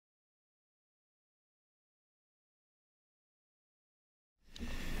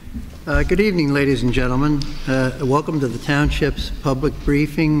Good evening, ladies and gentlemen. Welcome to the Township's public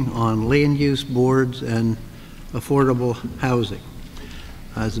briefing on land use boards and affordable housing.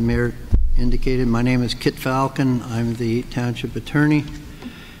 As the Mayor indicated, my name is Kit Falcon. I'm the Township Attorney.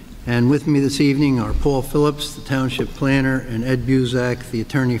 And with me this evening are Paul Phillips, the Township Planner, and Ed Buzak, the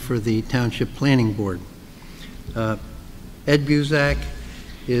Attorney for the Township Planning Board. Ed Buzak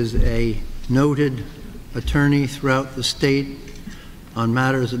is a noted attorney throughout the state on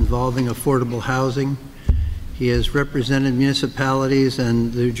matters involving affordable housing. He has represented municipalities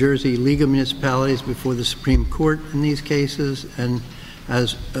and the New Jersey League of Municipalities before the Supreme Court in these cases, and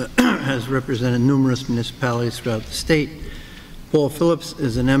has represented numerous municipalities throughout the state. Paul Phillips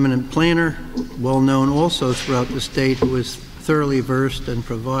is an eminent planner, well known also throughout the state, who is thoroughly versed and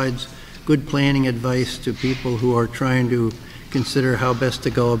provides good planning advice to people who are trying to consider how best to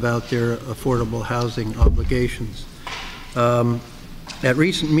go about their affordable housing obligations. At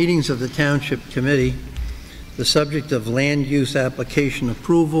recent meetings of the Township Committee, the subject of land use application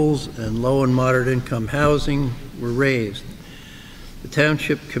approvals and low and moderate income housing were raised. The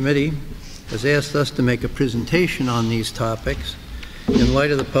Township Committee has asked us to make a presentation on these topics in light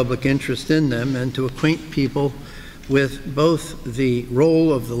of the public interest in them and to acquaint people with both the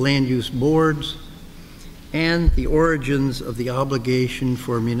role of the land use boards and the origins of the obligation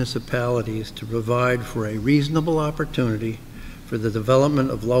for municipalities to provide for a reasonable opportunity for the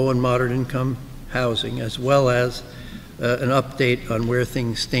development of low and moderate income housing, as well as an update on where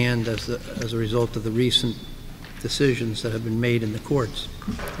things stand as a result of the recent decisions that have been made in the courts,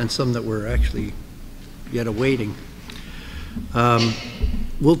 and some that we're actually yet awaiting.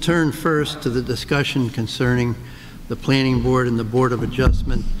 We'll turn first to the discussion concerning the Planning Board and the Board of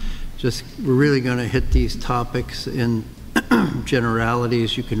Adjustment. We're really going to hit these topics in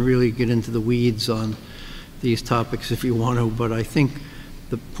generalities. You can really get into the weeds on these topics if you want to, but I think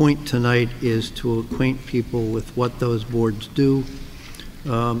the point tonight is to acquaint people with what those boards do.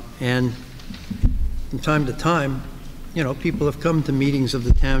 And from time to time, you know, people have come to meetings of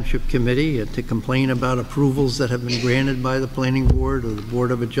the Township Committee to complain about approvals that have been granted by the Planning Board or the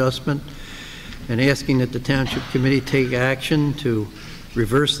Board of Adjustment, and asking that the Township Committee take action to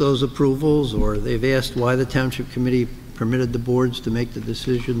reverse those approvals, or they've asked why the Township Committee permitted the boards to make the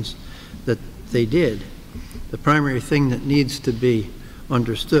decisions that they did. The primary thing that needs to be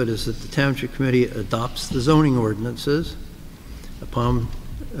understood is that the Township Committee adopts the zoning ordinances upon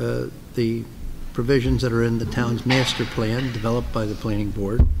the provisions that are in the town's master plan developed by the Planning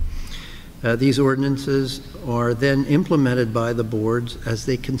Board. These ordinances are then implemented by the boards as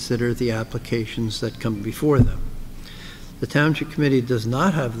they consider the applications that come before them. The Township Committee does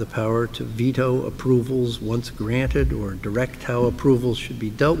not have the power to veto approvals once granted or direct how approvals should be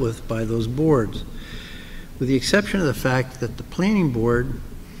dealt with by those boards. With the exception of the fact that the Planning Board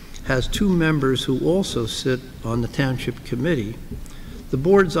has two members who also sit on the Township Committee, the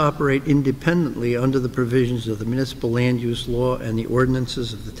boards operate independently under the provisions of the municipal land use law and the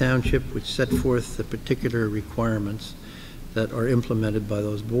ordinances of the Township, which set forth the particular requirements that are implemented by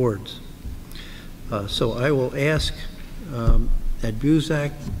those boards. So I will ask Ed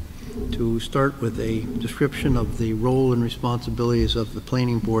Buzak to start with a description of the role and responsibilities of the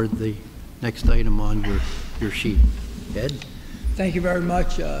Planning Board, the next item on your sheet. Ed? Thank you very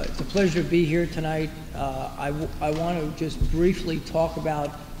much. It's a pleasure to be here tonight. I want to just briefly talk about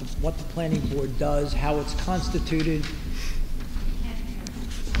what the Planning Board does, how it's constituted.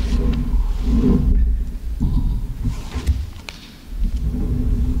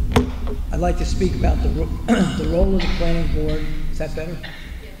 I'd like to speak about the role of the Planning Board. Is that better?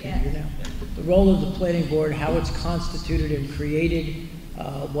 Can you hear now? The role of the Planning Board, how it's constituted and created,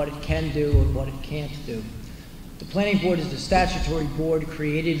 what it can do and what it can't do. The Planning Board is the statutory board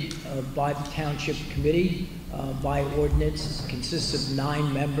created by the Township Committee by ordinance. It consists of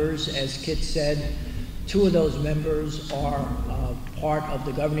 9 members. As Kit said, 2 of those members are part of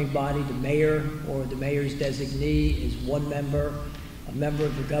the governing body. The mayor or the mayor's designee is 1 member. A member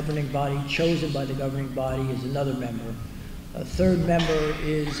of the governing body chosen by the governing body is another member. A 3rd member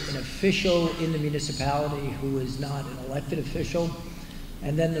is an official in the municipality who is not an elected official.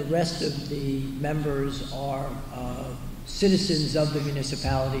 And then the rest of the members are citizens of the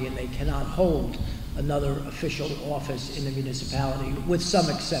municipality, and they cannot hold another official office in the municipality, with some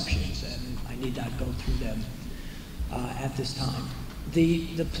exceptions, and I need not go through them at this time.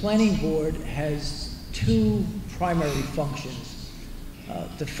 The Planning Board has 2 primary functions.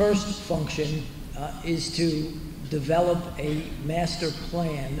 The first function is to develop a master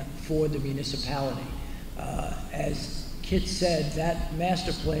plan for the municipality. As Kit said, that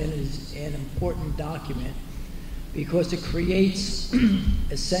master plan is an important document because it creates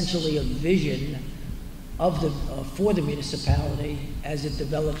essentially a vision of for the municipality as it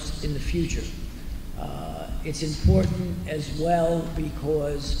develops in the future. It's important as well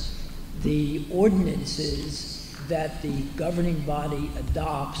because the ordinances that the governing body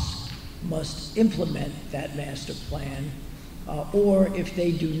adopts must implement that master plan, or if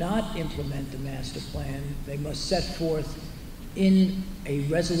they do not implement the master plan, they must set forth in a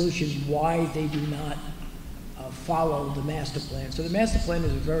resolution why they do not follow the master plan. So the master plan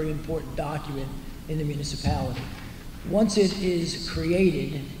is a very important document in the municipality. Once it is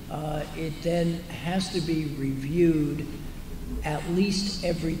created, it then has to be reviewed at least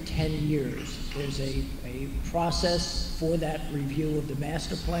every 10 years. There's a process for that review of the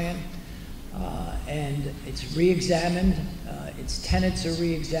master plan, and it's re-examined, its tenets are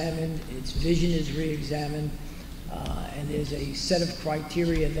re-examined, its vision is re-examined, and there's a set of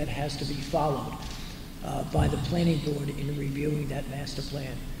criteria that has to be followed by the planning board in reviewing that master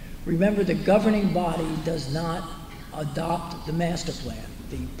plan. Remember, the governing body does not adopt the master plan.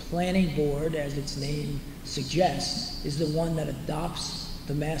 The planning board, as its name suggests, is the one that adopts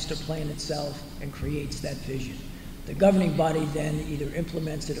the master plan itself and creates that vision. The governing body then either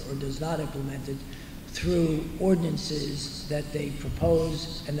implements it or does not implement it through ordinances that they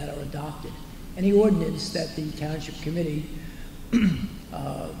propose and that are adopted. Any ordinance that the township committee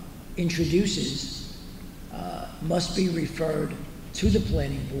introduces must be referred to the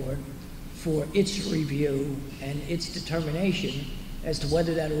planning board for its review and its determination as to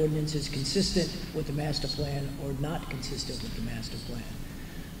whether that ordinance is consistent with the master plan or not consistent with the master plan.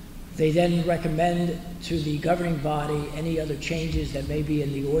 They then recommend to the governing body any other changes that may be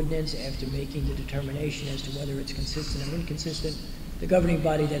in the ordinance after making the determination as to whether it's consistent or inconsistent. The governing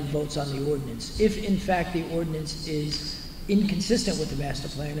body then votes on the ordinance. If in fact the ordinance is inconsistent with the master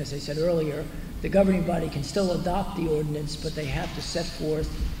plan, as I said earlier, the governing body can still adopt the ordinance, but they have to set forth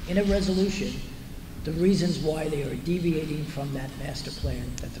in a resolution the reasons why they are deviating from that master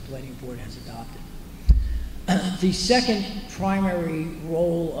plan that the planning board has adopted. The second primary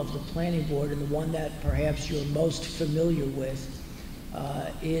role of the planning board, and the one that perhaps you're most familiar with,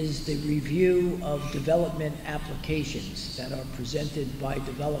 is the review of development applications that are presented by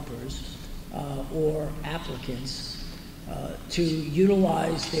developers or applicants to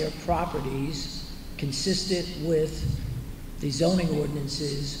utilize their properties consistent with the zoning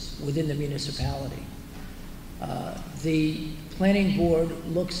ordinances within the municipality. The planning board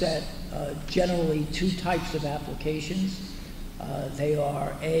looks at generally two types of applications. They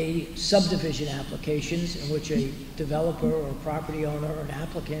are A, subdivision applications, in which a developer or property owner or an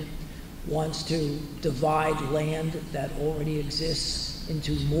applicant wants to divide land that already exists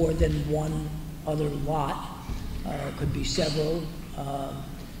into more than one other lot. Could be several.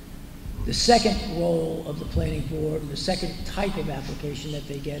 The second role of the planning board, the second type of application that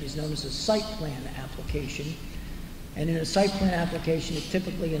they get, is known as a site plan application. And in a site plan application, it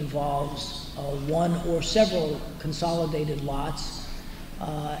typically involves one or several consolidated lots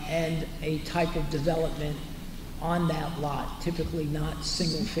and a type of development on that lot, typically not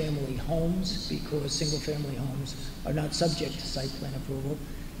single-family homes, because single-family homes are not subject to site plan approval.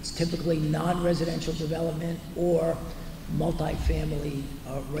 It's typically non-residential development or multifamily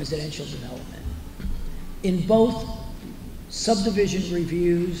residential development. In both subdivision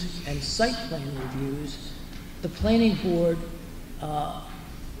reviews and site plan reviews, the planning board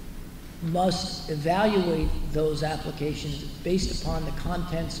must evaluate those applications based upon the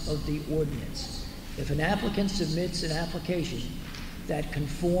contents of the ordinance. If an applicant submits an application that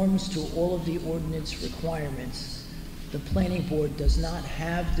conforms to all of the ordinance requirements, the planning board does not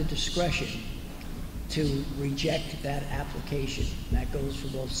have the discretion to reject that application. That goes for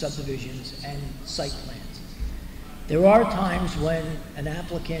both subdivisions and site plans. There are times when an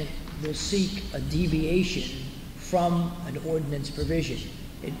applicant will seek a deviation from an ordinance provision.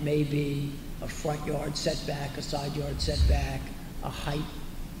 It may be a front yard setback, a side yard setback, a height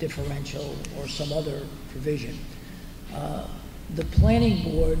differential, or some other provision. The planning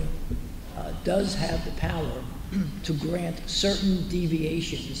board does have the power to grant certain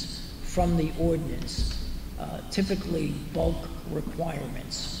deviations from the ordinance, typically bulk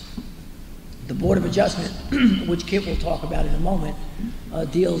requirements. The Board of Adjustment, which Kit will talk about in a moment,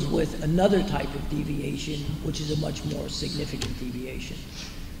 deals with another type of deviation, which is a much more significant deviation.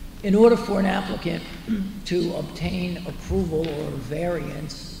 In order for an applicant to obtain approval or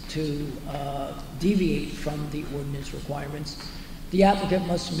variance to deviate from the ordinance requirements, the applicant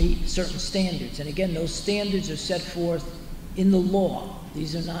must meet certain standards. And again, those standards are set forth in the law.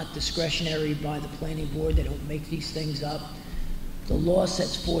 These are not discretionary by the planning board. They don't make these things up. the law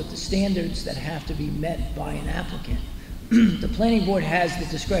sets forth the standards that have to be met by an applicant. The planning board has the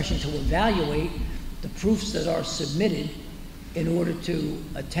discretion to evaluate the proofs that are submitted in order to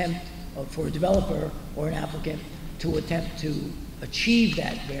attempt, for a developer or an applicant to attempt to achieve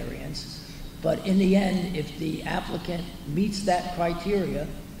that variance. But in the end, if the applicant meets that criteria,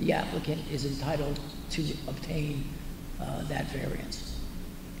 the applicant is entitled to obtain that variance.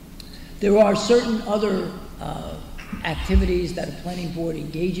 There are certain other activities that a planning board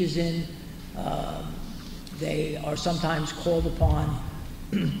engages in. They are sometimes called upon,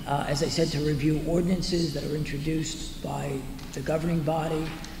 as I said, to review ordinances that are introduced by the governing body.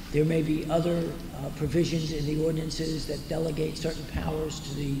 There may be other provisions in the ordinances that delegate certain powers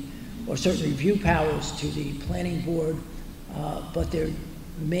to the, or certain review powers to the planning board, but their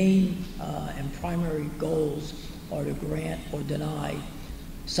main and primary goals are to grant or deny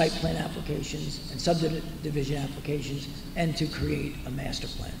site plan applications and subdivision applications, and to create a master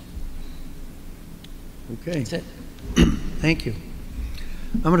plan. Okay. That's it. Thank you.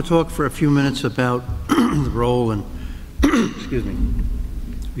 I'm going to talk for a few minutes about the role and excuse me,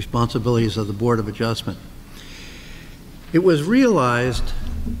 responsibilities of the Board of Adjustment. It was realized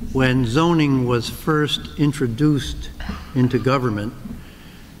when zoning was first introduced into government,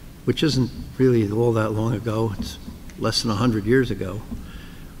 which isn't really all that long ago, it's less than 100 years ago,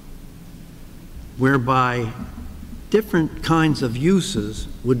 whereby different kinds of uses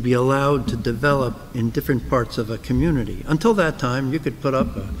would be allowed to develop in different parts of a community. Until that time, you could put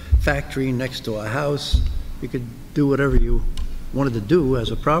up a factory next to a house, you could do whatever you wanted to do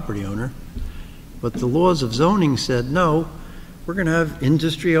as a property owner, but the laws of zoning said, no, we're going to have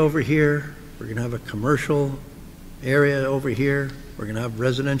industry over here, we're going to have a commercial area over here, we're going to have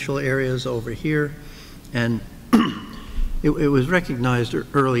residential areas over here, and it was recognized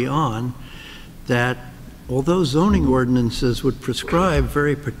early on that although zoning ordinances would prescribe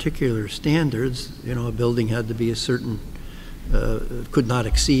very particular standards, you know, a building had to be a certain, could not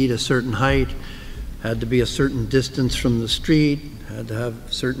exceed a certain height, had to be a certain distance from the street, had to have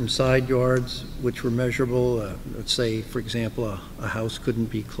certain side yards which were measurable. Let's say, for example, a house couldn't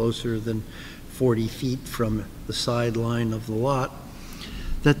be closer than 40 feet from the sideline of the lot,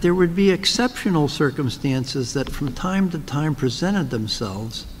 that there would be exceptional circumstances that from time to time presented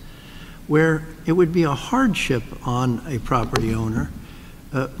themselves where it would be a hardship on a property owner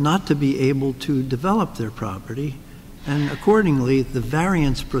not to be able to develop their property. And accordingly, the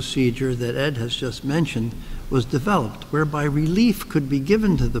variance procedure that Ed has just mentioned was developed, whereby relief could be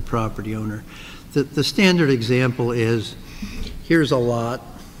given to the property owner. The standard example is, here's a lot.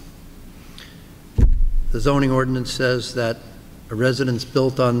 The zoning ordinance says that a residence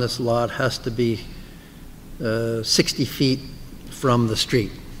built on this lot has to be 60 feet from the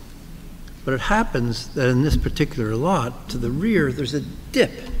street. But it happens that in this particular lot, to the rear, there's a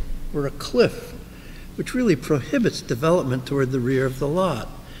dip or a cliff, which really prohibits development toward the rear of the lot.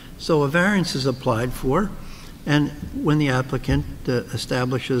 So a variance is applied for, and when the applicant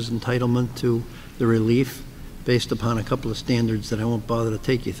establishes entitlement to the relief based upon a couple of standards that I won't bother to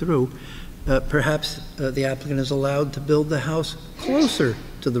take you through, perhaps the applicant is allowed to build the house closer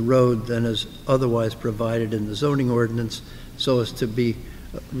to the road than is otherwise provided in the zoning ordinance, so as to be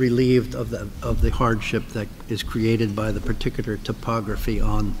relieved of the hardship that is created by the particular topography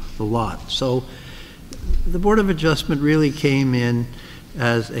on the lot. So the Board of Adjustment really came in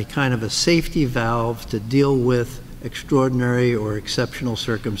as a kind of a safety valve to deal with extraordinary or exceptional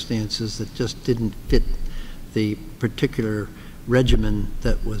circumstances that just didn't fit the particular regimen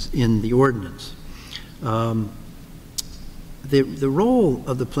that was in the ordinance. The role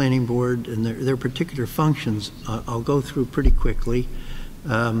of the Planning Board and their particular functions, I'll go through pretty quickly.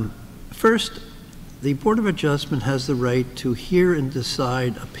 First, the Board of Adjustment has the right to hear and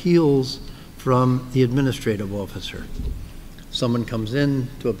decide appeals from the administrative officer. Someone comes in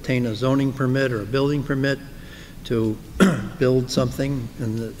to obtain a zoning permit or a building permit to build something,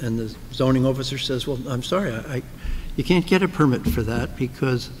 and the zoning officer says, well, I'm sorry, you can't get a permit for that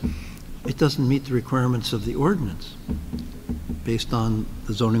because it doesn't meet the requirements of the ordinance based on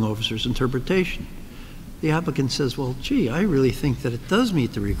the zoning officer's interpretation. The applicant says, well, gee, I really think that it does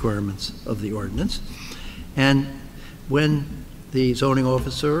meet the requirements of the ordinance. And when the zoning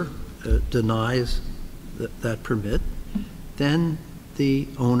officer denies that permit, then the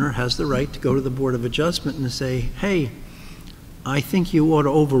owner has the right to go to the Board of Adjustment and say, hey, I think you ought to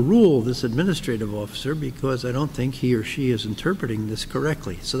overrule this administrative officer because I don't think he or she is interpreting this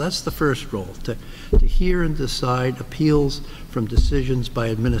correctly. So that's the first role, to hear and decide appeals from decisions by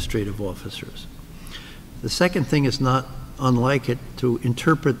administrative officers. The second thing is not unlike it, to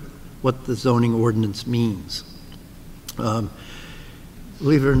interpret what the zoning ordinance means.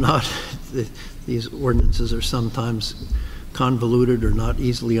 believe it or not, these ordinances are sometimes convoluted or not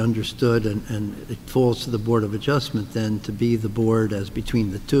easily understood, and it falls to the Board of Adjustment then to be the board, as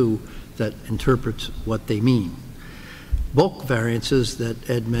between the two, that interprets what they mean. Bulk variances that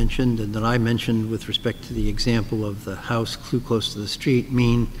Ed mentioned and that I mentioned with respect to the example of the house too close to the street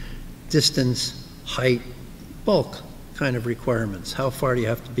mean distance, height, bulk kind of requirements. How far do you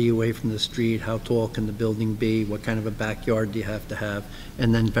have to be away from the street? How tall can the building be? What kind of a backyard do you have to have?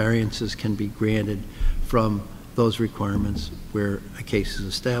 And then variances can be granted from those requirements where a case is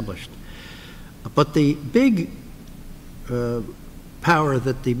established. But the big power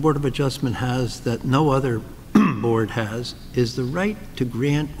that the Board of Adjustment has that no other board has is the right to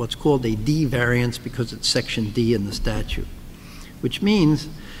grant what's called a D variance, because it's Section D in the statute, which means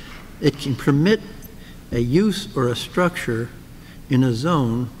it can permit a use or a structure in a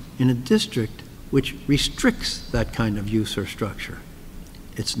zone, in a district, which restricts that kind of use or structure.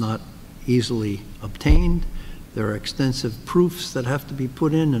 It's not easily obtained. There are extensive proofs that have to be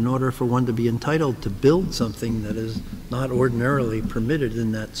put in order for one to be entitled to build something that is not ordinarily permitted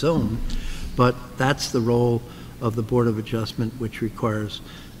in that zone. But that's the role of the Board of Adjustment, which requires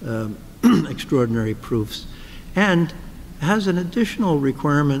extraordinary proofs, and has an additional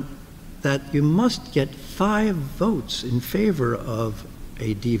requirement that you must get 5 votes in favor of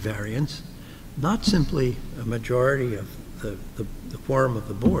a D variance, not simply a majority of the quorum of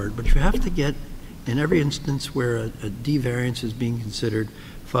the board, but you have to get, in every instance where a D variance is being considered,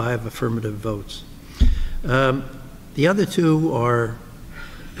 5 affirmative votes. The other 2 are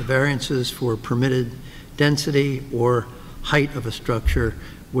the variances for permitted density or height of a structure,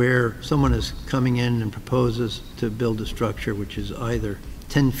 where someone is coming in and proposes to build a structure which is either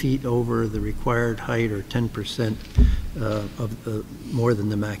 10 feet over the required height or 10% of more than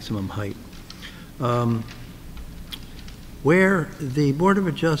the maximum height. Where the Board of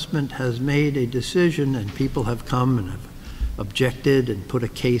Adjustment has made a decision and people have come and have objected and put a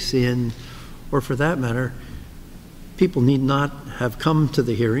case in, or for that matter, people need not have come to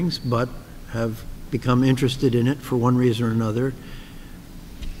the hearings but have become interested in it for one reason or another,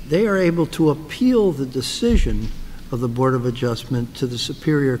 they are able to appeal the decision of the Board of Adjustment to the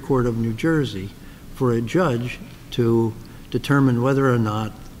Superior Court of New Jersey for a judge to determine whether or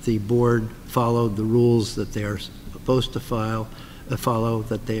not the board followed the rules that they are supposed to follow,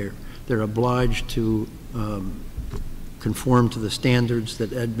 that they're obliged to conform to the standards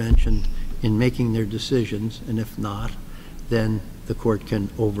that Ed mentioned in making their decisions, and if not, then the court can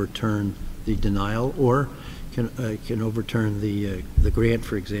overturn the denial or can overturn the grant,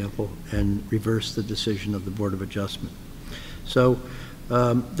 for example, and reverse the decision of the Board of Adjustment. So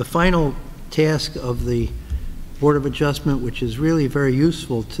the final task of the Board of Adjustment, which is really very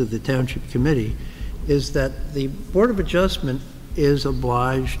useful to the Township Committee, is that the Board of Adjustment is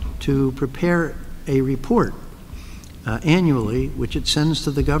obliged to prepare a report annually, which it sends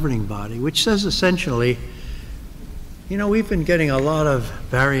to the governing body, which says essentially, you know, we've been getting a lot of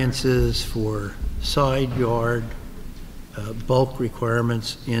variances for side yard bulk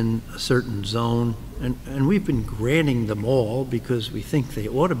requirements in a certain zone, and we've been granting them all because we think they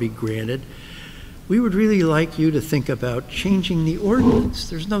ought to be granted. We would really like you to think about changing the ordinance.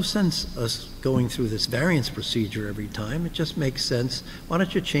 There's no sense us going through this variance procedure every time. It just makes sense. Why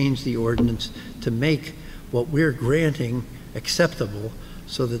don't you change the ordinance to make what we're granting acceptable,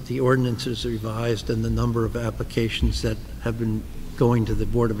 so that the ordinance is revised and the number of applications that have been going to the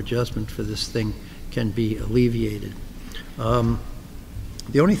Board of Adjustment for this thing can be alleviated.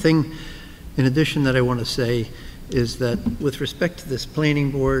 The only thing in addition that I want to say is that with respect to this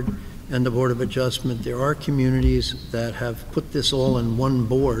planning board and the Board of Adjustment, there are communities that have put this all in one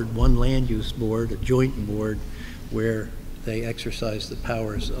board, one land use board, a joint board, where they exercise the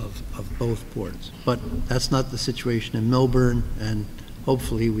powers of both boards. But that's not the situation in Millburn, and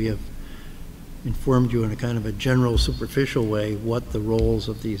hopefully we have informed you in a kind of a general, superficial way what the roles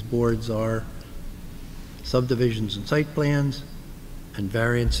of these boards are: subdivisions and site plans, and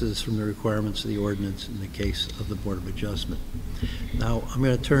variances from the requirements of the ordinance in the case of the Board of Adjustment. Now, I'm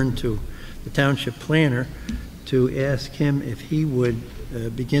going to turn to the Township Planner to ask him if he would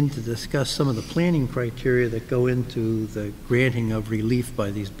begin to discuss some of the planning criteria that go into the granting of relief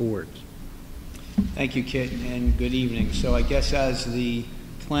by these boards. Thank you, Kit, and good evening. So I guess as the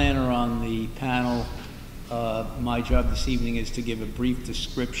planner on the panel, my job this evening is to give a brief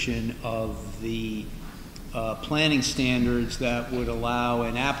description of the planning standards that would allow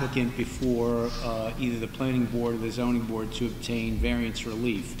an applicant before either the planning board or the zoning board to obtain variance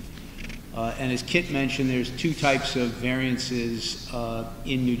relief. And as Kit mentioned, there's 2 types of variances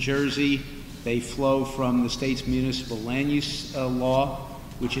in New Jersey. They flow from the state's municipal land use law,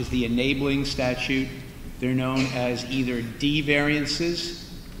 which is the enabling statute. They're known as either D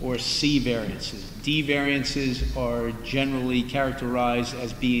variances or C variances. D variances are generally characterized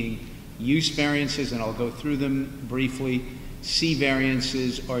as being use variances, and I'll go through them briefly. C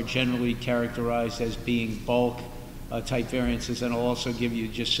variances are generally characterized as being bulk type variances, and I'll also give you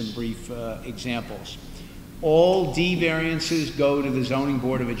just some brief examples. All D variances go to the Zoning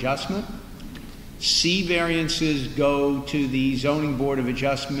Board of Adjustment. C variances go to the Zoning Board of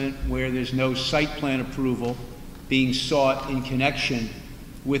Adjustment where there's no site plan approval being sought in connection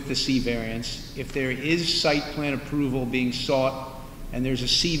with the C variance. If there is site plan approval being sought and there's a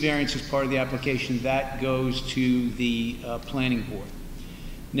C variance as part of the application, that goes to the planning board.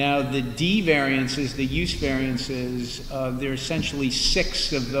 Now, the D variances, the use variances, there are essentially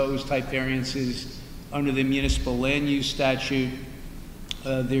 6 of those type variances under the municipal land use statute.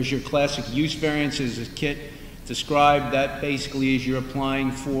 There's your classic use variances, as Kit described. That basically is you're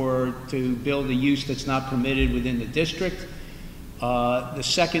applying to build a use that's not permitted within the district. The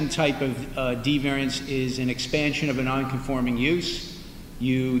second type of D variance is an expansion of a non-conforming use.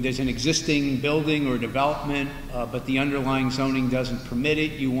 There's an existing building or development, but the underlying zoning doesn't permit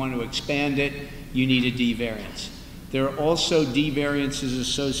it. You want to expand it, you need a D variance. There are also D variances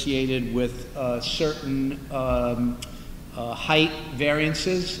associated with certain height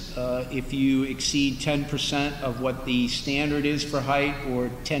variances. If you exceed 10% of what the standard is for height, or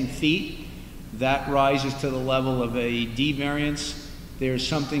 10 feet, that rises to the level of a D variance. There's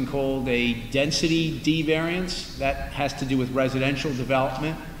something called a density D variance. That has to do with residential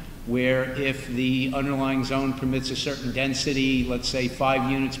development, where if the underlying zone permits a certain density, let's say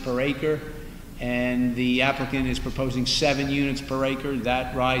 5 units per acre, and the applicant is proposing 7 units per acre,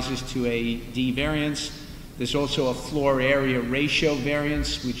 that rises to a D variance. There's also a floor area ratio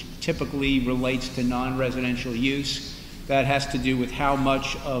variance, which typically relates to non-residential use. That has to do with how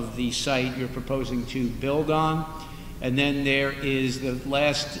much of the site you're proposing to build on. And then there is the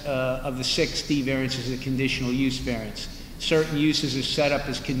last of the 6 D variances, a conditional use variance. Certain uses are set up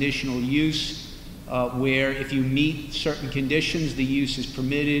as conditional use, where if you meet certain conditions, the use is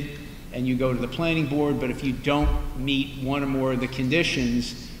permitted and you go to the planning board, but if you don't meet one or more of the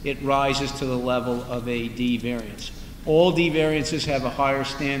conditions, it rises to the level of a D variance. All D variances have a higher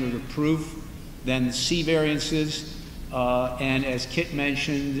standard of proof than the C variances, and as Kit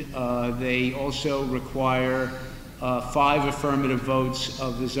mentioned, they also require 5 affirmative votes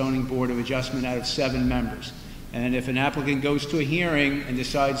of the Zoning Board of Adjustment out of 7 members. And if an applicant goes to a hearing and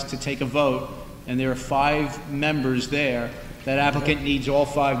decides to take a vote, and there are 5 members there, that applicant needs all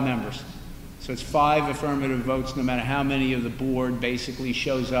 5 members. So it's 5 affirmative votes, no matter how many of the board basically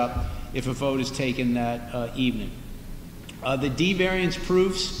shows up if a vote is taken that evening. The D variance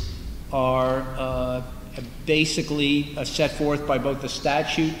proofs are basically set forth by both the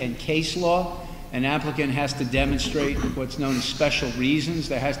statute and case law. An applicant has to demonstrate what's known as special reasons.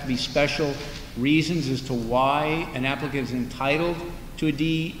 There has to be special reasons as to why an applicant is entitled to a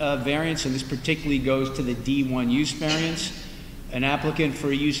D variance, and this particularly goes to the D1 use variance. An applicant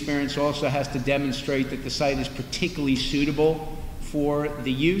for a use variance also has to demonstrate that the site is particularly suitable for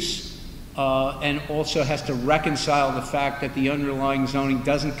the use, and also has to reconcile the fact that the underlying zoning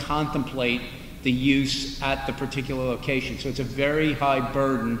doesn't contemplate the use at the particular location. So it's a very high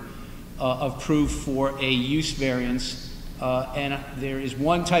burden of proof for a use variance, and there is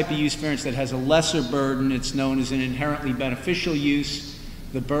one type of use variance that has a lesser burden. It's known as an inherently beneficial use.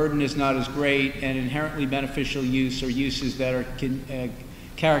 The burden is not as great, and inherently beneficial use are uses that are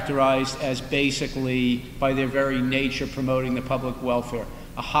characterized as basically, by their very nature, promoting the public welfare.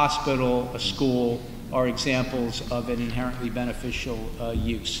 A hospital, a school are examples of an inherently beneficial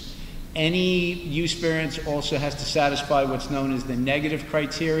use. Any use variance also has to satisfy what's known as the negative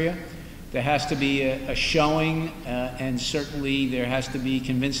criteria. There has to be a showing, and certainly there has to be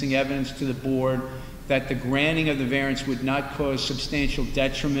convincing evidence to the board that the granting of the variance would not cause substantial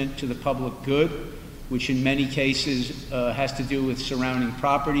detriment to the public good, which in many cases has to do with surrounding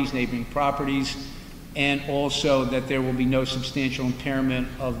properties, neighboring properties, and also that there will be no substantial impairment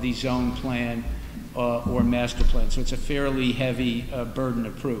of the zone plan or master plan. So it's a fairly heavy burden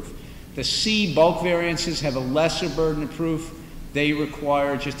of proof. The C bulk variances have a lesser burden of proof. They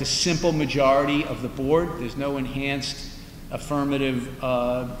require just a simple majority of the board. There's no enhanced affirmative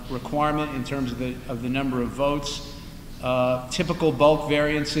requirement in terms of the number of votes. Typical bulk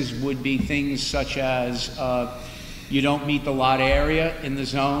variances would be things such as you don't meet the lot area in the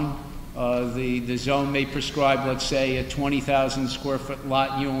zone. The zone may prescribe, let's say, a 20,000 square foot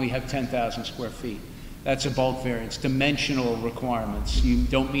lot, and you only have 10,000 square feet. That's a bulk variance. Dimensional requirements. You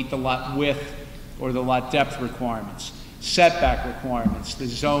don't meet the lot width or the lot depth requirements. setback requirements. The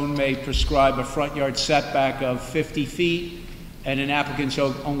zone may prescribe a front yard setback of 50 feet, and an applicant's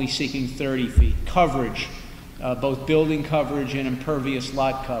only seeking 30 feet. Coverage, both building coverage and impervious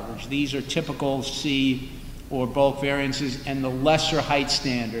lot coverage. These are typical C or bulk variances, and the lesser height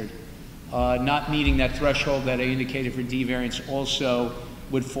standard, not meeting that threshold that I indicated for D variance, also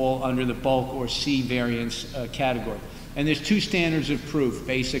would fall under the bulk or C variance category. And there's two standards of proof,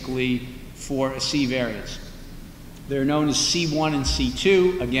 basically, for a C variance. They're known as C1 and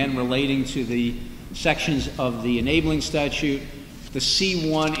C2, again, relating to the sections of the enabling statute. The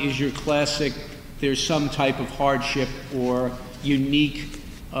C1 is your classic, there's some type of hardship or unique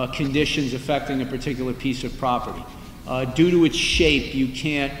conditions affecting a particular piece of property. Due to its shape, you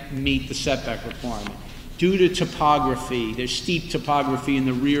can't meet the setback requirement. Due to topography, there's steep topography in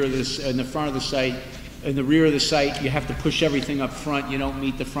the rear of this, in the front of the site. In the rear of the site, you have to push everything up front. You don't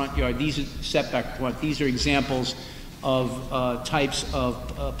meet the front yard. These are setback requirements. These are examples of types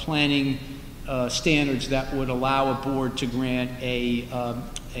of planning standards that would allow a board to grant a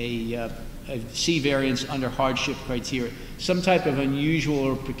C variance under hardship criteria. Some type of unusual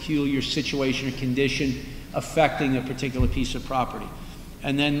or peculiar situation or condition affecting a particular piece of property.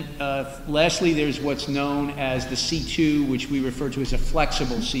 And then lastly, there's what's known as the C2, which we refer to as a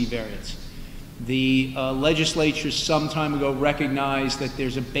flexible C variance. The legislature some time ago recognized that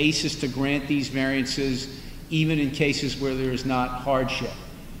there's a basis to grant these variances even in cases where there is not hardship.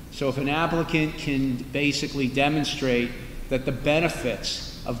 So if an applicant can basically demonstrate that the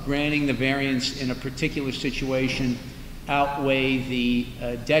benefits of granting the variance in a particular situation outweigh the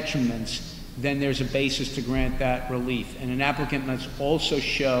detriments, then there's a basis to grant that relief. And an applicant must also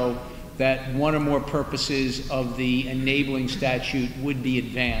show that one or more purposes of the enabling statute would be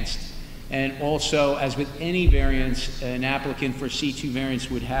advanced. And also, as with any variance, an applicant for C2 variance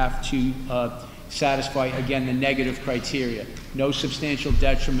would have to satisfy, again, the negative criteria. No substantial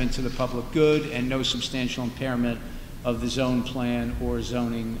detriment to the public good and no substantial impairment of the zone plan or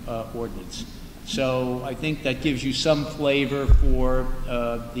zoning ordinance. So I think that gives you some flavor for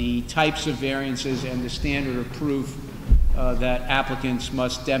the types of variances and the standard of proof that applicants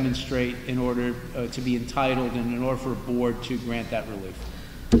must demonstrate in order to be entitled and in order for a board to grant that relief.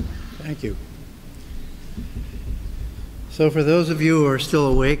 Thank you. So for those of you who are still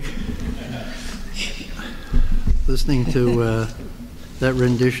awake, listening to that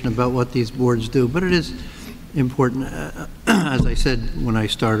rendition about what these boards do, but it is important. As I said when I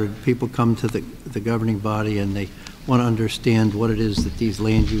started, people come to the governing body and they want to understand what it is that these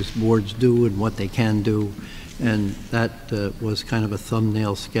land use boards do and what they can do, and that was kind of a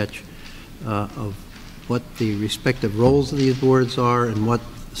thumbnail sketch of what the respective roles of these boards are and what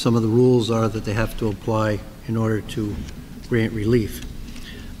some of the rules are that they have to apply in order to grant relief.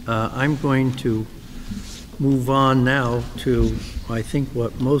 I'm going to move on now to, I think,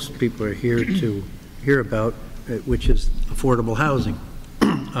 what most people are here to hear about, which is affordable housing.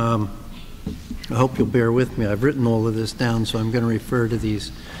 I hope you'll bear with me. I've written all of this down, so I'm going to refer to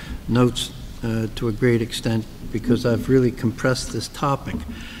these notes to a great extent because I've really compressed this topic.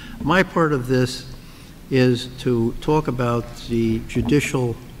 My part of this is to talk about the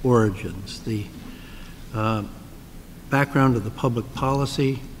judicial origins, the background of the public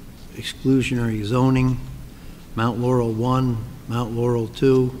policy, exclusionary zoning, Mount Laurel 1, Mount Laurel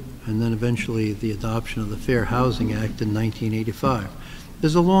 2, and then eventually the adoption of the Fair Housing Act in 1985.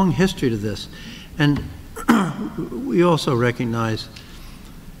 There's a long history to this, and we also recognize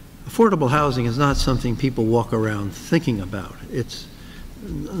affordable housing is not something people walk around thinking about. It's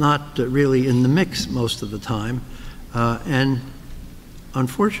not really in the mix most of the time, and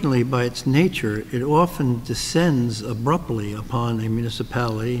unfortunately, by its nature, it often descends abruptly upon a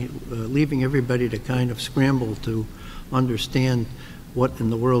municipality, leaving everybody to kind of scramble to understand what in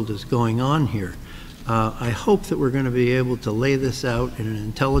the world is going on here. I hope that we're going to be able to lay this out in an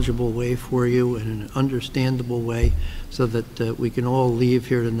intelligible way for you, in an understandable way, so that we can all leave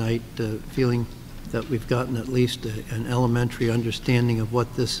here tonight feeling that we've gotten at least an elementary understanding of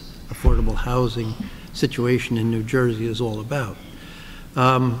what this affordable housing situation in New Jersey is all about.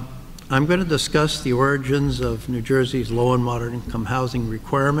 I'm going to discuss the origins of New Jersey's low and moderate income housing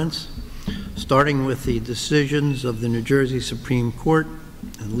requirements, starting with the decisions of the New Jersey Supreme Court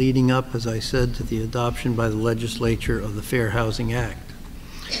and leading up, as I said, to the adoption by the legislature of the Fair Housing Act.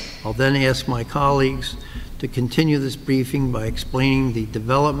 I'll then ask my colleagues to continue this briefing by explaining the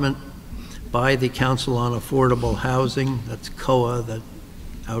development by the Council on Affordable Housing, that's COA, that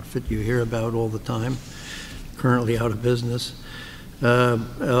outfit you hear about all the time, currently out of business,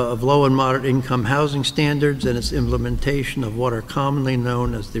 of low and moderate income housing standards and its implementation of what are commonly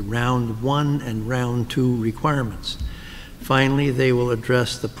known as the Round 1 and Round 2 requirements. Finally, they will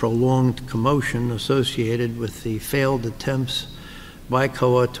address the prolonged commotion associated with the failed attempts by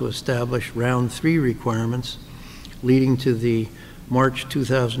COA to establish Round 3 requirements, leading to the March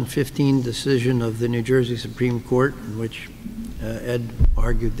 2015 decision of the New Jersey Supreme Court, in which Ed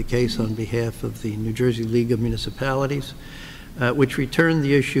argued the case on behalf of the New Jersey League of Municipalities, which returned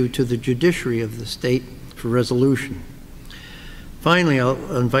the issue to the judiciary of the state for resolution. Finally,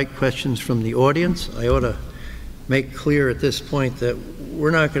 I'll invite questions from the audience. I ought to make clear at this point that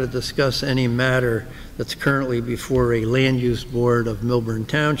we're not going to discuss any matter that's currently before a land use board of Millburn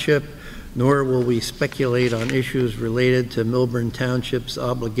Township, nor will we speculate on issues related to Millburn Township's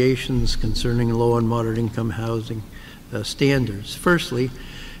obligations concerning low and moderate income housing standards. Firstly,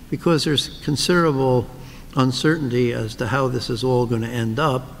 because there's considerable uncertainty as to how this is all going to end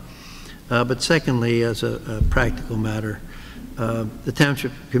up, but secondly, as a practical matter, the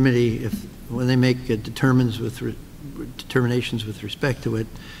Township Committee, when they make determinations with respect to it,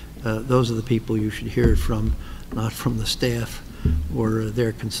 those are the people you should hear from, not from the staff or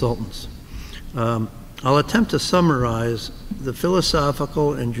their consultants. I'll attempt to summarize the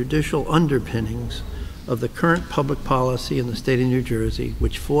philosophical and judicial underpinnings of the current public policy in the state of New Jersey,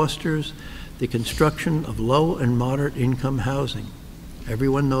 which fosters the construction of low and moderate income housing.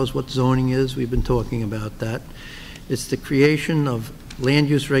 Everyone knows what zoning is. We've been talking about that. It's the creation of land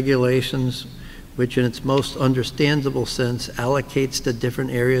use regulations, which in its most understandable sense allocates to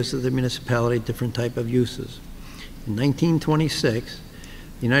different areas of the municipality different type of uses. In 1926,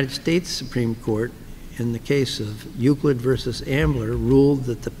 the United States Supreme Court, in the case of Euclid versus Ambler, ruled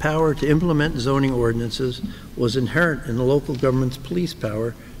that the power to implement zoning ordinances was inherent in the local government's police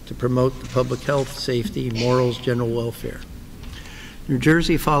power to promote the public health, safety, morals, general welfare. New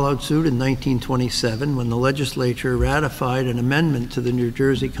Jersey followed suit in 1927 when the legislature ratified an amendment to the New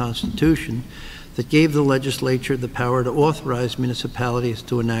Jersey Constitution that gave the legislature the power to authorize municipalities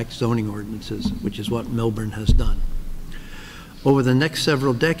to enact zoning ordinances, which is what Millburn has done. Over the next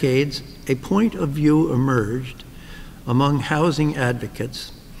several decades, a point of view emerged among housing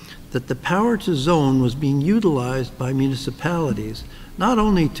advocates that the power to zone was being utilized by municipalities not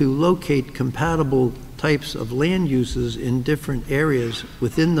only to locate compatible types of land uses in different areas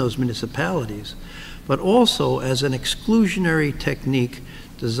within those municipalities, but also as an exclusionary technique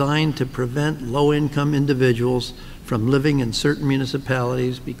designed to prevent low-income individuals from living in certain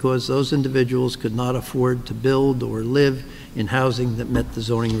municipalities because those individuals could not afford to build or live in housing that met the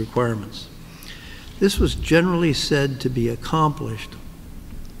zoning requirements. This was generally said to be accomplished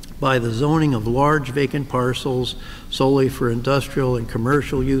by the zoning of large vacant parcels solely for industrial and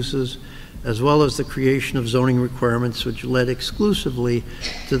commercial uses, as well as the creation of zoning requirements which led exclusively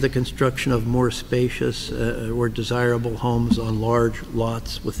to the construction of more spacious or desirable homes on large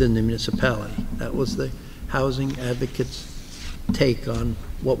lots within the municipality. That was the housing advocates' take on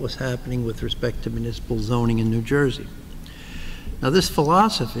what was happening with respect to municipal zoning in New Jersey. Now, this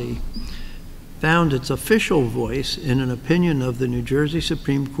philosophy found its official voice in an opinion of the New Jersey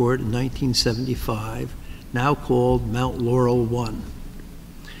Supreme Court in 1975, now called Mount Laurel 1.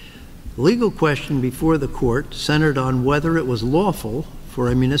 The legal question before the court centered on whether it was lawful for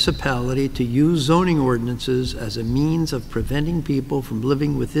a municipality to use zoning ordinances as a means of preventing people from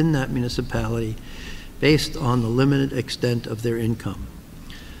living within that municipality based on the limited extent of their income.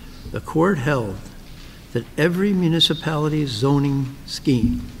 The court held that every municipality's zoning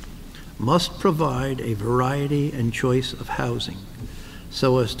scheme must provide a variety and choice of housing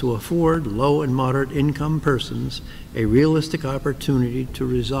so as to afford low and moderate income persons a realistic opportunity to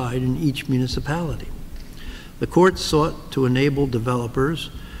reside in each municipality. The court sought to enable developers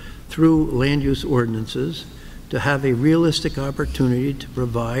through land use ordinances to have a realistic opportunity to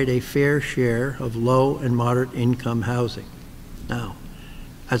provide a fair share of low and moderate income housing. Now,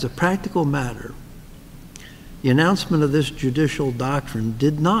 as a practical matter, the announcement of this judicial doctrine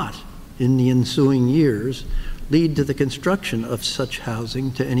did not, in the ensuing years, lead to the construction of such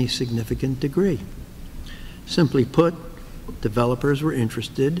housing to any significant degree. Simply put, developers were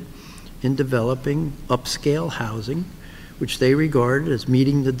interested in developing upscale housing, which they regarded as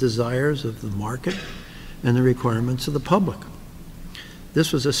meeting the desires of the market and the requirements of the public.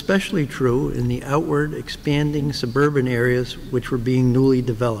 This was especially true in the outward expanding suburban areas which were being newly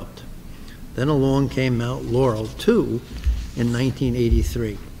developed. Then along came Mount Laurel 2 in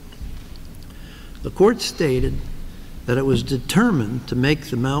 1983. The court stated that it was determined to make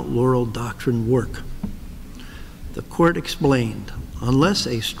the Mount Laurel doctrine work. The court explained, unless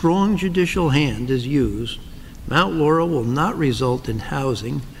a strong judicial hand is used, Mount Laurel will not result in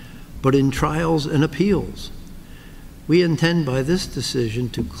housing, but in trials and appeals. We intend by this decision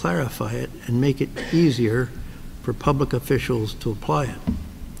to clarify it and make it easier for public officials to apply it,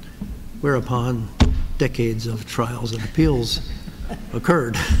 whereupon decades of trials and appeals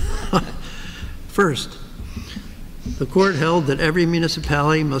occurred. First, the court held that every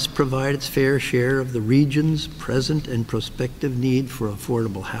municipality must provide its fair share of the region's present and prospective need for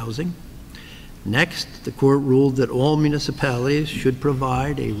affordable housing. Next, the court ruled that all municipalities should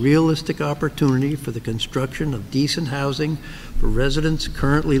provide a realistic opportunity for the construction of decent housing for residents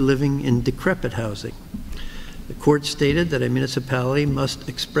currently living in decrepit housing. The court stated that a municipality must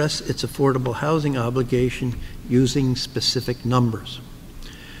express its affordable housing obligation using specific numbers.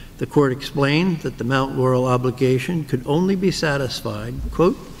 The court explained that the Mount Laurel obligation could only be satisfied,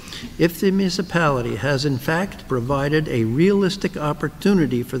 quote, if the municipality has in fact provided a realistic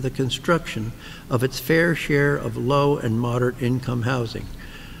opportunity for the construction of its fair share of low and moderate income housing.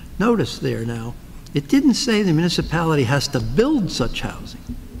 Notice there now, it didn't say the municipality has to build such housing.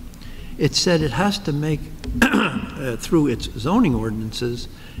 It said it has to make, through its zoning ordinances,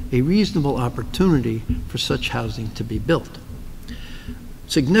 a reasonable opportunity for such housing to be built.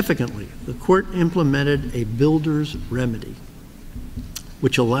 Significantly, the court implemented a builder's remedy,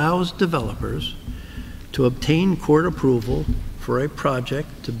 which allows developers to obtain court approval for a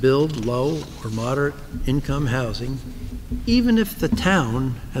project to build low or moderate income housing, even if the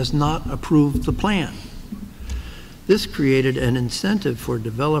town has not approved the plan. This created an incentive for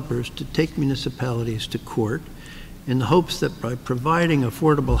developers to take municipalities to court in the hopes that by providing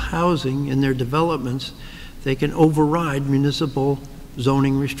affordable housing in their developments, they can override municipal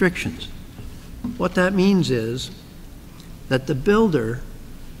zoning restrictions. What that means is that the builder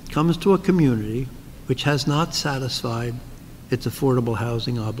comes to a community which has not satisfied its affordable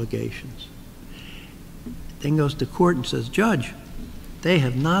housing obligations, then goes to court and says, Judge, they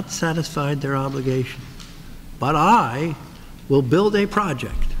have not satisfied their obligation, but I will build a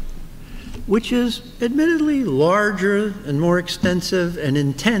project which is admittedly larger and more extensive and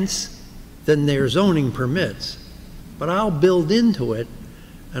intense than their zoning permits, but I'll build into it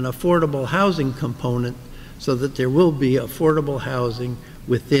an affordable housing component so that there will be affordable housing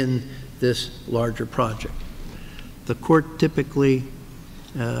within this larger project. The court typically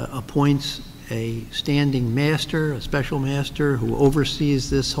appoints a standing master, a special master, who oversees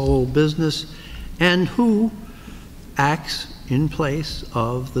this whole business and who acts in place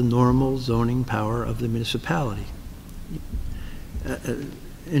of the normal zoning power of the municipality.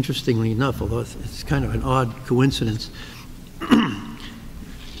 Interestingly enough, although it's kind of an odd coincidence,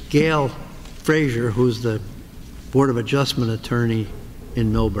 Gail Frazier, who's the Board of Adjustment attorney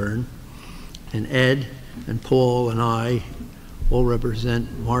in Millburn, and Ed and Paul and I all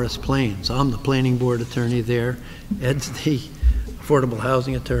represent Morris Plains. I'm the planning board attorney there. Ed's the affordable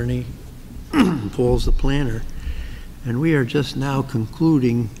housing attorney. Paul's the planner. And we are just now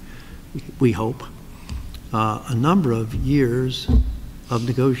concluding, we hope, a number of years of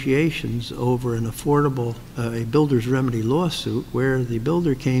negotiations over an affordable, a builder's remedy lawsuit where the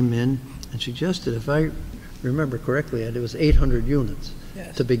builder came in and suggested, if I remember correctly, Ed, it was 800 units.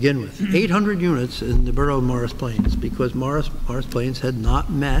 Yes. To begin with. 800 units in the borough of Morris Plains, because Morris Plains had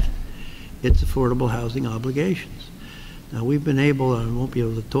not met its affordable housing obligations. Now we've been able, I won't be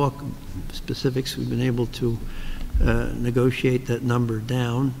able to talk specifics, we've been able to negotiate that number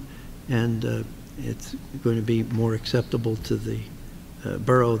down, and it's going to be more acceptable to the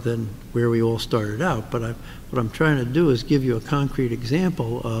borough than where we all started out. But what I'm trying to do is give you a concrete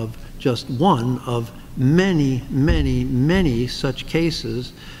example of just one of many, many, many such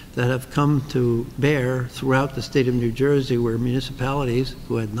cases that have come to bear throughout the state of New Jersey, where municipalities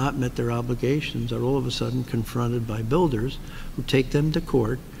who had not met their obligations are all of a sudden confronted by builders who take them to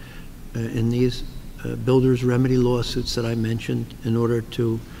court in these builders' remedy lawsuits that I mentioned in order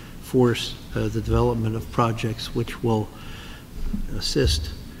to force the development of projects which will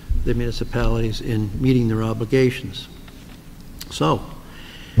assist the municipalities in meeting their obligations. So,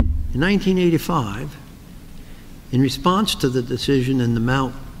 in 1985, in response to the decision in the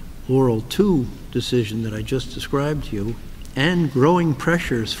Mount Laurel II decision that I just described to you, and growing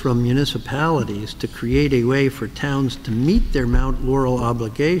pressures from municipalities to create a way for towns to meet their Mount Laurel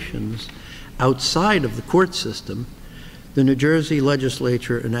obligations outside of the court system, the New Jersey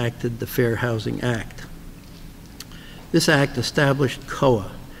legislature enacted the Fair Housing Act. This act established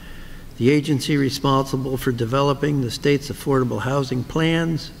COA, the agency responsible for developing the state's affordable housing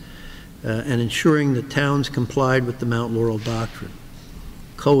plans and ensuring that towns complied with the Mount Laurel Doctrine.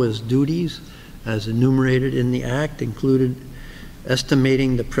 COA's duties, as enumerated in the act, included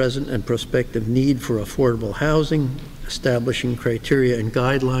estimating the present and prospective need for affordable housing, establishing criteria and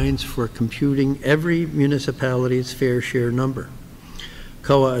guidelines for computing every municipality's fair share number.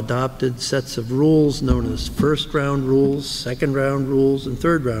 COA adopted sets of rules known as first-round rules, second-round rules, and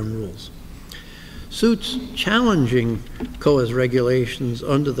third-round rules. Suits challenging COA's regulations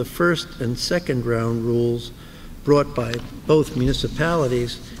under the first and second-round rules brought by both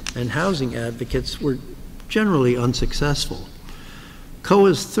municipalities and housing advocates were generally unsuccessful.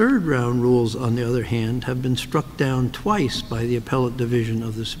 COA's third-round rules, on the other hand, have been struck down twice by the Appellate Division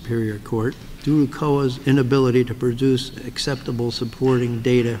of the Superior Court due to COA's inability to produce acceptable supporting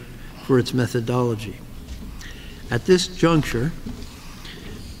data for its methodology. At this juncture,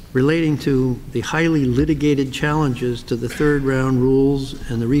 relating to the highly litigated challenges to the third-round rules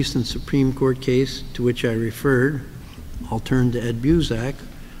and the recent Supreme Court case to which I referred, I'll turn to Ed Buzak,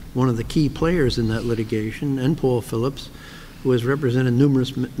 one of the key players in that litigation, and Paul Phillips, who has represented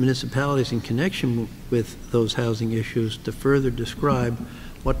numerous municipalities in connection with those housing issues, to further describe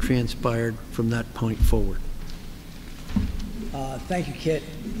what transpired from that point forward. Thank you, Kit.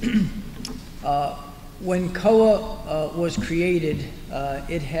 When COA was created,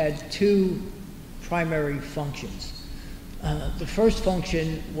 it had two primary functions. The first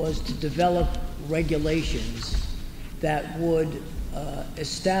function was to develop regulations that would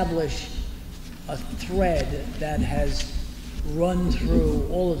establish a thread that has run through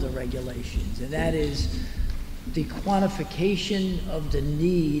all of the regulations, and that is the quantification of the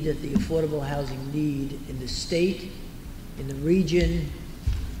need, the affordable housing need in the state, in the region,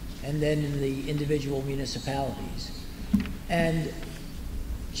 and then in the individual municipalities. And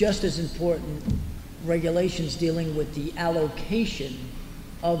just as important, regulations dealing with the allocation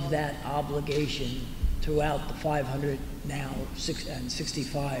of that obligation throughout the 500 now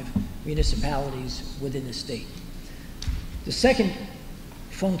 65 municipalities within the state. The second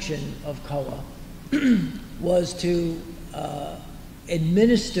function of COA was to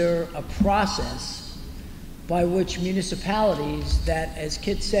administer a process by which municipalities that, as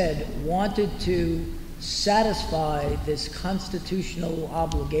Kit said, wanted to satisfy this constitutional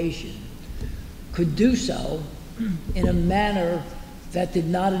obligation could do so in a manner that did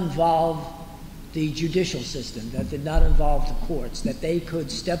not involve the judicial system, that did not involve the courts, that they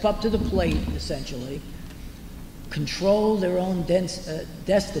could step up to the plate, essentially, control their own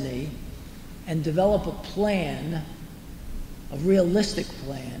destiny, and develop a plan, a realistic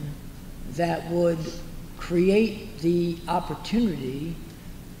plan, that would create the opportunity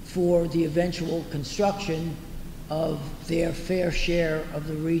for the eventual construction of their fair share of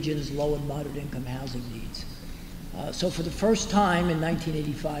the region's low and moderate income housing needs. So for the first time in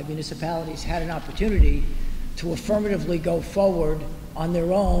 1985, municipalities had an opportunity to affirmatively go forward on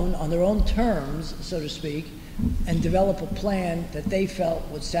their own terms, so to speak, and develop a plan that they felt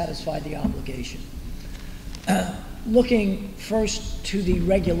would satisfy the obligation. Looking first to the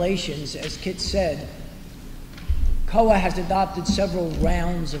regulations, as Kit said, COA has adopted several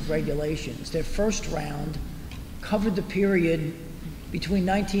rounds of regulations. Their first round covered the period between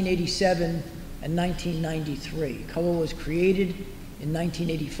 1987 and 1993. COA was created in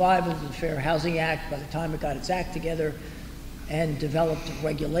 1985 under the Fair Housing Act. By the time it got its act together and developed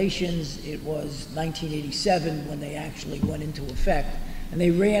regulations, it was 1987 when they actually went into effect. And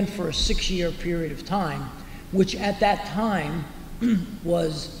they ran for a 6-year period of time, which at that time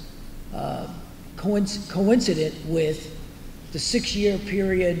was coincident with the 6-year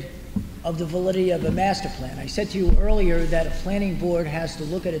period of the validity of a master plan. I said to you earlier that a planning board has to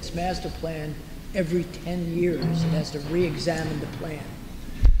look at its master plan every 10 years. It has to re-examine the plan.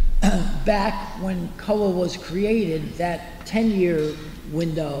 Back when COA was created, that 10-year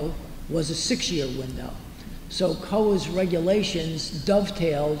window was a 6-year window. So COA's regulations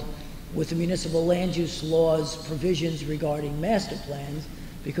dovetailed with the municipal land use law's provisions regarding master plans,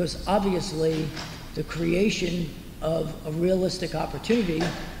 because obviously the creation of a realistic opportunity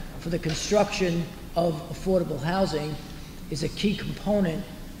for the construction of affordable housing is a key component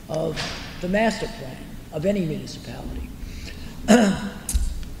of the master plan of any municipality.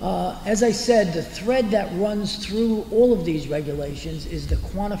 As I said, the thread that runs through all of these regulations is the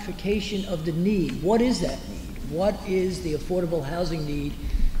quantification of the need. What is that need? What is the affordable housing need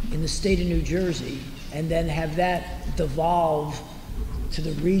in the state of New Jersey? And then have that devolve to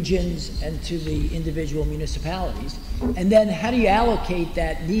the regions and to the individual municipalities. And then how do you allocate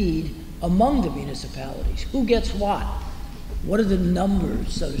that need among the municipalities? Who gets what? What are the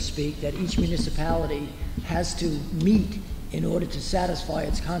numbers, so to speak, that each municipality has to meet in order to satisfy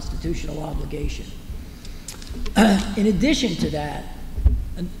its constitutional obligation? In addition to that,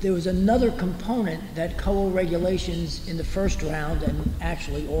 there was another component that COA regulations in the first round, and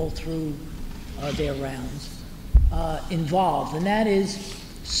actually all through their rounds, involved, and that is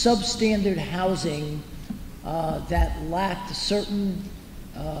substandard housing that lacked certain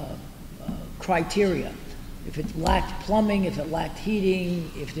criteria. If it lacked plumbing, if it lacked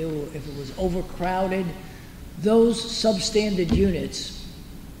heating, if it was overcrowded, those substandard units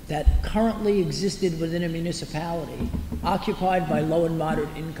that currently existed within a municipality, occupied by low and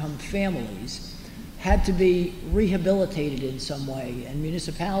moderate income families, had to be rehabilitated in some way, and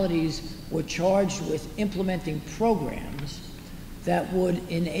municipalities were charged with implementing programs that would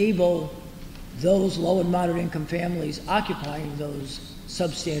enable those low and moderate income families occupying those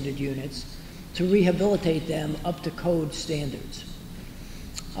substandard units to rehabilitate them up to code standards.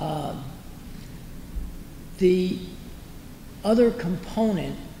 The other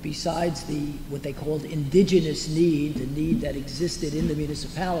component besides what they called indigenous need, the need that existed in the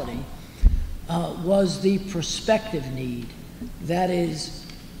municipality, was the prospective need. That is,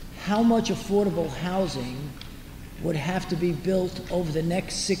 how much affordable housing would have to be built over the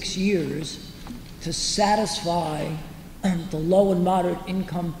next 6 years to satisfy the low and moderate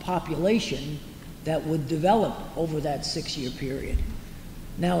income population that would develop over that 6-year period.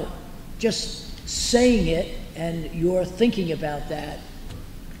 Now, just saying it and your thinking about that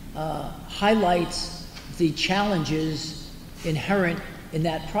highlights the challenges inherent in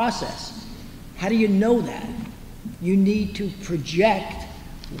that process. How do you know that? You need to project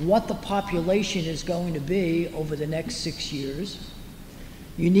what the population is going to be over the next 6 years.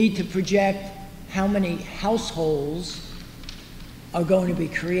 You need to project how many households are going to be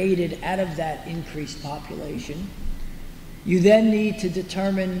created out of that increased population. You then need to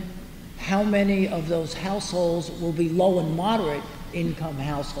determine how many of those households will be low and moderate income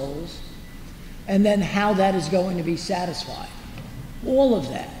households, and then how that is going to be satisfied. All of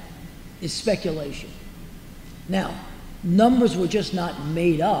that is speculation. Now, numbers were just not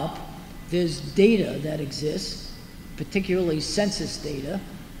made up. There's data that exists, particularly census data,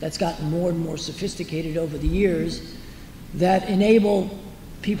 that's gotten more and more sophisticated over the years, that enable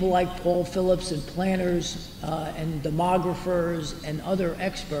people like Paul Phillips and planners and demographers and other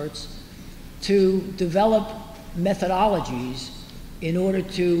experts to develop methodologies in order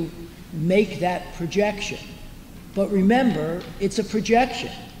to make that projection. But remember, it's a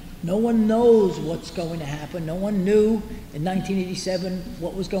projection. No one knows what's going to happen. No one knew in 1987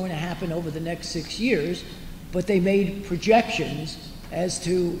 what was going to happen over the next 6 years, but they made projections as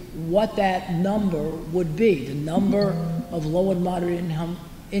to what that number would be, the number of low and moderate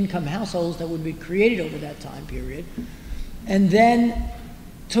income households that would be created over that time period, and then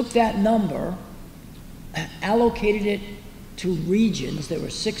took that number, allocated it to regions. There were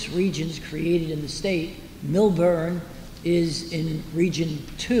 6 regions created in the state. Millburn is in Region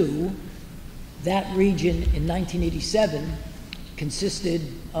 2. That region in 1987 consisted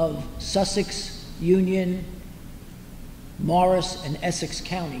of Sussex, Union, Morris, and Essex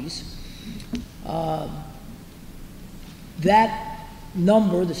counties. That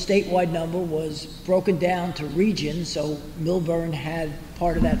number, the statewide number, was broken down to regions, so Millburn had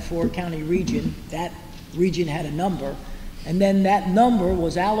part of that 4-county region. That region had a number, and then that number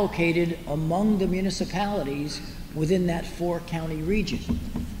was allocated among the municipalities within that 4-county region.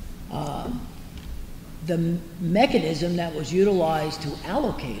 The mechanism that was utilized to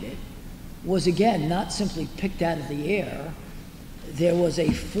allocate it was, again, not simply picked out of the air. There was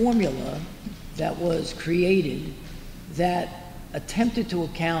a formula that was created that attempted to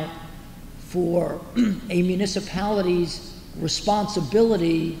account for a municipality's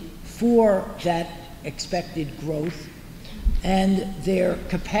responsibility for that expected growth and their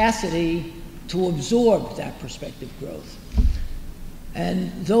capacity to absorb that prospective growth.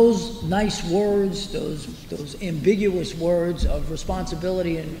 And those nice words, those ambiguous words of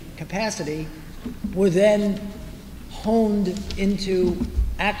responsibility and capacity were then honed into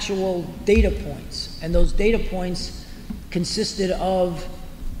actual data points. And those data points consisted of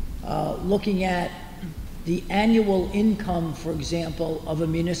looking at the annual income, for example, of a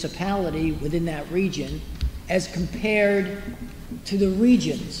municipality within that region as compared to the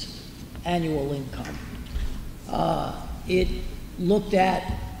region's annual income. It looked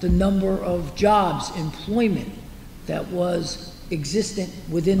at the number of jobs, employment that was existent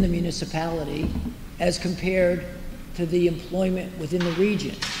within the municipality as compared to the employment within the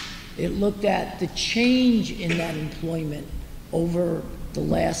region. It looked at the change in that employment over the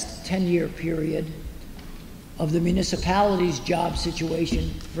last 10-year period of the municipality's job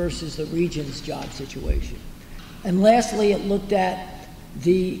situation versus the region's job situation. And lastly, it looked at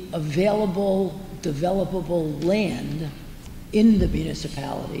the available developable land in the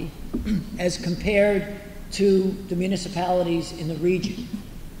municipality as compared to the municipalities in the region.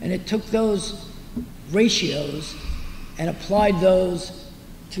 And it took those ratios and applied those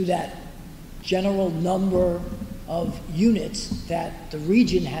to that general number of units that the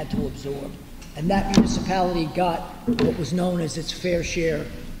region had to absorb, and that municipality got what was known as its fair share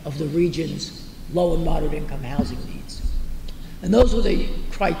of the region's low and moderate income housing needs. And those were the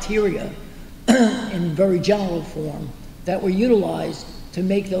criteria in very general form that were utilized to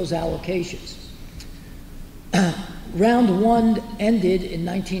make those allocations. Round one ended in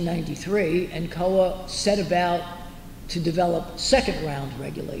 1993, and COA set about to develop second round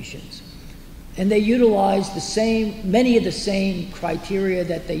regulations. And they utilized many of the same criteria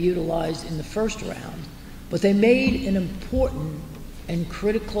that they utilized in the first round, but they made an important and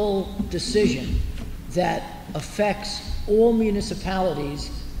critical decision that affects all municipalities,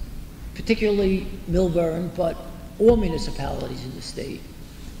 particularly Millburn, but all municipalities in the state,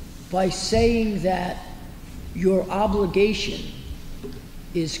 by saying that your obligation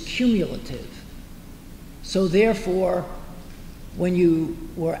is cumulative. So therefore, when you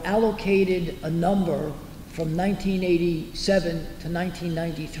were allocated a number from 1987 to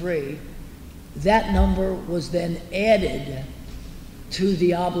 1993, that number was then added to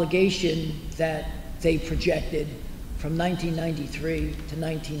the obligation that they projected from 1993 to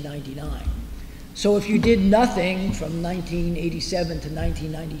 1999. So if you did nothing from 1987 to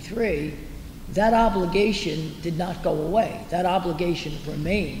 1993, that obligation did not go away. That obligation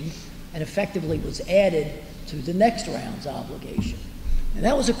remained and effectively was added to the next round's obligation. And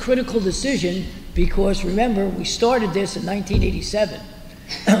that was a critical decision because, remember, we started this in 1987.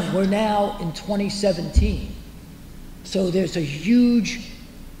 We're now in 2017. So there's a huge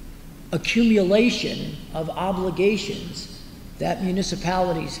accumulation of obligations that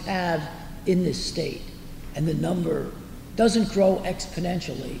municipalities have in this state. And the number doesn't grow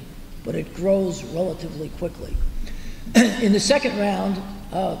exponentially, but it grows relatively quickly. In the second round,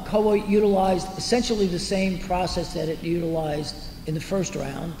 COA utilized essentially the same process that it utilized in the first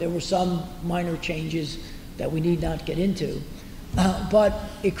round. There were some minor changes that we need not get into, but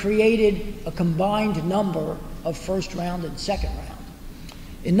it created a combined number of first round and second round.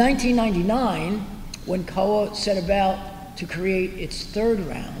 In 1999, when COA set about to create its third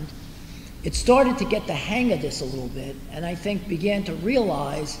round, it started to get the hang of this a little bit, and I think began to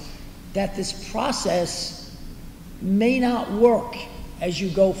realize that this process may not work as you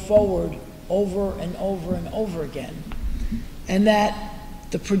go forward over and over and over again, and that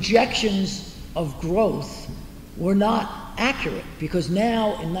the projections of growth were not accurate, because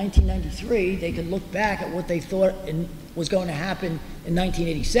now in 1993 they could look back at what they thought was going to happen in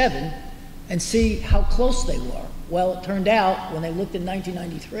 1987 and see how close they were. Well, it turned out when they looked in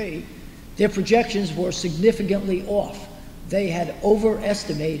 1993, their projections were significantly off. They had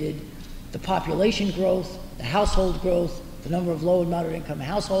overestimated the population growth, the household growth, the number of low and moderate income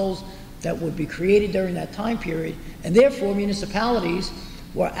households that would be created during that time period, and therefore municipalities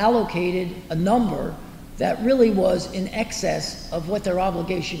were allocated a number that really was in excess of what their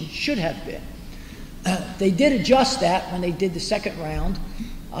obligation should have been. They did adjust that when they did the second round,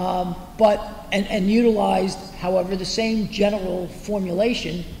 and utilized, however, the same general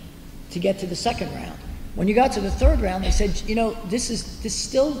formulation to get to the second round. When you got to the third round, they said, you know, this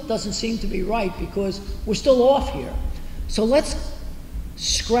still doesn't seem to be right because we're still off here. So let's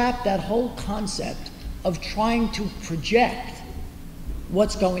scrap that whole concept of trying to project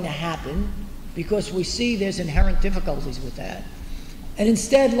what's going to happen, because we see there's inherent difficulties with that. And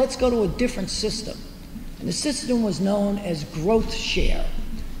instead, let's go to a different system. And the system was known as growth share.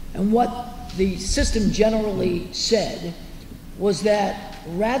 And what the system generally said was that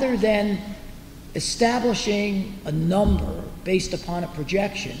rather than establishing a number based upon a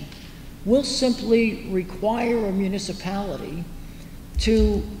projection, we'll simply require a municipality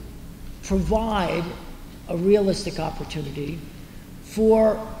to provide a realistic opportunity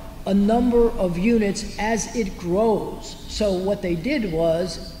for a number of units as it grows. So what they did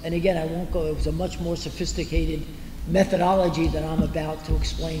was, and again, I won't go, it was a much more sophisticated methodology that I'm about to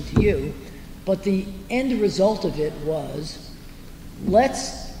explain to you, but the end result of it was,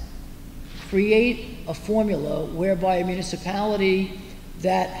 let's create a formula whereby a municipality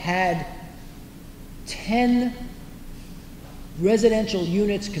that had 10 residential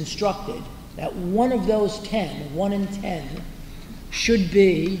units constructed, that one of those 10, 1 in 10, should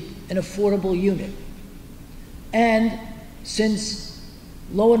be an affordable unit. And since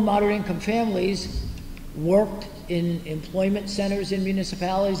low and moderate income families worked in employment centers in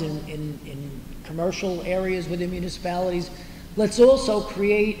municipalities, in commercial areas within municipalities, let's also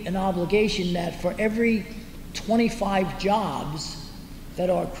create an obligation that for every 25 jobs that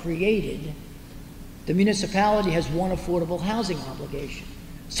are created, the municipality has one affordable housing obligation.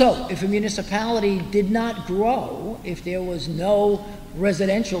 So if a municipality did not grow, if there was no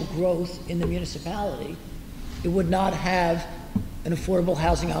residential growth in the municipality, it would not have an affordable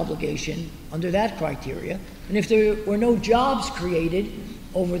housing obligation under that criteria. And if there were no jobs created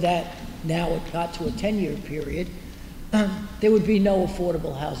over that, now it got to a 10-year period, there would be no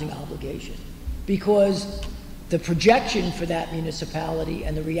affordable housing obligation, because the projection for that municipality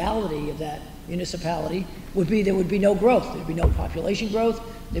and the reality of that municipality would be there would be no growth. There'd be no population growth,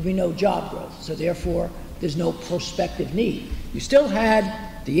 there'd be no job growth. So therefore, there's no prospective need. You still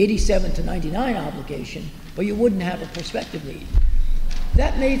had the 87 to 99 obligation, but you wouldn't have a prospective need.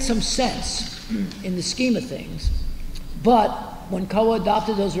 That made some sense in the scheme of things, but when COA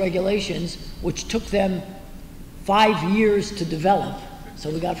adopted those regulations, which took them 5 years to develop, so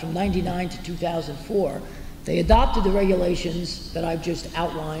we got from 99 to 2004, they adopted the regulations that I've just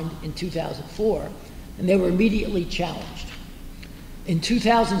outlined in 2004, and they were immediately challenged. In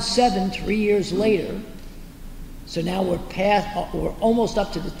 2007, 3 years later, so now we're almost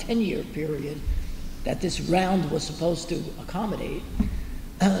up to the 10-year period that this round was supposed to accommodate,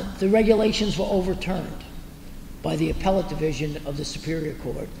 the regulations were overturned by the appellate division of the Superior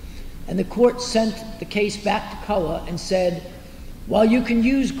Court. And the court sent the case back to COA and said, while you can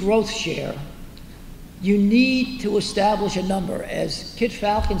use growth share, you need to establish a number. As Kit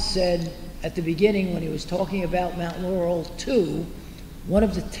Falcon said at the beginning when he was talking about Mount Laurel 2, one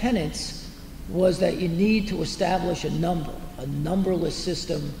of the tenets was that you need to establish a number. A numberless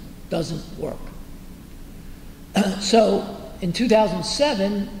system doesn't work. So in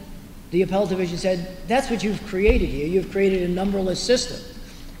 2007, the appellate division said, that's what you've created here. You've created a numberless system.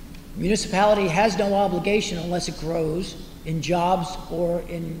 Municipality has no obligation unless it grows in jobs or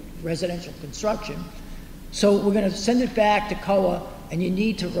in residential construction. So we're going to send it back to COA, and you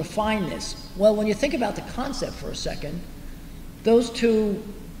need to refine this. Well, when you think about the concept for a second, those two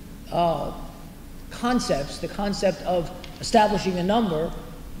concepts, the concept of establishing a number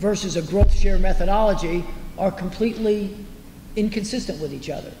versus a growth share methodology, are completely inconsistent with each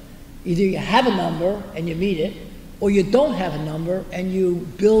other. Either you have a number and you meet it, or you don't have a number and you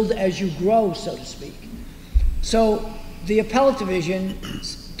build as you grow, so to speak. So the appellate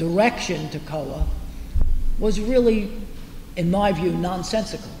division's direction to COA was really, in my view,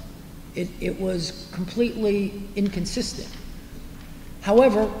 nonsensical. It was completely inconsistent.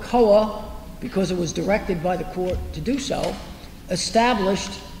 However, COA, because it was directed by the court to do so,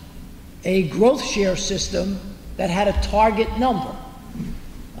 established a growth share system that had a target number.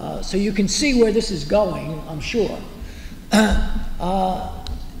 So you can see where this is going, I'm sure.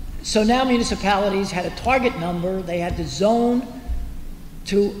 So now municipalities had a target number. They had to zone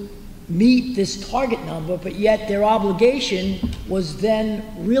to meet this target number, but yet their obligation was then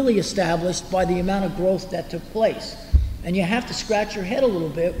really established by the amount of growth that took place. And you have to scratch your head a little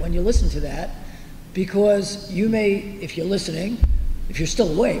bit when you listen to that, because you may, if you're listening, if you're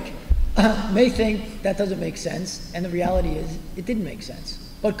still awake, may think that doesn't make sense, and the reality is it didn't make sense.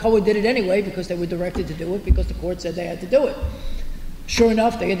 But COA did it anyway because they were directed to do it, because the court said they had to do it. Sure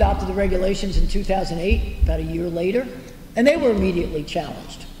enough, they adopted the regulations in 2008, about a year later, and they were immediately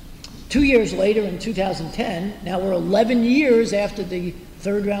challenged. 2 years later, in 2010, now we're 11 years after the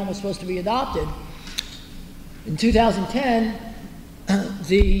third round was supposed to be adopted. In 2010,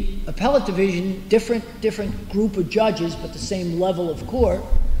 the appellate division, different group of judges, but the same level of court,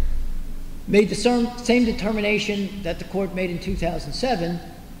 made the same determination that the court made in 2007.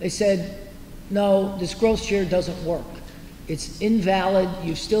 They said, no, this growth share doesn't work. It's invalid.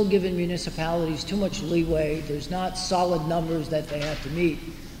 You've still given municipalities too much leeway. There's not solid numbers that they have to meet.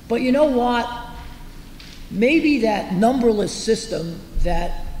 But you know what? Maybe that numberless system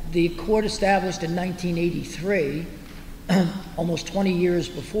that the court established in 1983, almost 20 years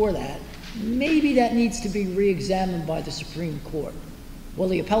before that, maybe that needs to be re-examined by the Supreme Court. Well,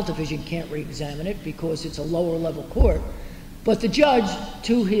 the appellate division can't re-examine it because it's a lower level court, but the judge,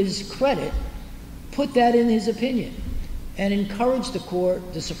 to his credit, put that in his opinion and encouraged the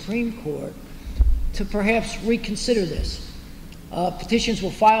court, the Supreme Court, to perhaps reconsider this. Petitions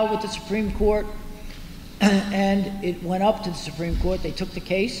were filed with the Supreme Court, and it went up to the Supreme Court. They took the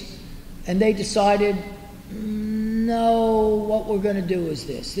case, and they decided, no, what we're going to do is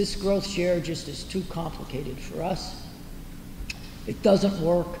this. This growth share just is too complicated for us. It doesn't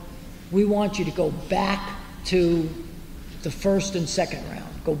work. We want you to go back to the first and second round.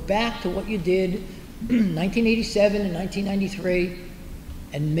 Go back to what you did 1987 and 1993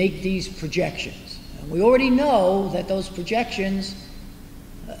 and make these projections. And we already know that those projections,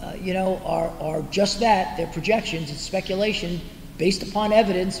 are just that. They're projections. It's speculation based upon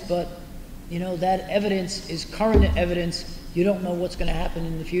evidence, but, that evidence is current evidence. You don't know what's going to happen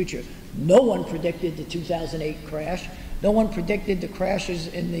in the future. No one predicted the 2008 crash. No one predicted the crashes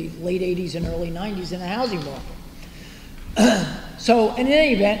in the late 80s and early 90s in the housing market. So in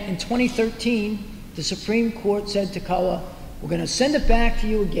any event, in 2013, the Supreme Court said to COA, we're going to send it back to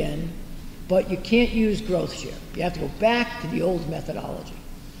you again, but you can't use growth share. You have to go back to the old methodology.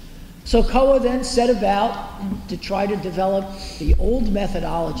 So COA then set about to try to develop the old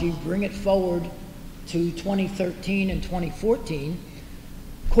methodology, bring it forward to 2013 and 2014.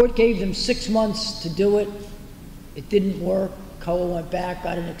 Court gave them 6 months to do it. It didn't work. COA went back,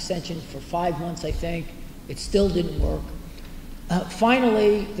 got an extension for 5 months, I think. It still didn't work.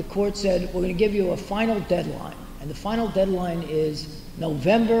 Finally, the court said, we're going to give you a final deadline. And the final deadline is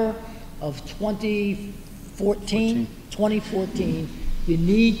November of 2014. You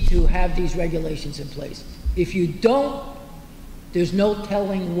need to have these regulations in place. If you don't, there's no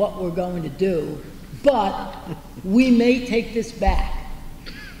telling what we're going to do, but we may take this back.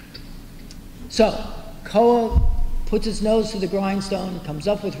 So, COA puts its nose to the grindstone, comes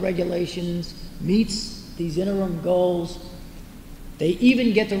up with regulations, meets these interim goals. They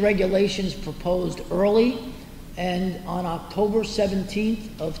even get the regulations proposed early, and on October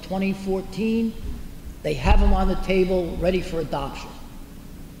 17th of 2014, they have them on the table ready for adoption.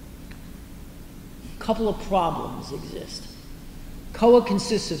 A couple of problems exist. COA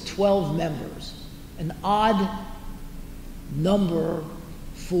consists of 12 members, an odd number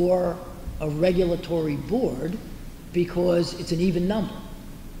for a regulatory board because it's an even number.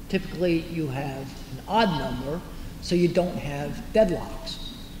 Typically, you have an odd number, so you don't have deadlocks.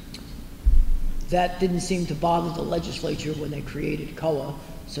 That didn't seem to bother the legislature when they created COA,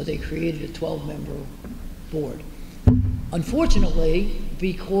 so they created a 12-member board. Unfortunately,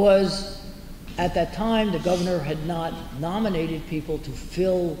 because at that time the governor had not nominated people to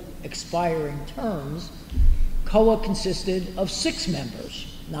fill expiring terms, COA consisted of 6 members,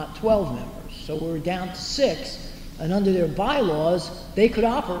 not 12 members. So we were down to 6, and under their bylaws, they could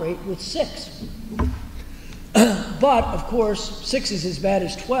operate with 6. But, of course, 6 is as bad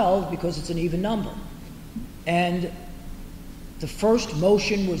as 12 because it's an even number. And the first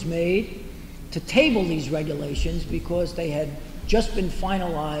motion was made to table these regulations because they had just been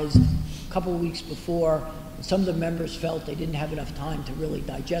finalized a couple of weeks before. And some of the members felt they didn't have enough time to really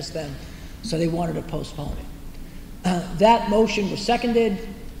digest them, so they wanted to postpone it. That motion was seconded,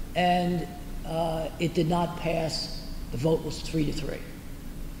 and it did not pass. The vote was 3-3.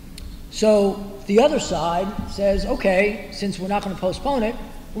 So the other side says, okay, since we're not going to postpone it,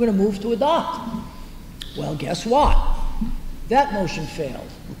 we're going to move to adopt. Well, guess what? That motion failed,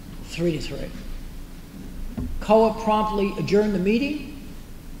 3-3. COA promptly adjourned the meeting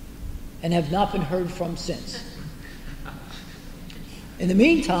and have not been heard from since. In the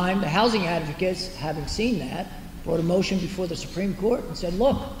meantime, the housing advocates, having seen that, brought a motion before the Supreme Court and said,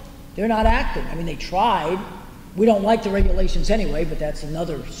 look, they're not acting. I mean, they tried. We don't like the regulations anyway, but that's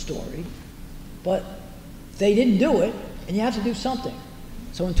another story. But they didn't do it, and you have to do something.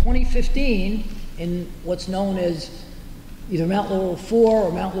 So in 2015, in what's known as either Mount Laurel 4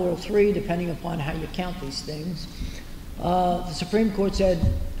 or Mount Laurel 3, depending upon how you count these things, the Supreme Court said,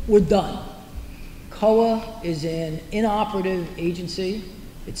 we're done. COA is an inoperative agency.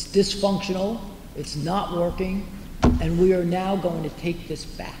 It's dysfunctional. It's not working. And we are now going to take this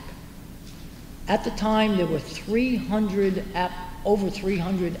back. At the time, there were over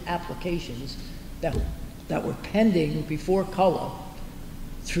 300 applications that were pending before COA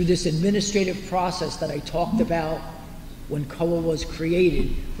through this administrative process that I talked about when COA was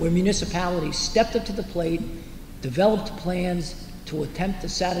created, where municipalities stepped up to the plate, developed plans to attempt to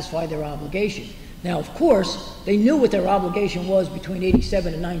satisfy their obligation. Now, of course, they knew what their obligation was between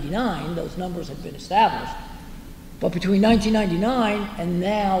 87 and 99. Those numbers had been established. But between 1999 and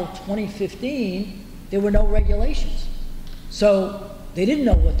now 2015, there were no regulations. So they didn't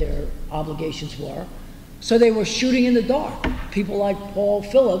know what their obligations were. So they were shooting in the dark. People like Paul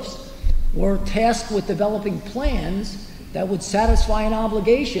Phillips were tasked with developing plans that would satisfy an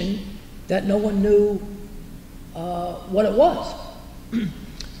obligation that no one knew what it was.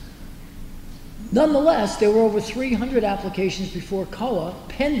 Nonetheless, there were over 300 applications before COA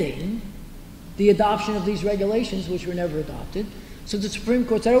pending the adoption of these regulations, which were never adopted. So the Supreme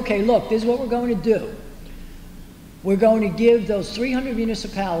Court said, okay, look, this is what we're going to do. We're going to give those 300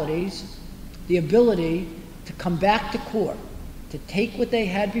 municipalities the ability to come back to court, to take what they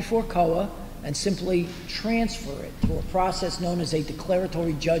had before COA and simply transfer it to a process known as a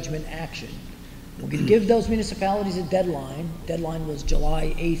declaratory judgment action. We're going to give those municipalities a deadline. Deadline was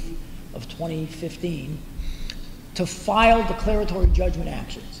July 8th of 2015, to file declaratory judgment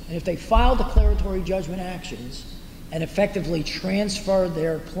actions. And if they file declaratory judgment actions and effectively transfer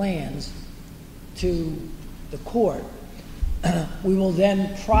their plans to the court, We will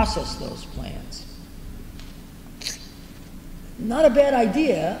then process those plans. Not a bad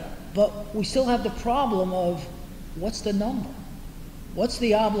idea, but we still have the problem of what's the number? What's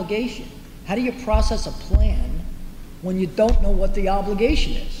the obligation? How do you process a plan when you don't know what the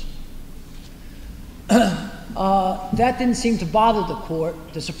obligation is? That didn't seem to bother the court,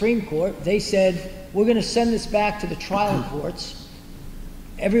 the Supreme Court. They said, we're going to send this back to the trial courts.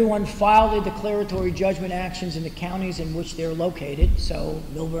 Everyone filed their declaratory judgment actions in the counties in which they're located. So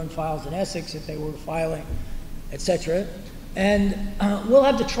Millburn files in Essex if they were filing, etc. And we'll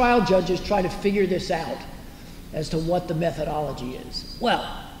have the trial judges try to figure this out as to what the methodology is.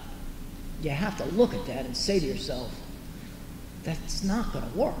 Well, you have to look at that and say to yourself, that's not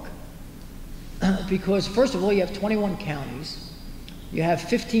going to work. Because first of all, you have 21 counties. You have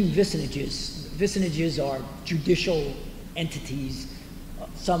 15 vicinages. Vicinages are judicial entities,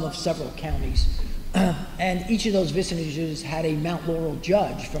 some of several counties. And each of those vicinages had a Mount Laurel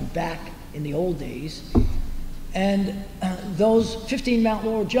judge from back in the old days. And those 15 Mount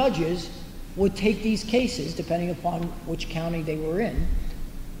Laurel judges would take these cases, depending upon which county they were in,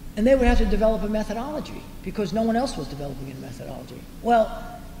 and they would have to develop a methodology because no one else was developing a methodology.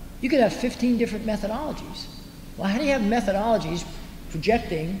 Well, you could have 15 different methodologies. Well, how do you have methodologies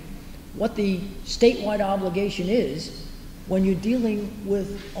projecting what the statewide obligation is when you're dealing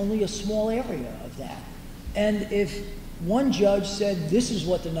with only a small area of that? And if one judge said this is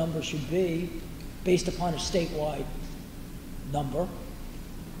what the number should be based upon a statewide number,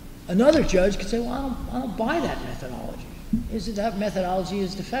 another judge could say, well, I don't buy that methodology. That methodology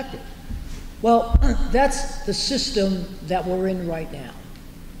is defective. Well, that's the system that we're in right now.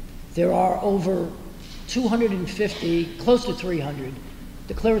 There are over 250, close to 300,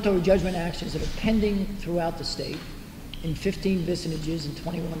 declaratory judgment actions that are pending throughout the state in 15 vicinages in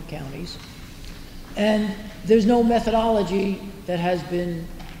 21 counties. And there's no methodology that has been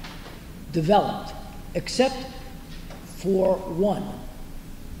developed except for one.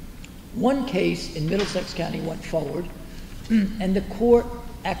 One case in Middlesex County went forward, and the court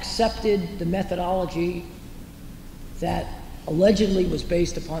accepted the methodology that allegedly was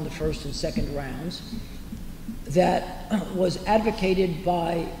based upon the first and second rounds, that was advocated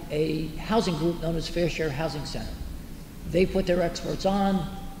by a housing group known as Fair Share Housing Center. They put their experts on.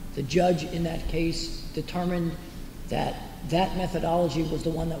 The judge in that case determined that that methodology was the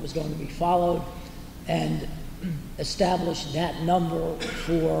one that was going to be followed and established that number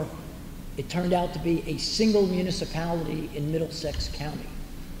for, it turned out to be a single municipality in Middlesex County.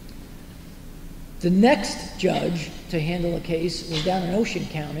 The next judge to handle a case was down in Ocean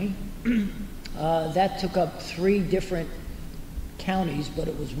County. That took up 3 different counties, but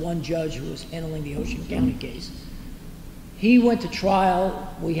it was one judge who was handling the Ocean County case. He went to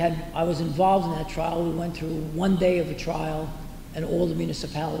trial. I was involved in that trial. We went through 1 day of a trial, and all the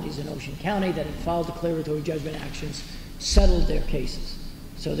municipalities in Ocean County that had filed declaratory judgment actions settled their cases.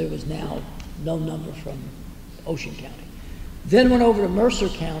 So there was now no number from Ocean County. Then went over to Mercer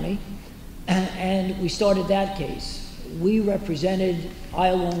County, and we started that case. We represented, I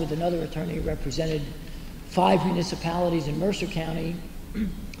along with another attorney, represented 5 municipalities in Mercer County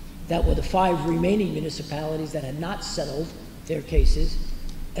that were the 5 remaining municipalities that had not settled their cases,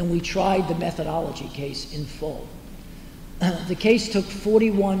 and we tried the methodology case in full. The case took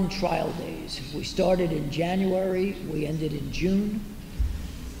 41 trial days. We started in January, we ended in June.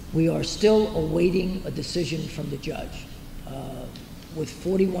 We are still awaiting a decision from the judge. With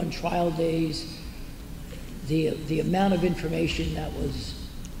 41 trial days, the amount of information that was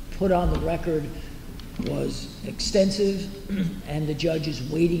put on the record was extensive, and the judge is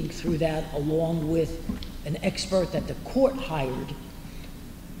wading through that along with an expert that the court hired,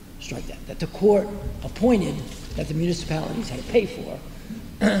 strike that the court appointed that the municipalities had to pay for,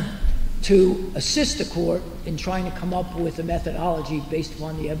 to assist the court in trying to come up with a methodology based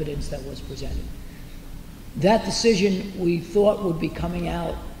upon the evidence that was presented. That decision we thought would be coming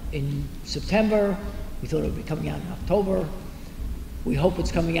out in September. We thought it would be coming out in October. We hope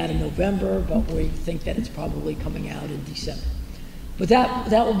it's coming out in November, but we think that it's probably coming out in December. But that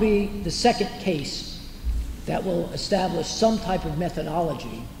will be the second case that will establish some type of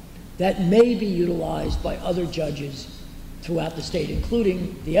methodology that may be utilized by other judges throughout the state,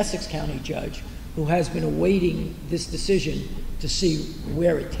 including the Essex County judge, who has been awaiting this decision to see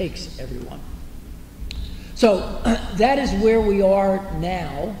where it takes everyone. So that is where we are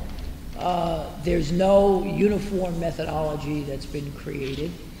now. There's no uniform methodology that's been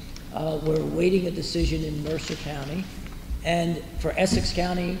created. We're awaiting a decision in Mercer County. And for Essex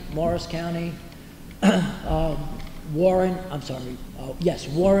County, Morris County, Warren, yes,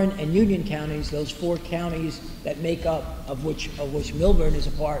 Warren and Union counties, those 4 counties that make up, of which Millburn is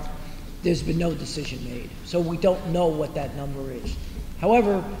a part, there's been no decision made. So we don't know what that number is.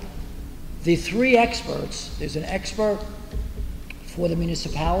 However, the 3 experts, there's an expert for the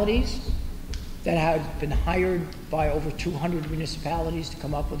municipalities that have been hired by over 200 municipalities to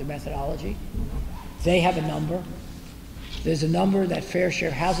come up with a methodology. They have a number. There's a number that Fair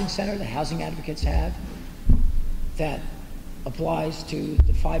Share Housing Center, the housing advocates have, that applies to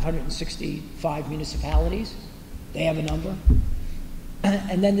the 565 municipalities. They have a number.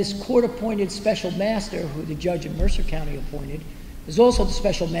 And then this court-appointed special master, who the judge in Mercer County appointed, is also the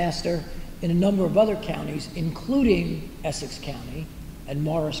special master in a number of other counties, including Essex County and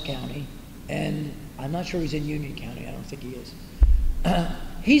Morris County, and I'm not sure he's in Union County. I don't think he is.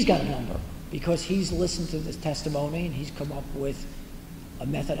 He's got a number because he's listened to this testimony and he's come up with a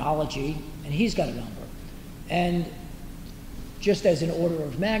methodology, and he's got a number. And just as an order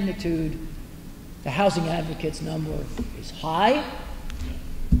of magnitude, the housing advocates' number is high,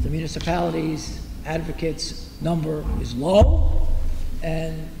 the municipalities' advocates' number is low,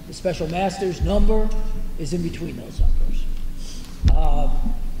 and the special master's number is in between those numbers.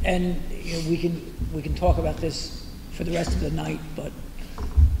 And you know, we can talk about this for the rest of the night, but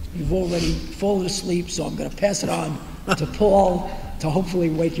you've already fallen asleep, so I'm going to pass it on to Paul to hopefully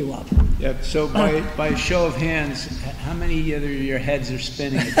wake you up. Yeah, so by a show of hands, how many of your heads are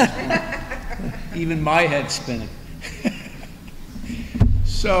spinning at this point? Even my head's spinning.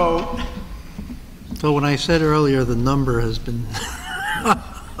 So when I said earlier the number has been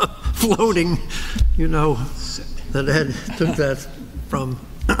floating, you know, that Ed took that from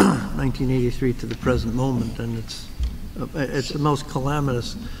 1983 to the present moment, and it's the most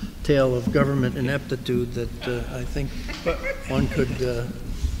calamitous tale of government ineptitude that I think one could record.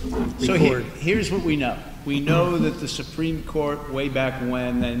 So here's what we know. We know that the Supreme Court, way back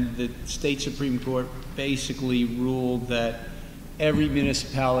when, and the state Supreme Court basically ruled that every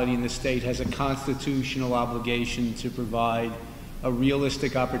municipality in the state has a constitutional obligation to provide a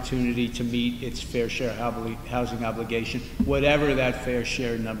realistic opportunity to meet its fair share housing obligation, whatever that fair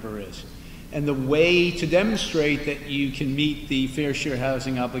share number is. And the way to demonstrate that you can meet the fair share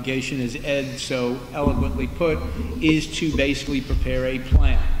housing obligation, as Ed so eloquently put, is to basically prepare a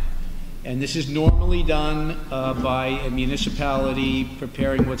plan. And this is normally done by a municipality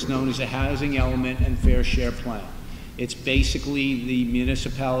preparing what's known as a housing element and fair share plan. It's basically the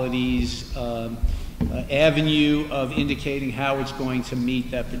municipality's avenue of indicating how it's going to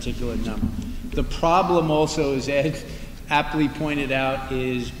meet that particular number. The problem also, as Ed aptly pointed out,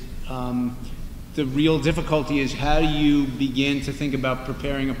 is the real difficulty is how do you begin to think about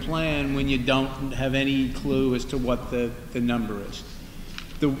preparing a plan when you don't have any clue as to what the number is.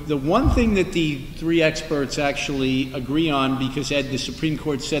 The one thing that the 3 experts actually agree on, because Ed, the Supreme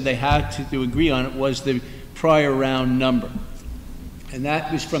Court said they had to agree on it, was the prior round number. And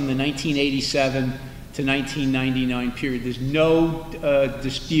that was from the 1987 to 1999 period. There's no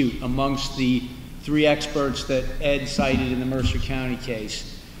dispute amongst the 3 experts that Ed cited in the Mercer County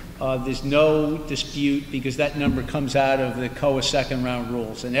case. There's no dispute because that number comes out of the COA second round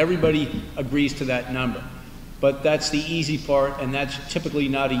rules, and everybody agrees to that number. But that's the easy part, and that's typically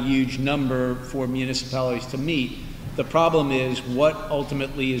not a huge number for municipalities to meet. The problem is what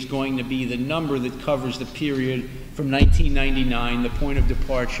ultimately is going to be the number that covers the period from 1999, the point of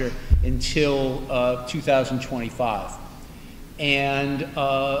departure, until 2025. And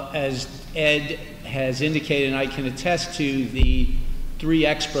as Ed has indicated, and I can attest to, the 3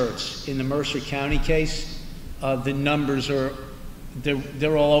 experts in the Mercer County case, the numbers are,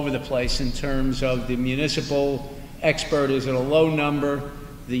 they're all over the place in terms of the municipal expert is at a low number,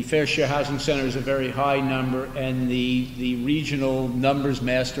 the Fair Share Housing Center is a very high number, and the regional numbers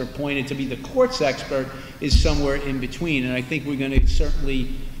master appointed to be the court's expert is somewhere in between. And I think we're going to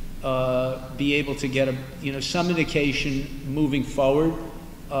certainly be able to get some indication moving forward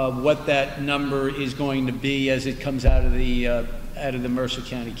what that number is going to be as it comes out of the Mercer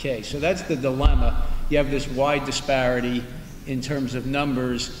County case. So that's the dilemma. You have this wide disparity in terms of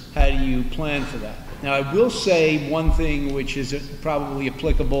numbers. How do you plan for that? Now, I will say one thing which is probably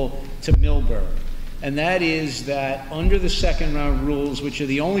applicable to Millburn, and that is that under the second round rules, which are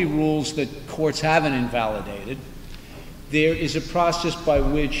the only rules that courts haven't invalidated, there is a process by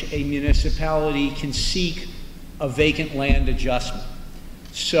which a municipality can seek a vacant land adjustment.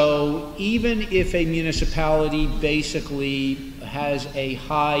 So even if a municipality basically has a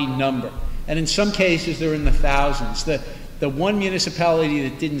high number, and in some cases they're in the thousands, the one municipality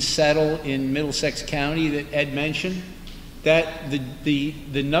that didn't settle in Middlesex County that Ed mentioned, that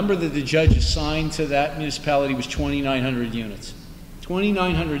the number that the judge assigned to that municipality was 2,900 units.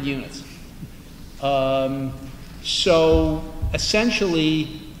 2,900 units. So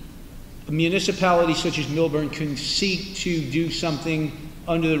essentially, a municipality such as Millburn can seek to do something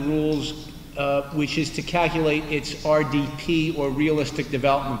under the rules, which is to calculate its RDP, or realistic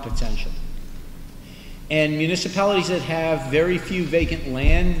development potential. And municipalities that have very few vacant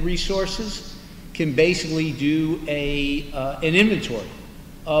land resources can basically do an inventory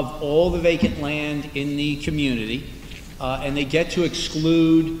of all the vacant land in the community, and they get to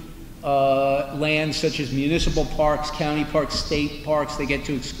exclude lands such as municipal parks, county parks, state parks. They get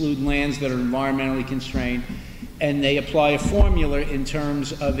to exclude lands that are environmentally constrained, and they apply a formula in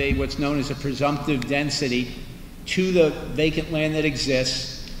terms of what's known as a presumptive density to the vacant land that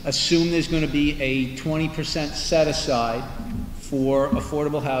exists. Assume there's going to be a 20% set aside for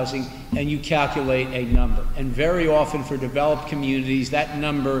affordable housing, and you calculate a number. And very often for developed communities, that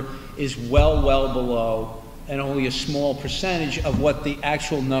number is well below, and only a small percentage of what the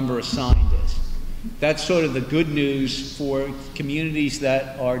actual number assigned is. That's sort of the good news for communities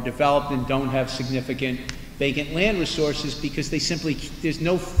that are developed and don't have significant vacant land resources, because there's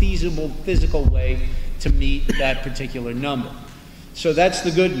no feasible physical way to meet that particular number. So that's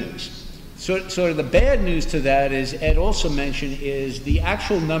the good news. Sort of the bad news to that is, Ed also mentioned, is the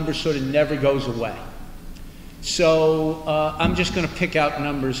actual number sort of never goes away. So I'm just going to pick out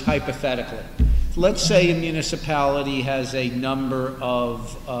numbers hypothetically. Let's say a municipality has a number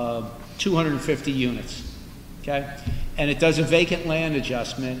of 250 units, okay? And it does a vacant land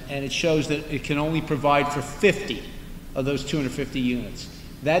adjustment, and it shows that it can only provide for 50 of those 250 units.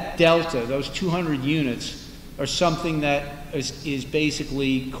 That delta, those 200 units, are something that is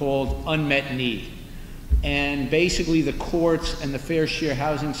basically called unmet need. And basically the courts and the Fair Share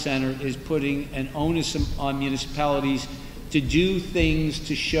Housing Center is putting an onus on municipalities to do things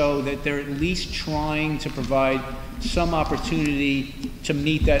to show that they're at least trying to provide some opportunity to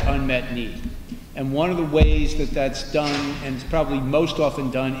meet that unmet need. And one of the ways that that's done, and it's probably most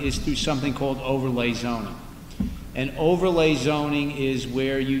often done, is through something called overlay zoning. And overlay zoning is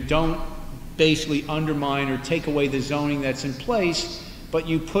where you don't basically undermine or take away the zoning that's in place, but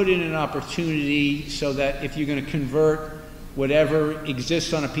you put in an opportunity so that if you're going to convert whatever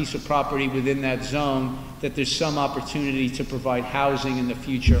exists on a piece of property within that zone, that there's some opportunity to provide housing in the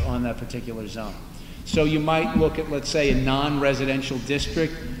future on that particular zone. So you might look at, let's say, a non-residential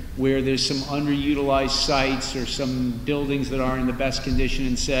district where there's some underutilized sites or some buildings that aren't in the best condition,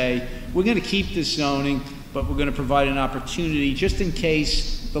 and say, we're going to keep this zoning, but we're going to provide an opportunity just in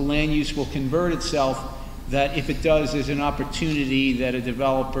case the land use will convert itself, that if it does, there's an opportunity that a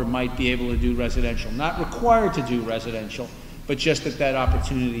developer might be able to do residential. Not required to do residential, but just that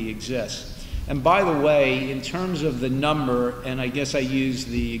opportunity exists. And by the way, in terms of the number, and I guess I used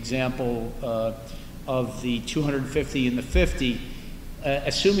the example of the 250 and the 50,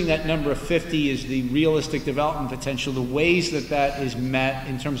 assuming that number of 50 is the realistic development potential, the ways that is met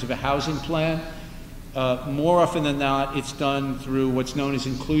in terms of a housing plan, more often than not, it's done through what's known as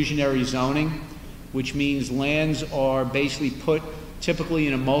inclusionary zoning, which means lands are basically put typically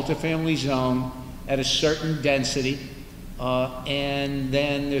in a multifamily zone at a certain density, and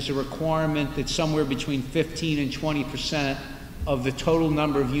then there's a requirement that somewhere between 15 and 20% of the total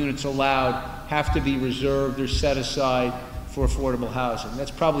number of units allowed have to be reserved or set aside for affordable housing.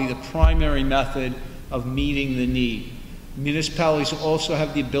 That's probably the primary method of meeting the need. Municipalities also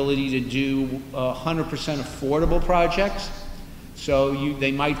have the ability to do 100% affordable projects. So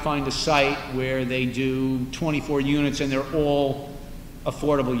they might find a site where they do 24 units and they're all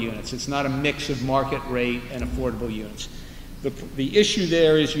affordable units. It's not a mix of market rate and affordable units. The issue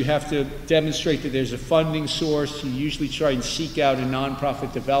there is you have to demonstrate that there's a funding source. You usually try and seek out a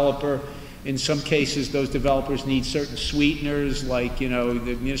nonprofit developer. In some cases, those developers need certain sweeteners, like, the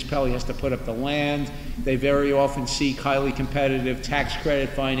municipality has to put up the land. They very often seek highly competitive tax credit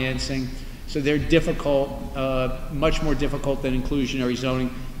financing. So they're difficult, much more difficult than inclusionary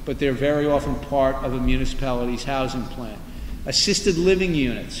zoning, but they're very often part of a municipality's housing plan. Assisted living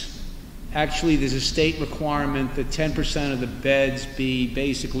units. Actually, there's a state requirement that 10% of the beds be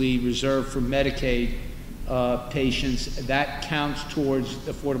basically reserved for Medicaid patients. That counts towards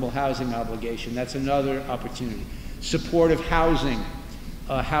affordable housing obligation. That's another opportunity. Supportive housing,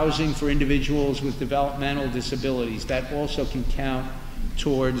 housing for individuals with developmental disabilities. That also can count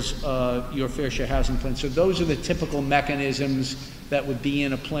towards your fair share housing plan. So those are the typical mechanisms that would be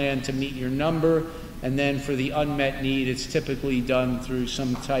in a plan to meet your number. And then for the unmet need, it's typically done through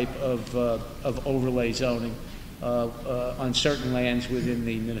some type of overlay zoning on certain lands within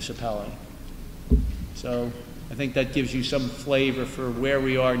the municipality. So I think that gives you some flavor for where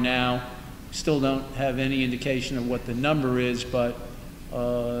we are now. Still don't have any indication of what the number is, but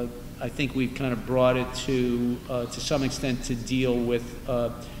I think we've kind of brought it to some extent to deal with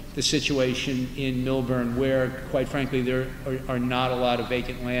the situation in Millburn, where, quite frankly, there are not a lot of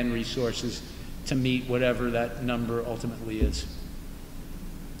vacant land resources to meet whatever that number ultimately is.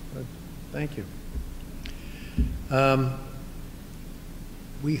 Good. Thank you.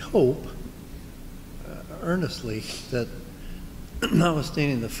 We hope earnestly that,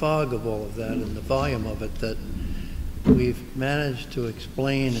 notwithstanding the fog of all of that and the volume of it, that we've managed to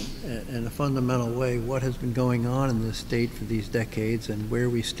explain in a fundamental way what has been going on in this state for these decades and where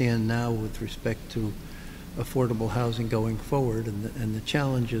we stand now with respect to affordable housing going forward and the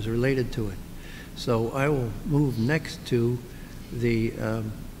challenges related to it. So I will move next to the,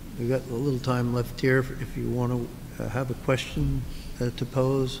 we've got a little time left here. If you want to have a question to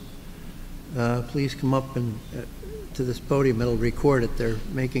pose, please come up and to this podium. It'll record it. They're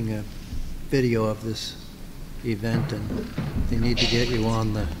making a video of this event and they need to get you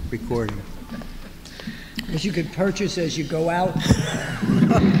on the recording. Which you could purchase as you go out.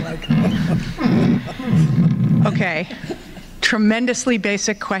 Okay, tremendously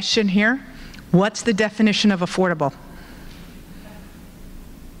basic question here. What's the definition of affordable?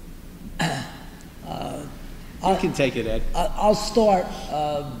 You can take it, Ed. I'll start.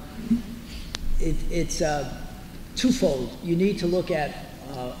 It's twofold. You need to look at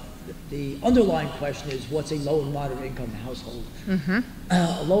the underlying question is what's a low and moderate income household? Mm-hmm.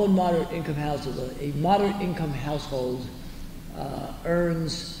 A low and moderate income household, a moderate income household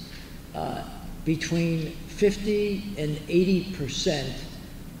earns between 50 and 80%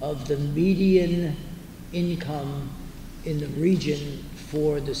 of the median income in the region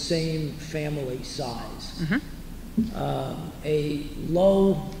for the same family size. Mm-hmm. A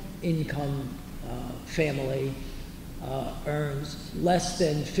low income family earns less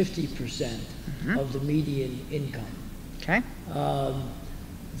than 50% mm-hmm. of the median income. Okay.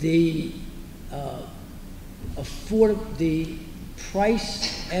 The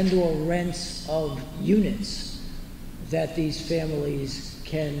price and/or rents of units that these families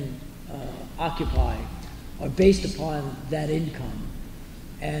can occupy are based upon that income.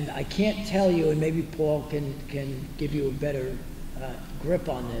 And I can't tell you, and maybe Paul can give you a better grip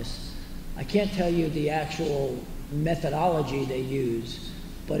on this, I can't tell you the actual methodology they use,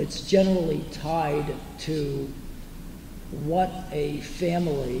 but it's generally tied to what a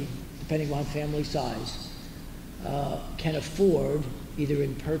family, depending on family size, can afford, either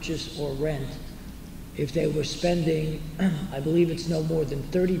in purchase or rent, if they were spending, I believe it's no more than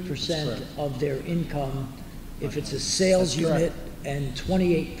 30% of their income if it's a sales unit, and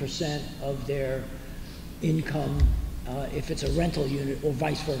 28% of their income if it's a rental unit, or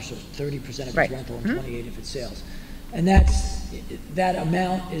vice versa, 30% if it's rental and 28% if it's sales. And that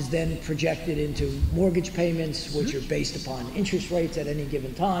amount is then projected into mortgage payments, which are based upon interest rates at any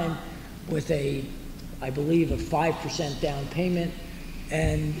given time, with I believe, a 5% down payment,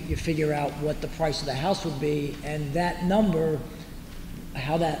 and you figure out what the price of the house would be, and that number,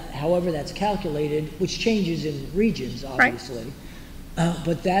 however that's calculated, which changes in regions, obviously,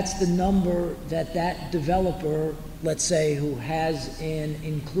 but that's the number that developer, let's say, who has an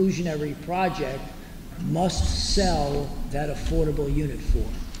inclusionary project, must sell that affordable unit for.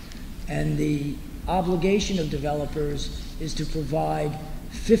 And the obligation of developers is to provide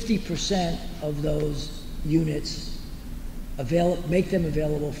 50% of those units, make them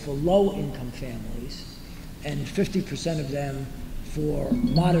available for low-income families, and 50% of them for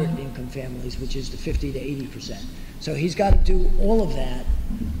moderate-income families, which is the 50 to 80%. So he's got to do all of that,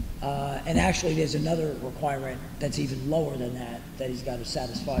 and actually there's another requirement that's even lower than that he's got to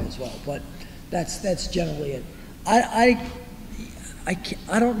satisfy as well. But that's generally it. I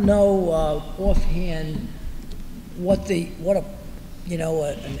don't know offhand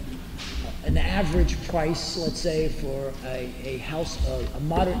an average price, let's say, for a house, a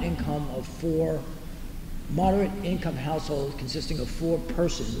moderate income household consisting of 4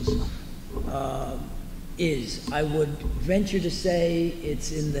 persons is. I would venture to say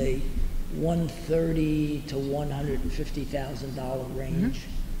it's in the $130,000 to $150,000 range.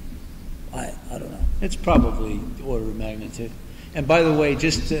 Mm-hmm. I don't know. It's probably order of magnitude. And by the way,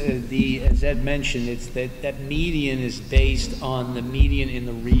 just as Ed mentioned, it's that median is based on the median in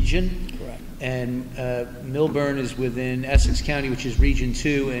the region. Correct. And Millburn is within Essex County, which is Region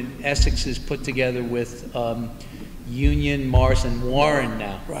 2, and Essex is put together with Union, Morris, and Warren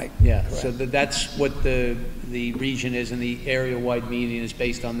now. Right. Yeah. Correct. So that's what the region is, and the area-wide median is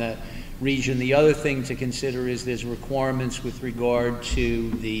based on that region. The other thing to consider is there's requirements with regard to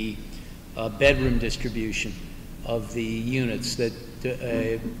the bedroom distribution. the units, that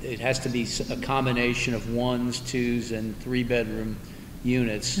it has to be a combination of 1s, 2s, and 3-bedroom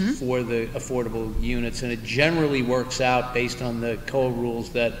units for the affordable units, and it generally works out based on the code rules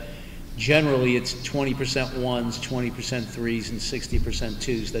that generally it's 20% 1s, 20% 3s, and 60%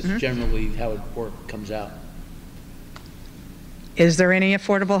 2s. That's generally how it comes out. Is there any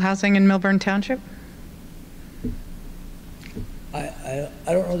affordable housing in Millburn Township? I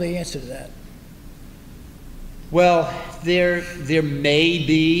don't know the answer to that. Well, there may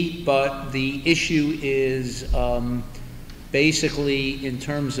be, but the issue is basically in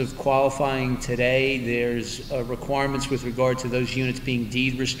terms of qualifying today, there's requirements with regard to those units being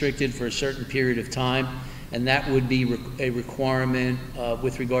deed restricted for a certain period of time, and that would be a requirement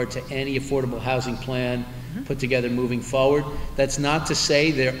with regard to any affordable housing plan put together moving forward. That's not to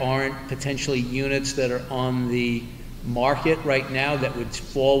say there aren't potentially units that are on the market right now that would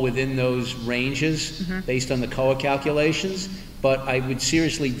fall within those ranges based on the COA calculations, but I would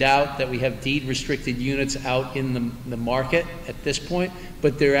seriously doubt that we have deed restricted units out in the market at this point,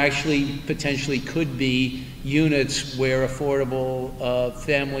 but there actually potentially could be units where affordable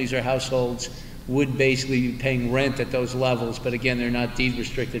families or households would basically be paying rent at those levels, but again, they're not deed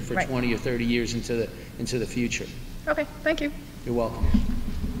restricted for 20 or 30 years into the future. Okay, thank you. You're welcome.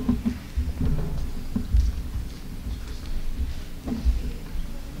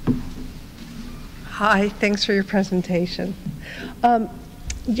 Hi, thanks for your presentation.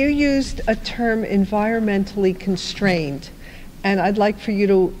 You used a term environmentally constrained, and I'd like for you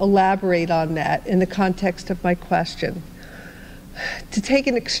to elaborate on that in the context of my question. To take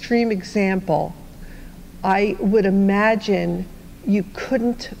an extreme example, I would imagine you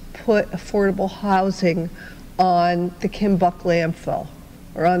couldn't put affordable housing on the Kimbuck landfill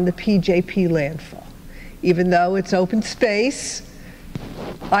or on the PJP landfill, even though it's open space.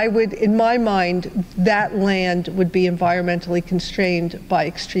 I would, in my mind, that land would be environmentally constrained by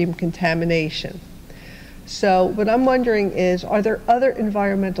extreme contamination. So what I'm wondering is, are there other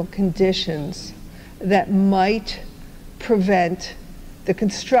environmental conditions that might prevent the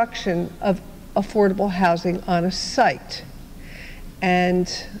construction of affordable housing on a site?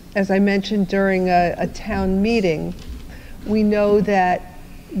 And as I mentioned during a town meeting, we know that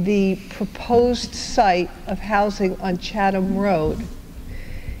the proposed site of housing on Chatham Road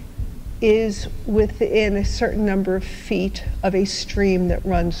is within a certain number of feet of a stream that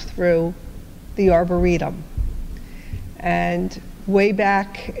runs through the Arboretum. And way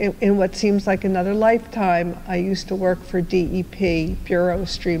back in what seems like another lifetime, I used to work for DEP, Bureau of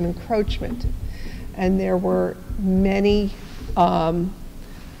Stream Encroachment. And there were many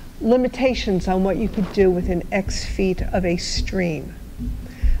limitations on what you could do within X feet of a stream.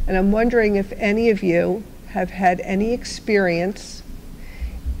 And I'm wondering if any of you have had any experience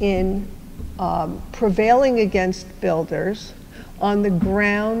in prevailing against builders on the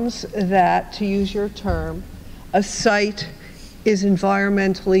grounds that, to use your term, a site is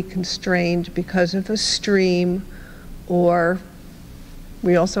environmentally constrained because of a stream, or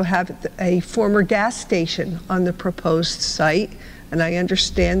we also have a former gas station on the proposed site, and I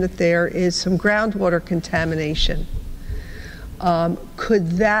understand that there is some groundwater contamination.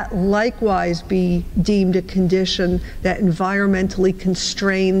 Could that likewise be deemed a condition that environmentally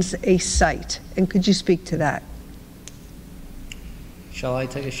constrains a site? And could you speak to that? Shall I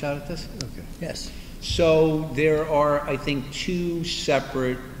take a shot at this? Okay. Yes. So there are, I think, two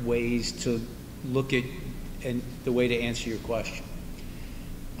separate ways to look at and the way to answer your question.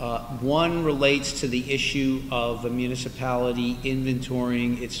 One relates to the issue of a municipality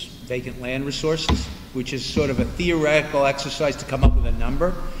inventorying its vacant land resources, which is sort of a theoretical exercise to come up with a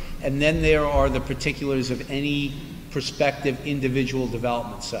number. And then there are the particulars of any prospective individual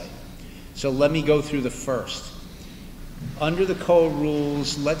development site. So let me go through the first. Under the code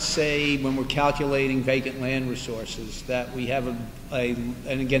rules, let's say when we're calculating vacant land resources, that we have and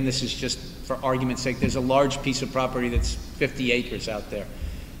again, this is just for argument's sake, there's a large piece of property that's 50 acres out there.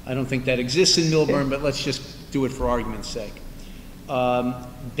 I don't think that exists in Millburn, but let's just do it for argument's sake.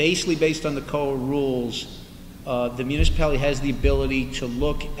 Basically, based on the code rules, the municipality has the ability to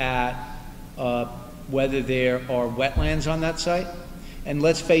look at whether there are wetlands on that site. And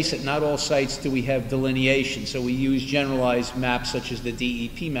let's face it, not all sites do we have delineation, so we use generalized maps such as the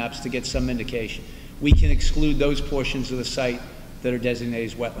DEP maps to get some indication. We can exclude those portions of the site that are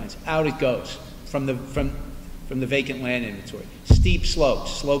designated as wetlands. Out it goes from the vacant land inventory. Steep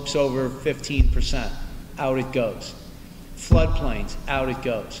slopes over 15%, out it goes. Floodplains, out it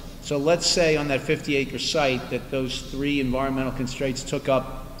goes. So let's say on that 50-acre site that those 3 environmental constraints took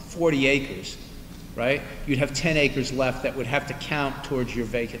up 40 acres, right? You'd have 10 acres left that would have to count towards your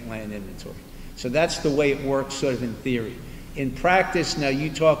vacant land inventory. So that's the way it works sort of in theory. In practice, now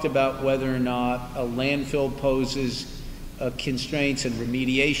you talked about whether or not a landfill poses constraints and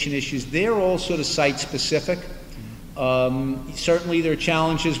remediation issues. They're all sort of site-specific. Certainly there are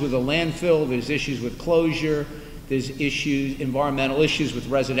challenges with a landfill, there's issues with closure, there's issues, environmental issues with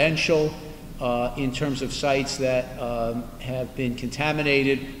residential, in terms of sites that have been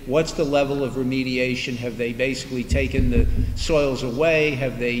contaminated. What's the level of remediation? Have they basically taken the soils away?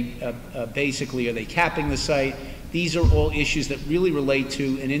 Have they are they capping the site? These are all issues that really relate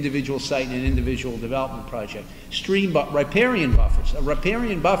to an individual site and an individual development project. Riparian buffers. A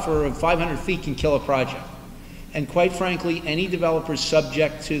riparian buffer of 500 feet can kill a project. And quite frankly, any developer is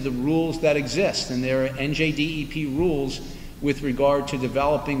subject to the rules that exist. And there are NJDEP rules with regard to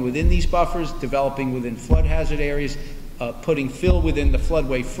developing within these buffers, developing within flood hazard areas, putting fill within the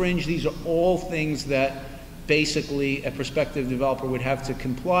floodway fringe. These are all things that basically a prospective developer would have to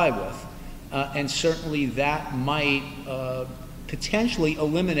comply with. And certainly that might potentially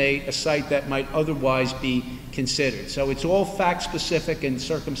eliminate a site that might otherwise be considered. So it's all fact-specific and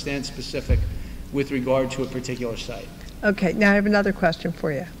circumstance-specific with regard to a particular site. Okay, now I have another question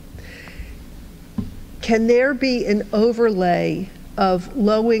for you. Can there be an overlay of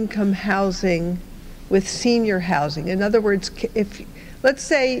low-income housing with senior housing? In other words, if let's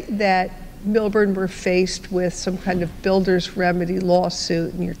say that Millburn were faced with some kind of builder's remedy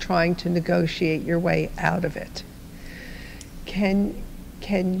lawsuit and you're trying to negotiate your way out of it, can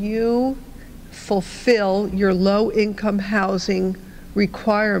you fulfill your low-income housing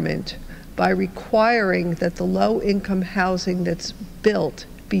requirement by requiring that the low-income housing that's built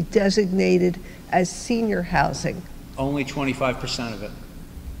be designated as senior housing? Only 25% of it.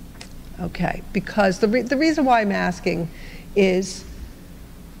 Okay, because the reason why I'm asking is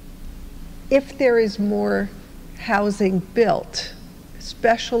if there is more housing built,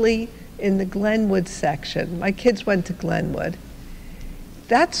 especially in the Glenwood section. My kids went to Glenwood.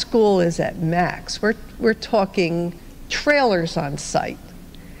 That school is at max. We're talking trailers on site.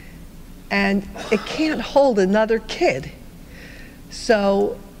 And it can't hold another kid.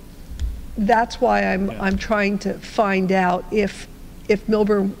 So that's why I'm trying to find out if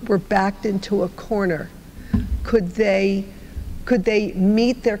Millburn were backed into a corner, could they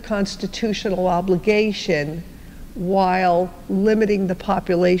meet their constitutional obligation while limiting the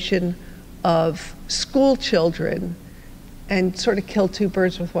population of school children and sort of kill two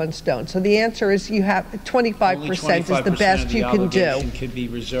birds with one stone? So the answer is you have 25% is the best you can do. Only 25% could be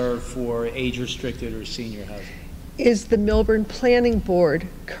reserved for age-restricted or senior housing. Is the Millburn Planning Board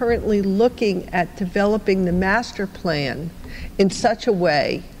currently looking at developing the master plan in such a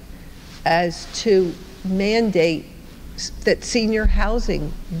way as to mandate that senior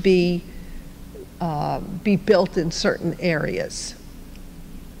housing be built in certain areas?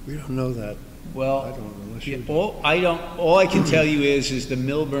 We don't know that. Well, all I can tell you is the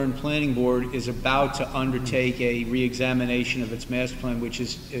Millburn Planning Board is about to undertake a re-examination of its master plan, which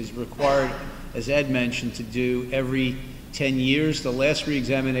is required, as Ed mentioned, to do every 10 years. The last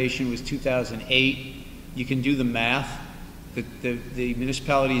re-examination was 2008. You can do the math. The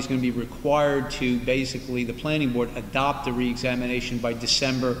municipality is going to be required to basically, the planning board, adopt the re-examination by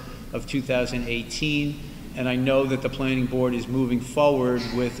December of 2018. And I know that the planning board is moving forward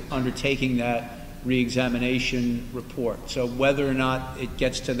with undertaking that re-examination report. So whether or not it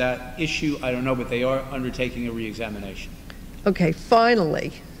gets to that issue, I don't know, but they are undertaking a re-examination. Okay,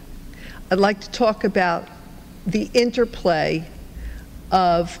 finally, I'd like to talk about the interplay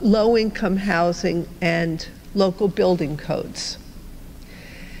of low-income housing and local building codes.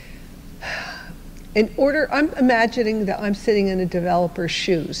 I'm imagining that I'm sitting in a developer's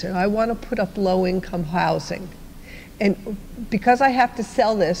shoes and I want to put up low-income housing. And because I have to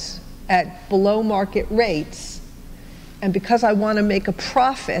sell this at below market rates, and because I want to make a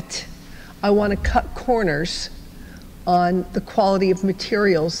profit, I want to cut corners on the quality of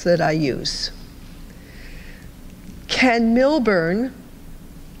materials that I use. Can Millburn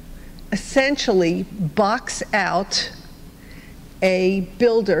essentially box out a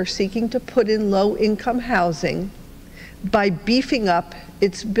builder seeking to put in low-income housing by beefing up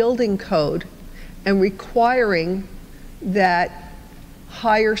its building code and requiring that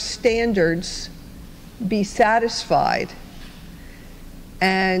higher standards be satisfied,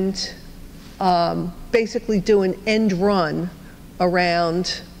 and basically do an end run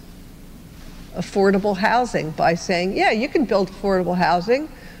around affordable housing by saying, yeah, you can build affordable housing,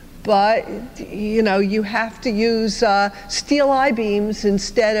 but you have to use steel I-beams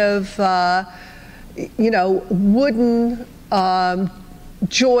instead of wooden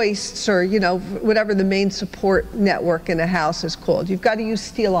joists or, you know, whatever the main support network in a house is called. You've got to use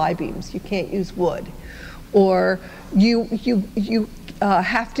steel I-beams. You can't use wood. Or you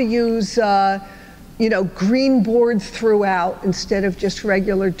have to use, you know, green board throughout instead of just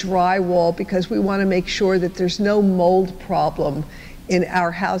regular drywall, because we want to make sure that there's no mold problem in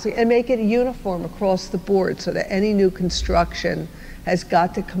our housing, and make it uniform across the board so that any new construction has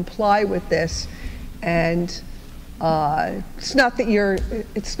got to comply with this. And it's not that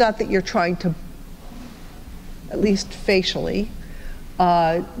you're trying to, at least facially,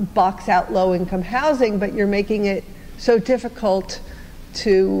 box out low-income housing, but you're making it so difficult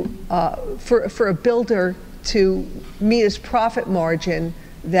to for a builder to meet his profit margin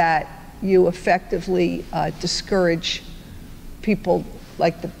that you effectively discourage people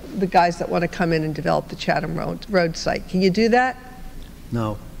like the guys that want to come in and develop the Chatham Road site. Can you do that?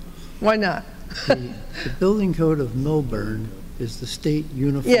 No. Why not? The building code of Millburn is the state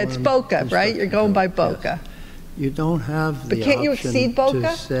uniform. Yeah, it's BOCA, right? You're going by BOCA. Yes. You don't have the But can't you option exceed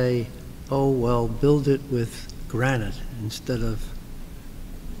BOCA? to say, oh, well, build it with granite instead of,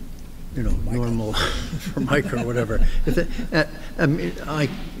 you know, normal Formica or whatever. I mean, I,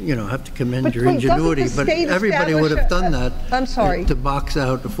 you know, have to commend But your doesn't the ingenuity, but state everybody would have done that. I'm sorry. To box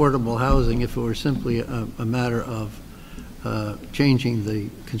out affordable housing if it were simply a matter of changing the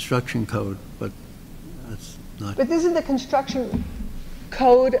construction code, but that's not. But isn't the construction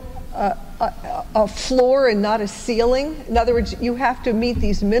code a floor and not a ceiling? In other words, you have to meet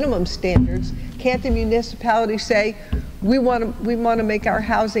these minimum standards. Can't the municipality say, we want to make our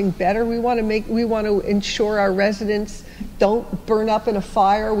housing better. We want to ensure our residents don't burn up in a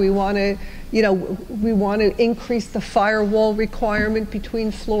fire. We want to, you know, we want to increase the firewall requirement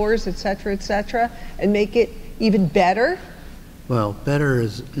between floors, et cetera, and make it even better? Well, better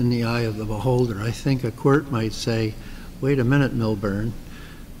is in the eye of the beholder. I think a court might say, wait a minute, Millburn,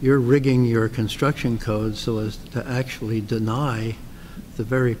 you're rigging your construction code so as to actually deny the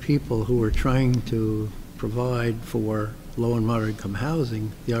very people who are trying to provide for low and moderate income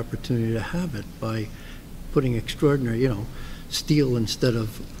housing the opportunity to have it by putting extraordinary, you know, steel instead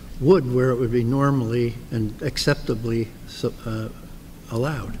of wood where it would be normally and acceptably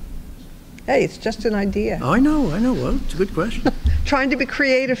allowed. Hey, it's just an idea. Oh, I know. Well, it's a good question. Trying to be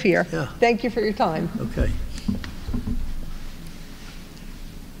creative here. Yeah. Thank you for your time. Okay.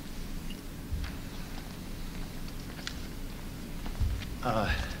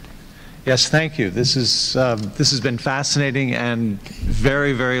 Yes, thank you. This has been fascinating and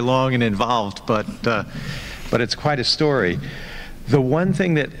very, very long and involved, but it's quite a story. The one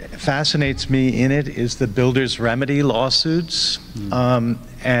thing that fascinates me in it is the builder's remedy lawsuits,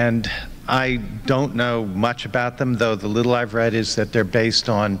 and I don't know much about them, though the little I've read is that they're based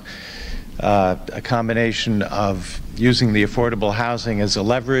on a combination of using the affordable housing as a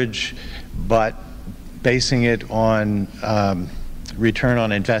leverage, but basing it on return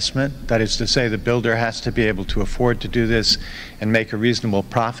on investment. That is to say, the builder has to be able to afford to do this and make a reasonable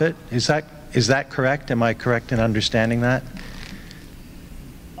profit. Is that correct? Am I correct in understanding that?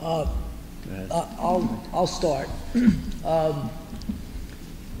 I'll start.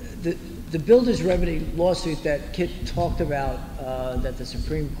 The builder's remedy lawsuit that Kit talked about, that the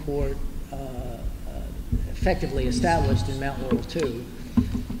Supreme Court effectively established in Mount Laurel 2,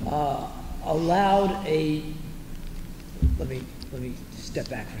 allowed a, let me step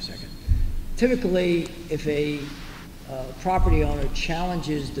back for a second. Typically, if a property owner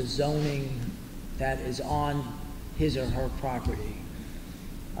challenges the zoning that is on his or her property,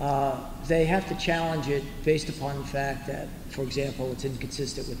 they have to challenge it based upon the fact that, for example, it's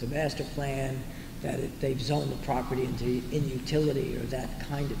inconsistent with the master plan, that they've zoned the property into inutility or that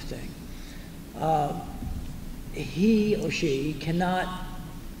kind of thing. He or she cannot,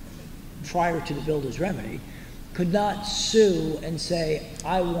 prior to the builder's remedy, could not sue and say,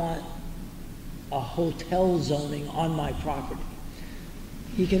 I want a hotel zoning on my property.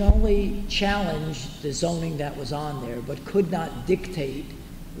 He can only challenge the zoning that was on there, but could not dictate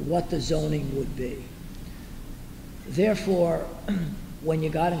what the zoning would be. Therefore, when you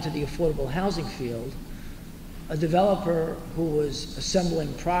got into the affordable housing field, a developer who was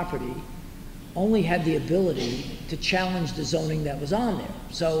assembling property only had the ability to challenge the zoning that was on there.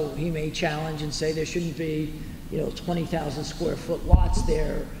 So he may challenge and say there shouldn't be, 20,000 square foot lots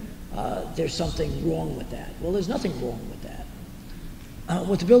there. There's something wrong with that. Well, there's nothing wrong with that.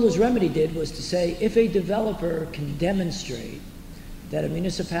 What the builder's remedy did was to say, if a developer can demonstrate that a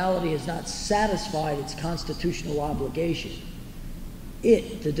municipality has not satisfied its constitutional obligation,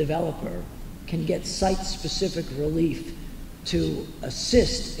 the developer, can get site-specific relief to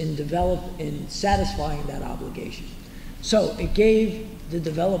assist in satisfying that obligation. So it gave the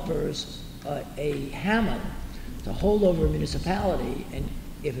developers a hammer to hold over a municipality, and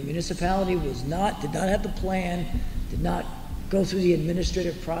if a municipality did not have the plan, did not go through the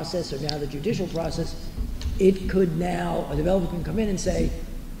administrative process or now the judicial process, it could now, a developer can come in and say,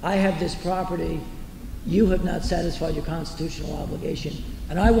 I have this property, you have not satisfied your constitutional obligation,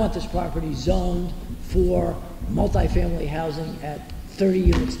 and I want this property zoned for multifamily housing at 30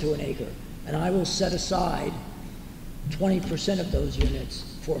 units to an acre, and I will set aside 20% of those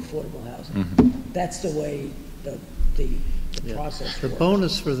units for affordable housing. That's the way the process The works.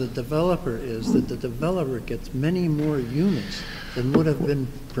 bonus for the developer is that the developer gets many more units than would have been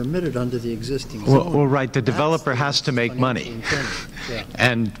permitted under the existing zone. Well, right, the developer has to make money. Yeah.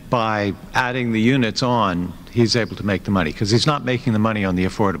 And by adding the units on, he's able to make the money, because he's not making the money on the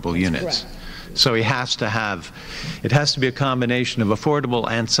affordable units. correct. So he has to have, it has to be a combination of affordable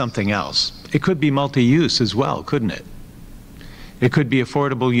and something else. It could be multi-use as well, couldn't it? It could be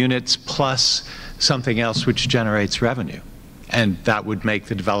affordable units plus something else which generates revenue. And that would make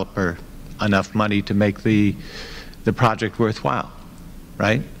the developer enough money to make the project worthwhile,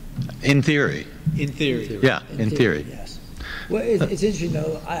 right? In theory. In theory. Yeah, in theory. Yes. Well, it's interesting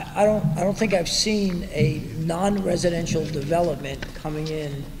though. I don't think I've seen a non-residential development coming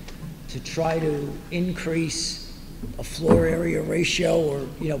in to try to increase a floor area ratio or,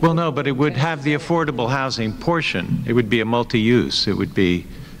 you know. Well, no, but it would have the affordable housing portion. It would be a multi-use. It would be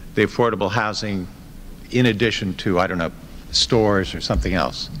the affordable housing in addition to, I don't know, stores or something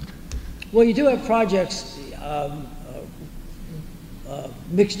else. Well, you do have projects,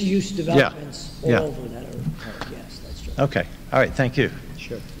 mixed-use developments all Yeah. over that are, yes, that's true. Okay, all right, thank you.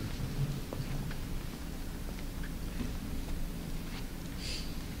 Sure.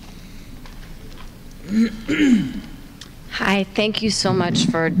 Hi, thank you so much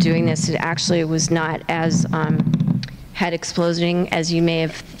for doing this. It actually was not as head exploding as you may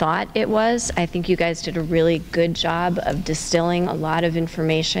have thought it was. I think you guys did a really good job of distilling a lot of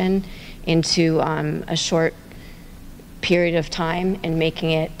information into a short period of time and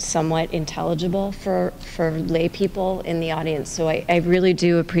making it somewhat intelligible for lay people in the audience. So I really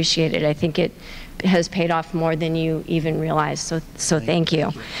do appreciate it. I think it has paid off more than you even realize, so thank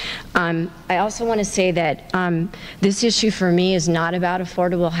you. I also want to say that this issue for me is not about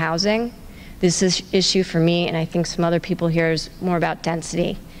affordable housing. This issue for me, and I think some other people here, is more about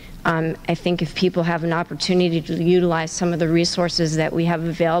density. I think if people have an opportunity to utilize some of the resources that we have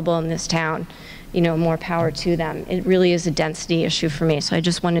available in this town, you know, more power to them. It really is a density issue for me, so I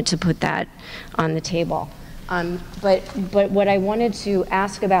just wanted to put that on the table. But what I wanted to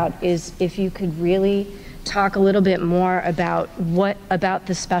ask about is if you could really talk a little bit more about about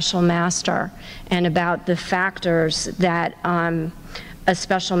the special master and about the factors that a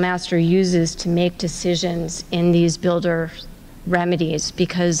special master uses to make decisions in these builder remedies,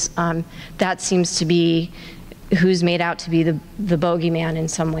 because that seems to be who's made out to be the bogeyman in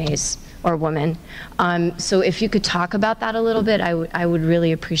some ways, or woman. So if you could talk about that a little bit, I would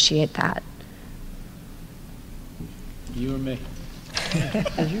really appreciate that. You or me?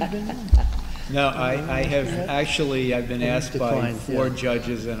 Have you been? No, I have actually, I've been asked by declined, 4 yeah.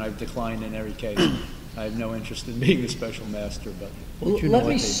 judges, and I've declined in every case. I have no interest in being the special master, but Well, you know let what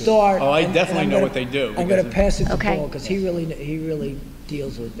me they do. start. Oh, I and definitely I'm know gonna- what they do, I'm going because to pass it to Okay. Paul, because he really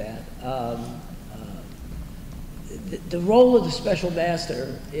deals with that. The role of the special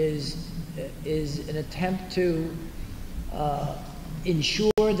master is an attempt to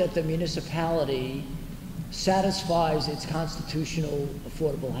ensure that the municipality satisfies its constitutional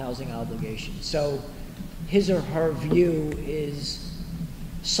affordable housing obligation. So his or her view is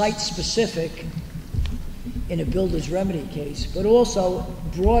site-specific in a builder's remedy case, but also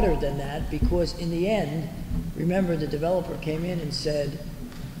broader than that, because in the end, remember, the developer came in and said,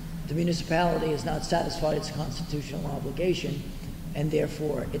 the municipality has not satisfied its constitutional obligation, and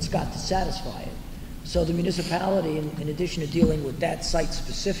therefore it's got to satisfy it. So the municipality, in addition to dealing with that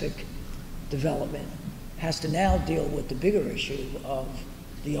site-specific development, has to now deal with the bigger issue of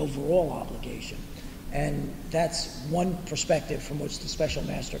the overall obligation. And that's one perspective from which the special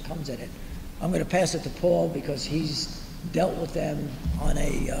master comes at it. I'm going to pass it to Paul because he's dealt with them on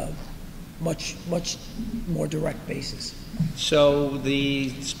a much more direct basis. so the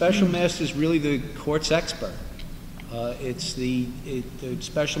special master is really the court's expert. The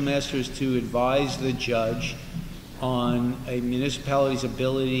special master is to advise the judge on a municipality's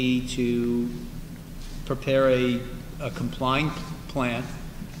ability to prepare a complying plan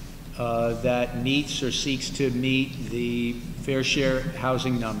that meets or seeks to meet the fair share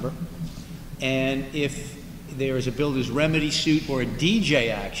housing number. And if there is a builder's remedy suit or a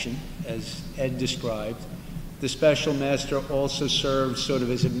DJ action, as Ed described, the special master also serves sort of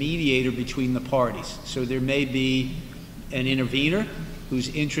as a mediator between the parties. So there may be an intervener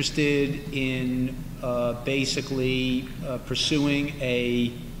who's interested in basically pursuing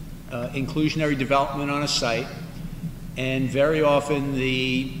a inclusionary development on a site, and very often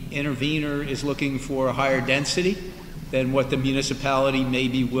the intervener is looking for a higher density than what the municipality may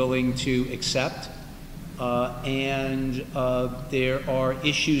be willing to accept. There are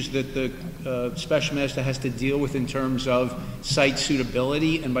issues that the special master has to deal with in terms of site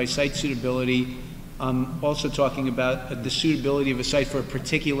suitability, and by site suitability, I'm also talking about the suitability of a site for a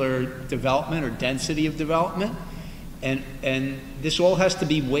particular development or density of development. And this all has to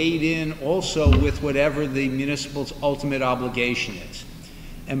be weighed in also with whatever the municipal's ultimate obligation is.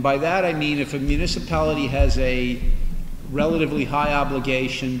 And by that I mean if a municipality has a relatively high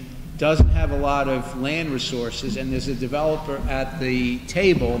obligation, doesn't have a lot of land resources, and there's a developer at the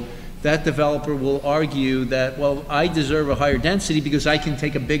table, that developer will argue that, well, I deserve a higher density because I can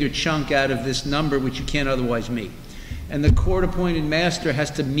take a bigger chunk out of this number which you can't otherwise meet. And the court-appointed master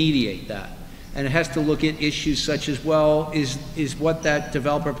has to mediate that. And it has to look at issues such as, well, is what that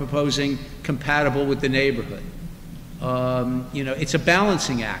developer proposing compatible with the neighborhood? You know, it's a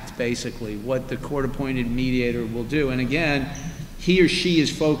balancing act, basically, what the court-appointed mediator will do. And again, he or she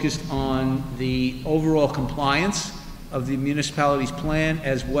is focused on the overall compliance of the municipality's plan,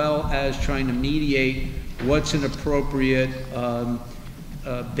 as well as trying to mediate what's an appropriate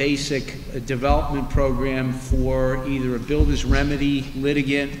basic development program for either a builder's remedy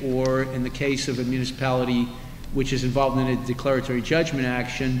litigant, or in the case of a municipality which is involved in a declaratory judgment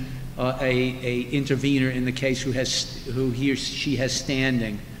action, a intervener in the case who he or she has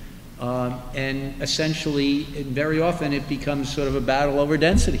standing. And essentially, very often it becomes sort of a battle over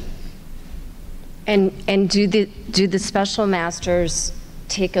density. And do the special masters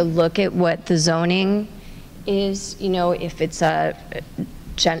take a look at what the zoning is? You know, if it's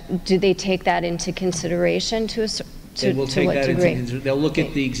do they take that into consideration to what degree? They'll look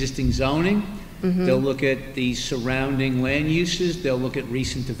at the existing zoning. Mm-hmm. They'll look at the surrounding land uses. They'll look at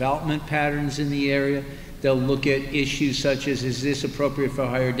recent development patterns in the area. They'll look at issues such as, is this appropriate for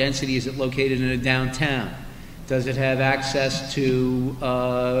higher density? Is it located in a downtown? Does it have access to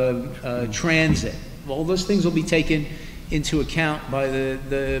transit? All those things will be taken into account by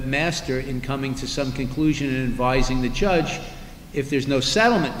the master in coming to some conclusion and advising the judge, if there's no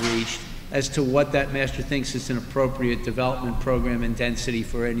settlement reached, as to what that master thinks is an appropriate development program and density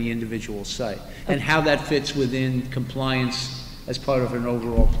for any individual site, and how that fits within compliance as part of an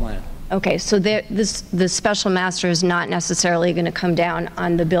overall plan. Okay, so the special master is not necessarily going to come down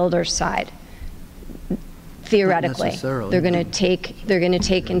on the builder's side. Theoretically, they're going to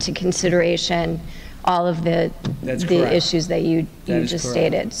take into consideration all of the issues that you just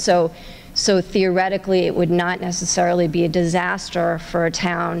stated. So theoretically, it would not necessarily be a disaster for a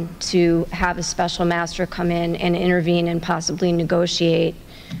town to have a special master come in and intervene and possibly negotiate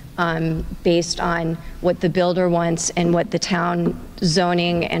based on what the builder wants and what the town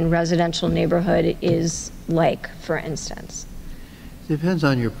zoning and residential neighborhood is like, for instance. It depends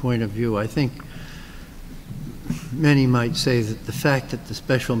on your point of view. I think many might say that the fact that the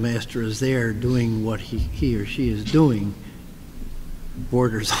special master is there doing what he or she is doing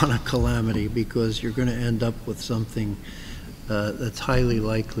borders on a calamity, because you're going to end up with something that's highly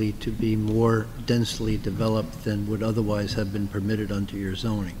likely to be more densely developed than would otherwise have been permitted under your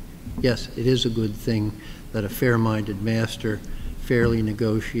zoning. Yes, it is a good thing that a fair-minded master fairly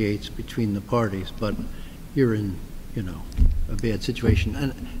negotiates between the parties, but you're in, you know, a bad situation.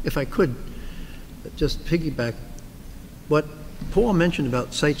 And if I could just piggyback, what Paul mentioned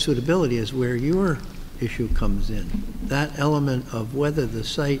about site suitability is where your issue comes in. That element of whether the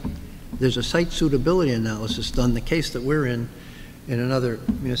site, there's a site suitability analysis done. The case that we're in another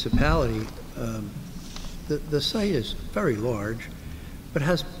municipality, the site is very large, but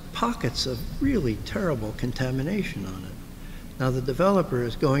has pockets of really terrible contamination on it. Now the developer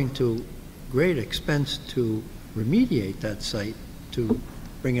is going to great expense to remediate that site, to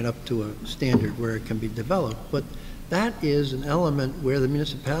bring it up to a standard where it can be developed, but that is an element where the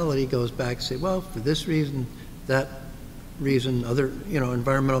municipality goes back and say, well, for this reason, that reason, other, you know,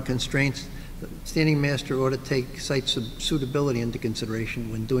 environmental constraints, the standing master ought to take site suitability into consideration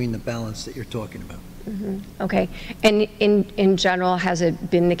when doing the balance that you're talking about. Mm-hmm. Okay, and in general, has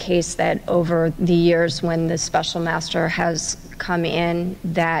it been the case that over the years when the special master has come in,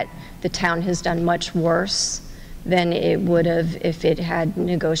 that the town has done much worse than it would have if it had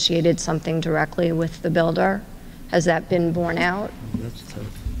negotiated something directly with the builder? Has that been borne out? That's tough.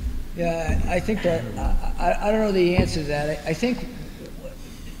 Yeah, I think that, I don't know the answer to that. I think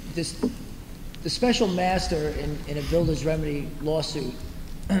this, the special master in a builder's remedy lawsuit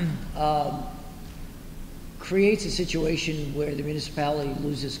creates a situation where the municipality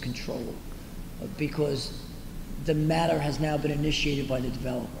loses control because the matter has now been initiated by the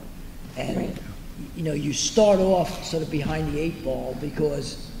developer. And, you know, you start off sort of behind the 8 ball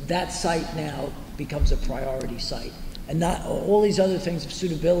because that site now becomes a priority site. And not all these other things of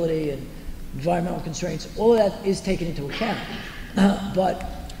suitability and environmental constraints, all of that is taken into account.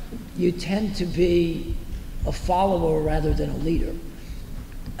 But you tend to be a follower rather than a leader.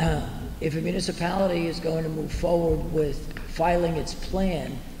 If a municipality is going to move forward with filing its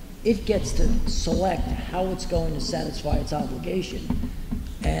plan, it gets to select how it's going to satisfy its obligation.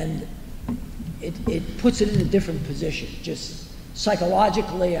 And it puts it in a different position, just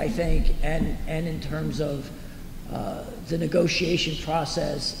psychologically, I think, and in terms of the negotiation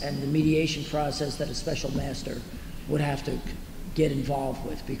process and the mediation process that a special master would have to get involved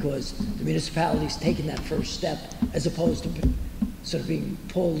with, because the municipality's taken that first step as opposed to sort of being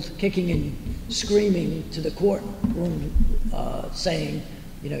pulled, kicking and screaming to the courtroom, saying,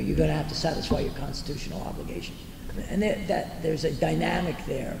 you know, you're going to have to satisfy your constitutional obligation. And there's a dynamic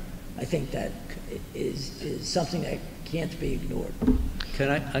there, I think, that is something that can't be ignored.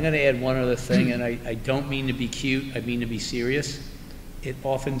 I'm going to add one other thing, and I don't mean to be cute, I mean to be serious. It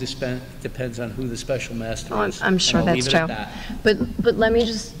often depends on who the special master is. I'm sure that's true. But let me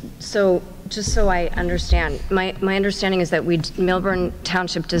just so I understand. My understanding is that Millburn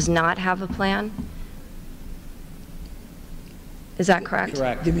Township does not have a plan. Is that correct?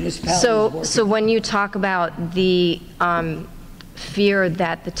 Correct. The municipality So when you talk about the fear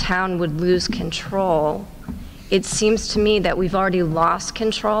that the town would lose control, it seems to me that we've already lost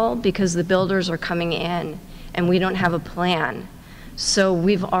control because the builders are coming in and we don't have a plan. So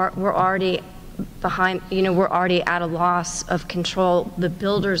we're already behind, you know, we're already at a loss of control. The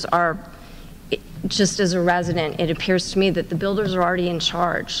builders are, just as a resident, it appears to me that the builders are already in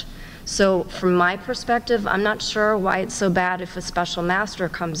charge. So from my perspective, I'm not sure why it's so bad if a special master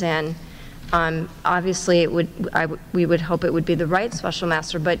comes in. Obviously, we would hope it would be the right special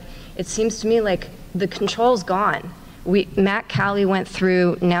master, but it seems to me like the control's gone. Matt Cowley went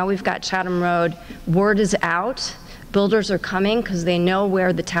through, now we've got Chatham Road, word is out. Builders are coming because they know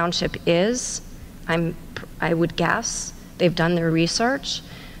where the township is. I would guess. They've done their research.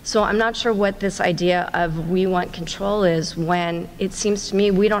 So I'm not sure what this idea of we want control is when it seems to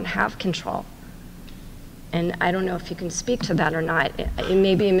me we don't have control. And I don't know if you can speak to that or not. It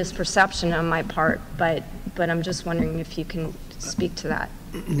may be a misperception on my part, but I'm just wondering if you can speak to that.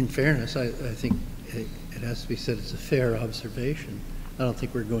 In fairness, I think it has to be said it's a fair observation. I don't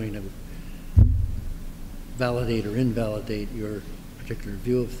think we're going to validate or invalidate your particular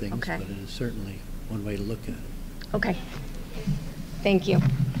view of things, Okay. but it is certainly one way to look at it. Okay. Thank you.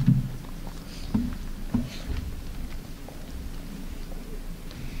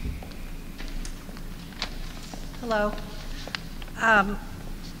 Hello.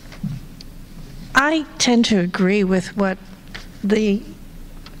 I tend to agree with what the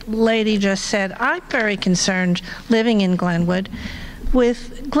lady just said. I'm very concerned living in Glenwood.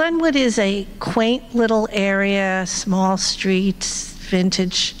 Glenwood is a quaint little area, small streets,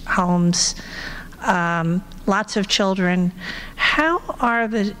 vintage homes, lots of children. How are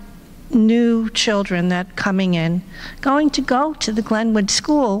the new children that coming in going to go to the Glenwood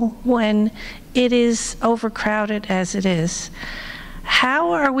school when it is overcrowded as it is?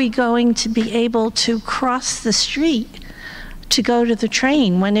 How are we going to be able to cross the street to go to the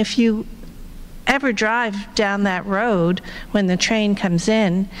train when, if you ever drive down that road when the train comes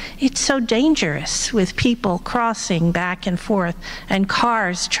in, it's so dangerous with people crossing back and forth and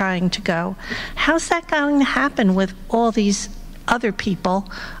cars trying to go? How's that going to happen with all these other people,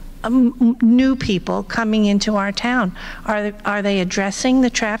 new people coming into our town? Are they addressing the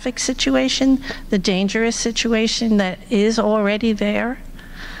traffic situation, the dangerous situation that is already there?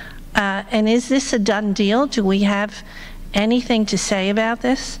 And is this a done deal? Do we have anything to say about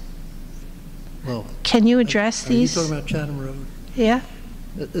this? Well, can you address these? Are you talking about Chatham Road? Yeah.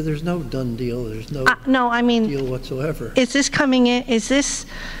 There's no done deal. There's no no, I mean, deal whatsoever. Is this coming in? Is this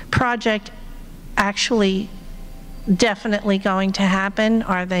project actually definitely going to happen?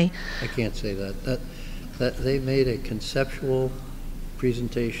 Are they? I can't say that. That they made a conceptual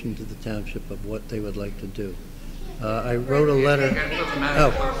presentation to the township of what they would like to do. I wrote a letter.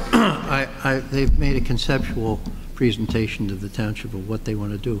 They've made a conceptual presentation to the township of what they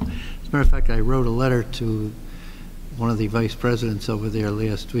want to do. As a matter of fact, I wrote a letter to one of the vice presidents over there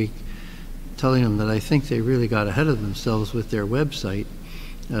last week telling them that I think they really got ahead of themselves with their website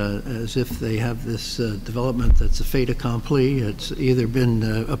as if they have this development that's a fait accompli. It's either been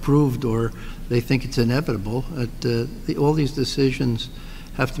approved or they think it's inevitable. All these decisions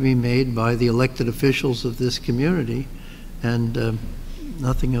have to be made by the elected officials of this community, and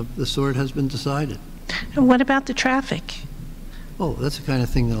nothing of the sort has been decided. And what about the traffic? Oh, that's the kind of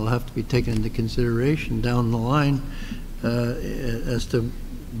thing that will have to be taken into consideration down the line as to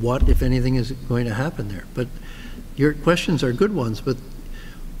what, if anything, is going to happen there. But your questions are good ones, but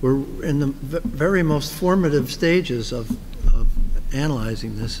we're in the very most formative stages of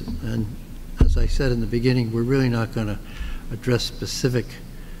analyzing this. And as I said in the beginning, we're really not going to address specific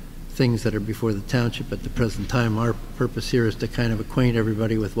things that are before the township at the present time. Our purpose here is to kind of acquaint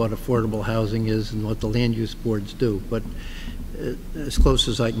everybody with what affordable housing is and what the land use boards do. But as close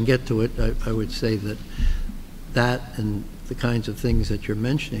as I can get to it, I would say that that and the kinds of things that you're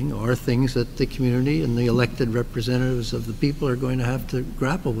mentioning are things that the community and the elected representatives of the people are going to have to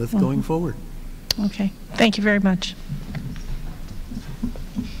grapple with going forward. Okay, thank you very much.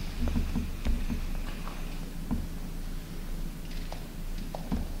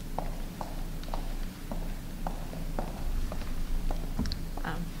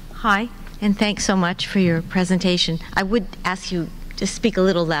 Hi, and thanks so much for your presentation. I would ask you to speak a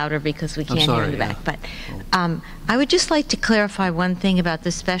little louder because we can't hear in the back. But I would just like to clarify one thing about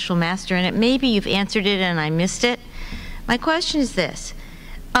the special master, and maybe you've answered it and I missed it. My question is this: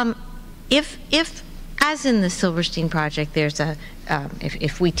 if as in the Silverstein project, there's a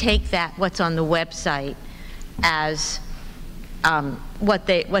if we take that what's on the website as what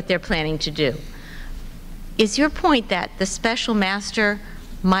they're planning to do, is your point that the special master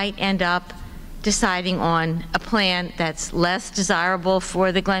might end up deciding on a plan that's less desirable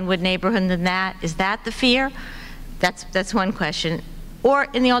for the Glenwood neighborhood than that? Is that the fear? That's one question. Or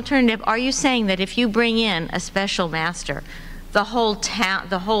in the alternative, are you saying that if you bring in a special master, the whole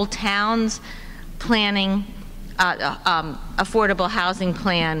town's planning, affordable housing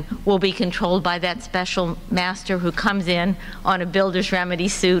plan will be controlled by that special master who comes in on a builder's remedy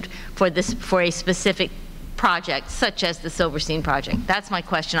suit for a specific project, such as the Silverstein project? That's my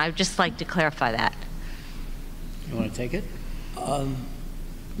question. I would just like to clarify that. You want to take it?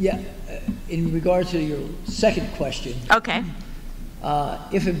 Yeah. In regard to your second question. Okay.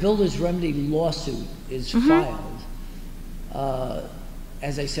 If a builder's remedy lawsuit is filed,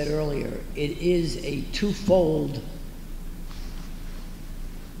 as I said earlier, it is a twofold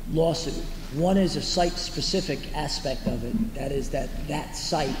lawsuit. One is a site-specific aspect of it. That is that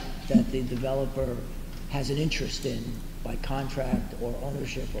site that the developer has an interest in by contract or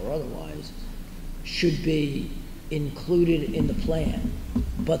ownership or otherwise should be included in the plan.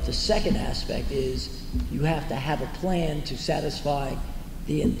 But the second aspect is you have to have a plan to satisfy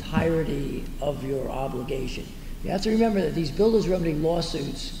the entirety of your obligation. You have to remember that these builder's remedy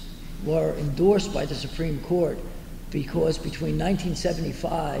lawsuits were endorsed by the Supreme Court because between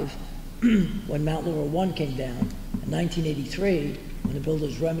 1975, when Mount Laurel 1 came down, and 1983, when the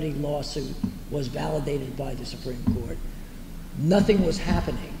builder's remedy lawsuit was validated by the Supreme Court, nothing was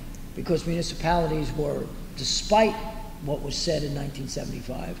happening because municipalities were, despite what was said in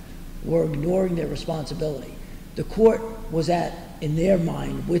 1975, were ignoring their responsibility. The court was at, in their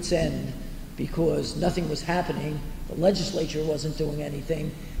mind, wit's end because nothing was happening, the legislature wasn't doing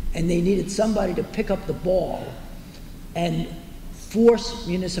anything, and they needed somebody to pick up the ball and force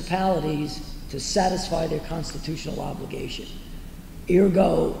municipalities to satisfy their constitutional obligation.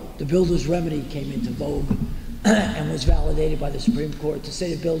 Ergo, the builder's remedy came into vogue and was validated by the Supreme Court to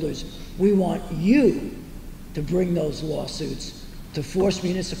say to builders, we want you to bring those lawsuits to force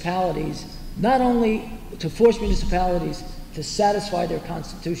municipalities, not only to force municipalities to satisfy their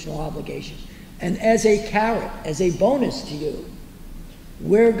constitutional obligation, and as a carrot, as a bonus to you,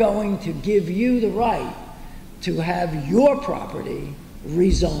 we're going to give you the right to have your property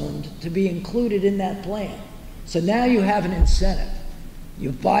rezoned to be included in that plan. So now you have an incentive.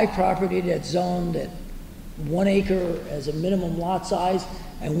 You buy property that's zoned at 1 acre as a minimum lot size,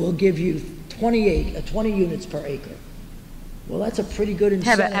 and we'll give you 20 units per acre. Well, that's a pretty good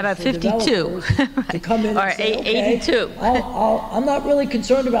incentive. How about for 52? developers to come in or and say, okay, 82. I'm not really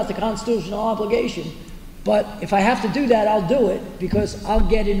concerned about the constitutional obligation, but if I have to do that, I'll do it because I'll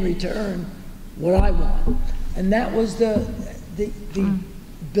get in return what I want. And that was the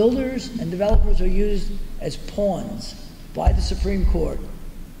builders and developers are used as pawns by the Supreme Court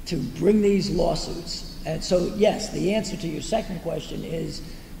to bring these lawsuits. And so, yes, the answer to your second question is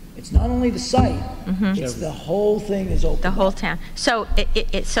it's not only the site, it's the whole thing is open. The whole town. So,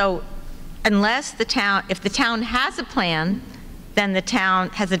 so unless the town, if the town has a plan, then the town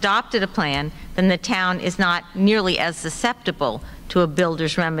has adopted a plan, then the town is not nearly as susceptible to a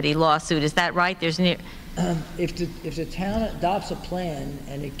builder's remedy lawsuit. Is that right? There's If the town adopts a plan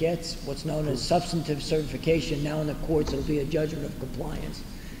and it gets what's known as substantive certification, now in the courts it'll be a judgment of compliance,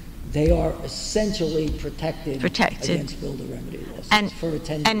 they are essentially protected against builder remedy lawsuits for a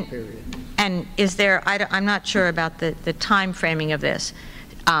 10-year period. And is there, I'm not sure about the time framing of this.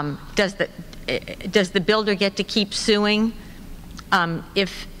 Does the builder get to keep suing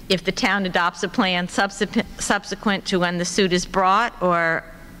if the town adopts a plan subsequent to when the suit is brought, or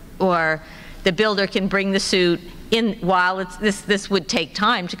the builder can bring the suit in while this would take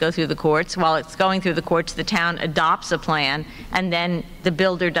time to go through the courts? While it's going through the courts, the town adopts a plan, and then the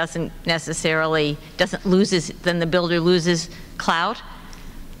builder doesn't loses clout?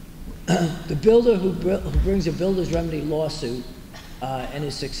 The builder who brings a builder's remedy lawsuit and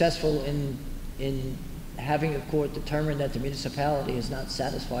is successful in having a court determine that the municipality has not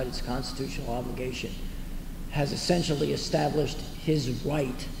satisfied its constitutional obligation has essentially established his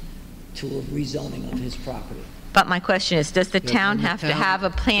right to a rezoning of his property. But my question is, does the town have to have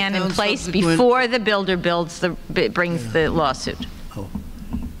a plan in place before the builder brings the lawsuit? Oh.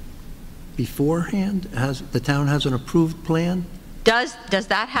 Beforehand, the town has an approved plan? Does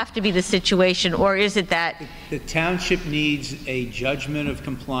that have to be the situation, or is it that the township needs a judgment of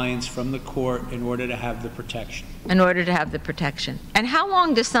compliance from the court in order to have the protection? In order to have the protection. And how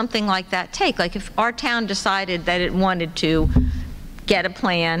long does something like that take? Like if our town decided that it wanted to get a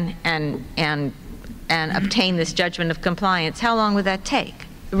plan and obtain this judgment of compliance, how long would that take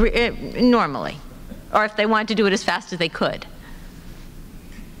normally? Or if they wanted to do it as fast as they could?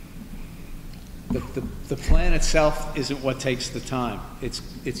 The plan itself isn't what takes the time. It's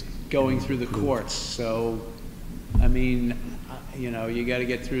going through the courts. So, I mean, you know, you got to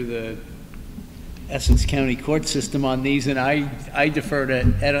get through the Essex County court system on these, and I defer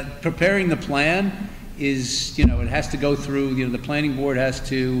to preparing the plan. Is, you know, it has to go through, you know, the planning board has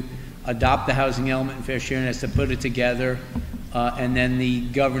to adopt the housing element and fair share and has to put it together, and then the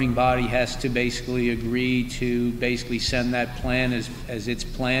governing body has to basically agree to basically send that plan as its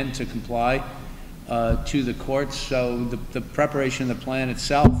plan to comply to the courts. So the preparation of the plan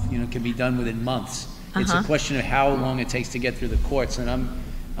itself, you know, can be done within months. It's a question of how long it takes to get through the courts, and I'm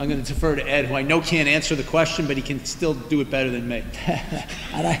going to defer to Ed, who I know can't answer the question, but he can still do it better than me. We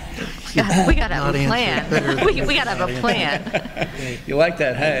got to have a plan. We got to have a plan. You like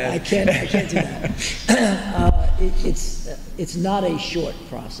that, hey? I can't do that. It's not a short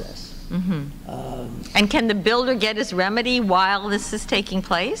process. Mm-hmm. And can the builder get his remedy while this is taking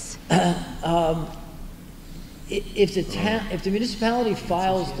place? If the municipality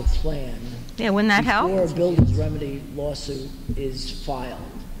files the plan, wouldn't that help? Before a builder's remedy lawsuit is filed,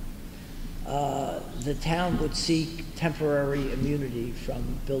 the town would seek temporary immunity from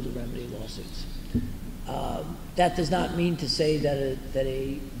builder remedy lawsuits. That does not mean to say that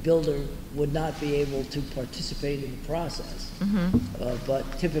a builder would not be able to participate in the process, but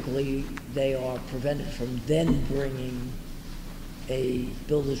typically they are prevented from then bringing a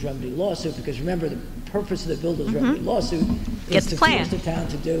builder's remedy lawsuit, because remember, the purpose of the builder's remedy lawsuit is to force the town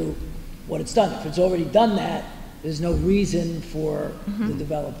to do what it's done. If it's already done that, there's no reason for the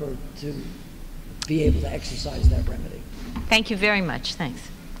developer to be able to exercise that remedy. Thank you very much. Thanks.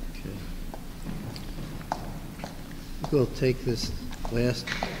 Okay. We'll take this last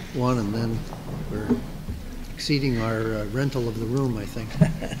one, and then we're exceeding our rental of the room, I think.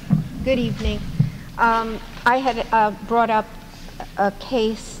 Good evening. I had brought up a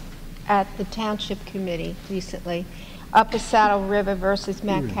case at the Township Committee recently, Upper Saddle River versus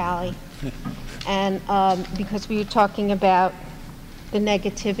Mack-Cali. And because we were talking about the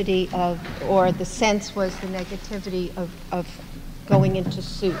negativity of, or the sense was the negativity of going into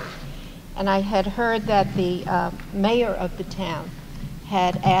suit. And I had heard that the mayor of the town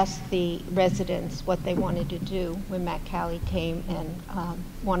had asked the residents what they wanted to do when Mack-Cali came and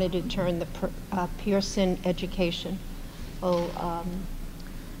wanted to turn the Pearson Educational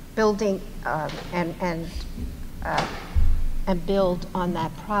building and build on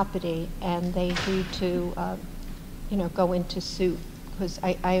that property, and they agreed to, go into suit, because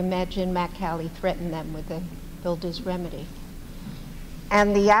I imagine Mack-Cali threatened them with a builder's remedy.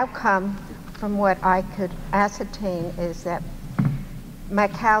 And the outcome, from what I could ascertain, is that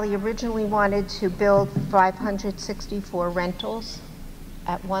Mack-Cali originally wanted to build 564 rentals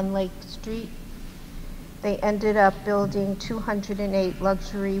at One Lake Street. They ended up building 208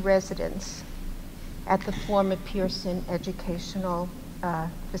 luxury residences at the former Pearson Educational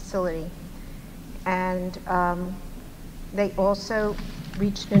facility. And they also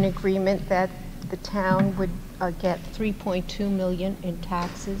reached an agreement that the town would get $3.2 million in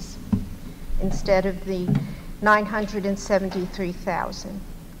taxes instead of the $973,000.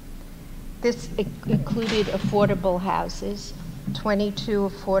 This included affordable houses, 22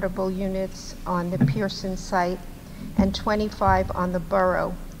 affordable units on the Pearson site and 25 on the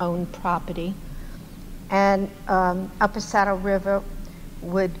borough-owned property. And Upper Saddle River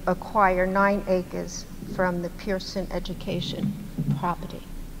would acquire 9 acres from the Pearson Education property.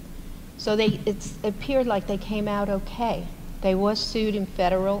 So it appeared like they came out okay. They were sued in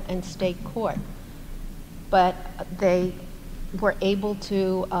federal and state court, but they were able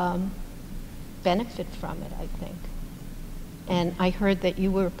to benefit from it, I think. And I heard that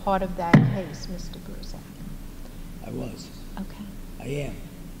you were part of that case, Mr. Bruzak. I was. Okay. I am.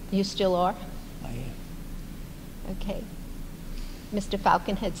 You still are? I am. Okay. Mr.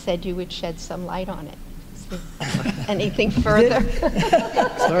 Falcon had said you would shed some light on it. Anything further?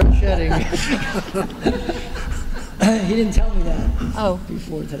 Start shedding. He didn't tell me that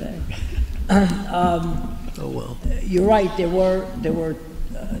before today. Oh, well. You're right. There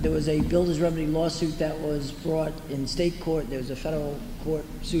was a builder's remedy lawsuit that was brought in state court. There was a federal court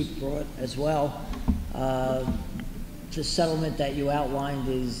suit brought as well. The settlement that you outlined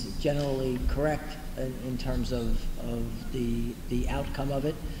is generally correct in terms of the outcome of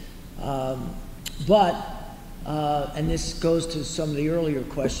it. And this goes to some of the earlier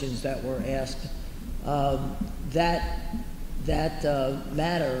questions that were asked, that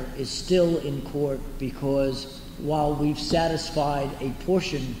matter is still in court because while we've satisfied a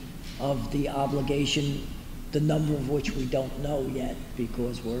portion of the obligation, the number of which we don't know yet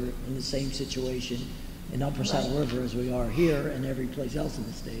because we're in the same situation in Upper Saddle River as we are here and every place else in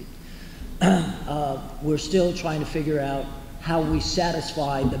the state, we're still trying to figure out how we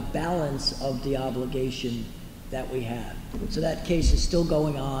satisfy the balance of the obligation that we have. So that case is still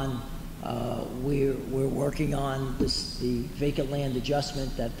going on. We're working on the vacant land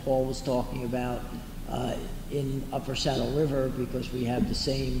adjustment that Paul was talking about in Upper Saddle River because we have the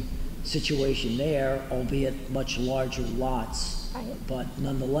same situation there, albeit much larger lots, but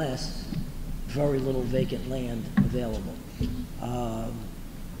nonetheless, very little vacant land available.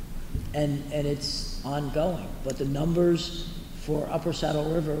 And it's ongoing, but the numbers for Upper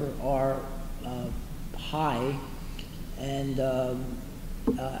Saddle River are high, and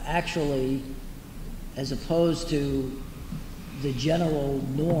actually, as opposed to the general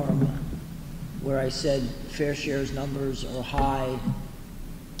norm where I said fair shares numbers are high,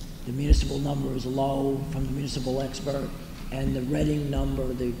 the municipal number is low from the municipal expert, and the Reading number,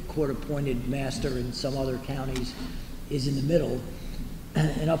 the court-appointed master in some other counties, is in the middle.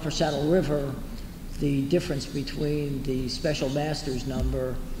 In Upper Saddle River, the difference between the special master's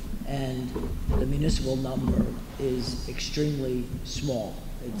number and the municipal number is extremely small.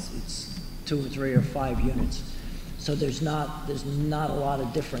 It's 2 or 3 or 5 units. So there's not a lot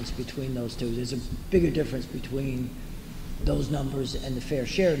of difference between those two. There's a bigger difference between those numbers and the fair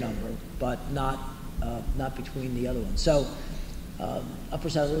share number, but not between the other ones. So Upper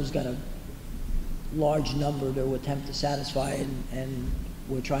Saddle River's got a large number to attempt to satisfy, and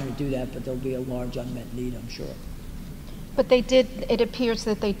we're trying to do that, but there'll be a large unmet need, I'm sure. But they did, it appears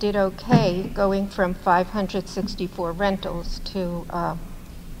that they did okay, going from 564 rentals to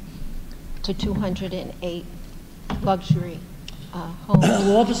 208 luxury homes.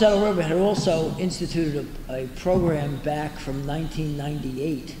 Well, Upper Saddle River had also instituted a program back from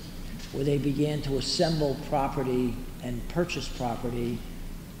 1998 where they began to assemble property and purchase property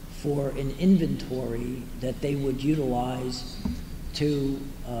for an inventory that they would utilize to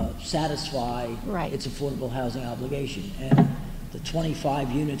satisfy its affordable housing obligation. And the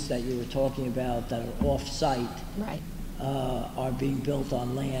 25 units that you were talking about that are off-site are being built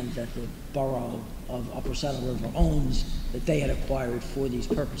on land that the borough of Upper Saddle River owns that they had acquired for these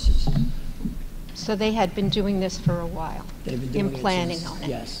purposes. So they had been doing this for a while. They've been doing planning since, on it.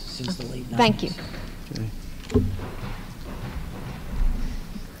 Yes, since the late 90s. Thank you. Okay.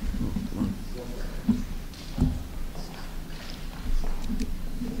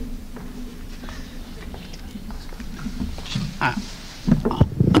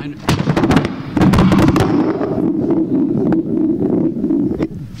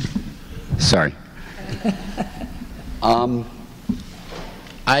 Sorry.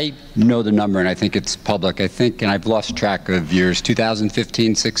 I know the number, and I think it's public. I think, and I've lost track of years,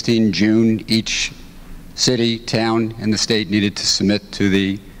 2015, 16, June, each city, town, and the state needed to submit to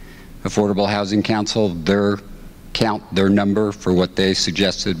the Affordable Housing Council their count, their number for what they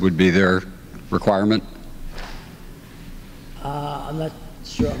suggested would be their requirement. I'm not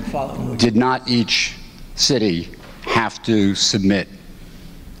sure I'm following. Did not each city have to submit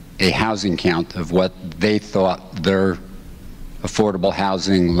a housing count of what they thought their affordable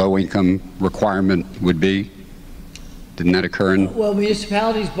housing low-income requirement would be? Didn't that occur in? Well,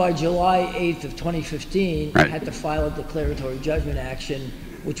 municipalities by July 8th of 2015 Right. had to file a declaratory judgment action,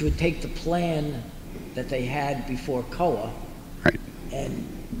 which would take the plan that they had before COA Right. and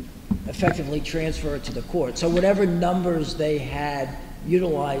effectively transfer it to the court. So whatever numbers they had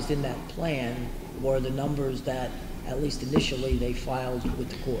utilized in that plan were the numbers that, at least initially, they filed with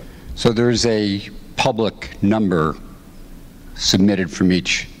the court. So there's a public number submitted from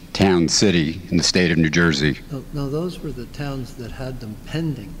each town, city in the state of New Jersey. No, those were the towns that had them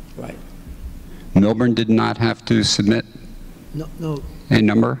pending. Right. Millburn did not have to submit No, a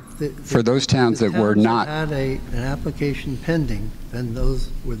number? The- For those towns that were not, had an application pending, then those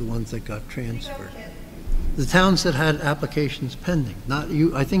were the ones that got transferred. The towns that had applications pending, not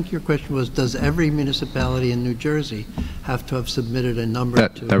you. I think your question was, does every municipality in New Jersey have to have submitted a number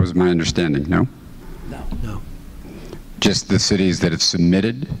to? that was my understanding, no? No. Just the cities that have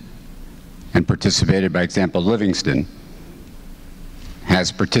submitted and participated. By example, Livingston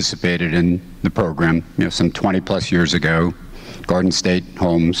has participated in the program, some 20 plus years ago. Garden State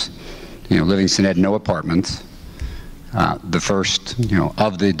Homes, Livingston had no apartments. The first,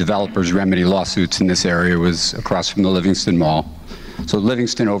 of the developers' remedy lawsuits in this area was across from the Livingston Mall. So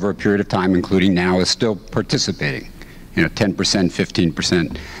Livingston, over a period of time, including now, is still participating. 10%,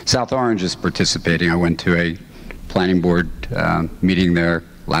 15%. South Orange is participating. I went to a planning board meeting there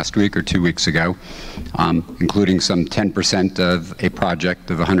last week or 2 weeks ago, including some 10% of a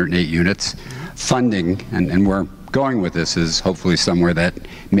project of 108 units. Funding, and we're going with this, is hopefully somewhere that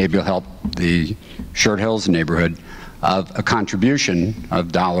maybe will help the Short Hills neighborhood, of a contribution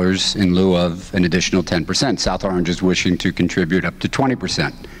of dollars in lieu of an additional 10%. South Orange is wishing to contribute up to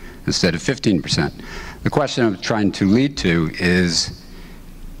 20% instead of 15%. The question I'm trying to lead to is,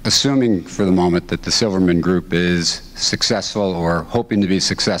 assuming for the moment that the Silverman Group is successful or hoping to be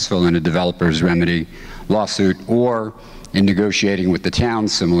successful in a developer's remedy lawsuit, or in negotiating with the town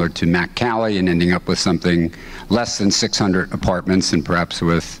similar to Mac Cali and ending up with something less than 600 apartments and perhaps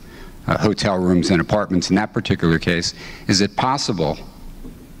with hotel rooms and apartments in that particular case, is it possible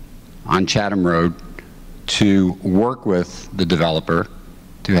on Chatham Road to work with the developer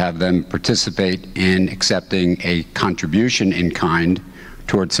to have them participate in accepting a contribution in kind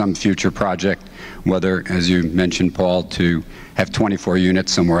towards some future project, whether, as you mentioned, Paul, to have 24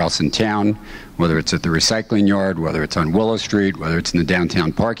 units somewhere else in town, whether it's at the recycling yard, whether it's on Willow Street, whether it's in the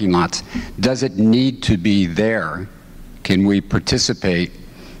downtown parking lots? Does it need to be there? Can we participate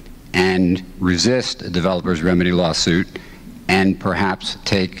and resist a developer's remedy lawsuit and perhaps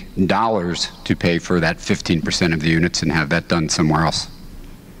take dollars to pay for that 15% of the units and have that done somewhere else?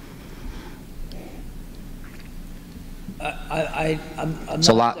 I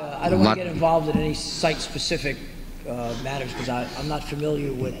don't want to get involved in any site-specific matters because I'm not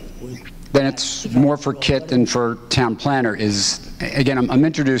familiar with then it's more for Kit than for town planner. Is, again, I'm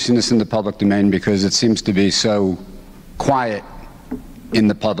introducing this in the public domain because it seems to be so quiet in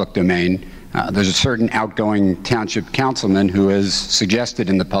the public domain. There's a certain outgoing township councilman who has suggested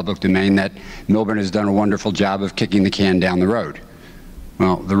in the public domain that Millburn has done a wonderful job of kicking the can down the road.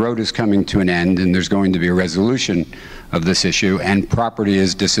 Well, the road is coming to an end, and there's going to be a resolution of this issue, and property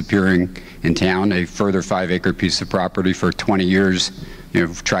is disappearing in town. A further 5-acre piece of property for 20 years,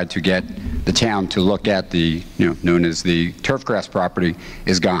 tried to get the town to look at the, known as the turfgrass property,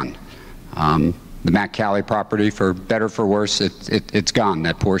 is gone. The Mac Cali property, for better for worse, it's gone,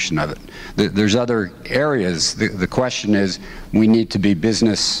 that portion of it. There's other areas. The question is, we need to be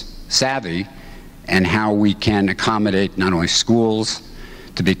business savvy and how we can accommodate not only schools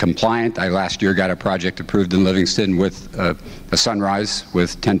to be compliant. I last year got a project approved in Livingston with a Sunrise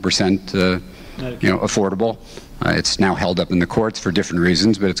with 10% affordable. It's now held up in the courts for different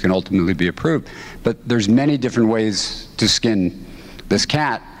reasons, but it's going to ultimately be approved. But there's many different ways to skin this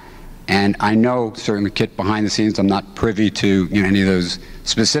cat. And I know, certainly, Kit, behind the scenes, I'm not privy to any of those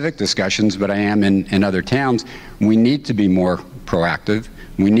specific discussions, but I am in other towns. We need to be more proactive.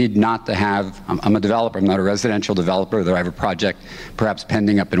 We need not to have, I'm a developer, I'm not a residential developer, though I have a project perhaps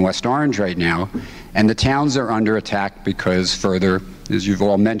pending up in West Orange right now. And the towns are under attack because further, as you've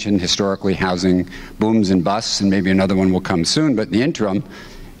all mentioned, historically housing booms and busts, and maybe another one will come soon. But in the interim,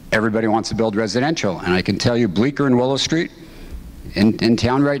 everybody wants to build residential. And I can tell you, Bleecker and Willow Street in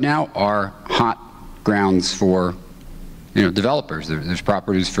town right now are hot grounds for developers. There's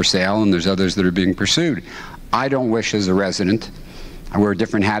properties for sale, and there's others that are being pursued. I don't wish, as a resident, I wear a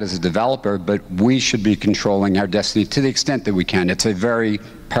different hat as a developer, but we should be controlling our destiny to the extent that we can. It's a very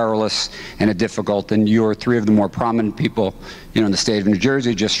perilous and a difficult, and you're three of the more prominent people in the state of New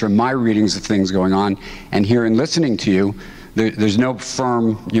Jersey, just from my readings of things going on, and here and listening to you, there's no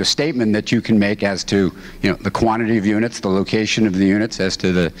firm, statement that you can make as to, the quantity of units, the location of the units, as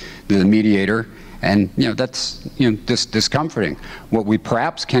to the mediator. And, that's, discomforting. What we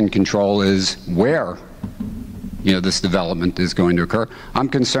perhaps can control is where, this development is going to occur. I'm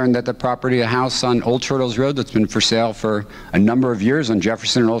concerned that the property, a house on Old Short Hills Road that's been for sale for a number of years on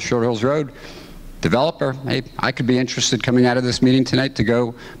Jefferson and Old Short Hills Road, developer, hey, I could be interested coming out of this meeting tonight to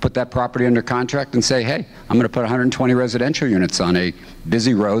go put that property under contract and say, hey, I'm going to put 120 residential units on a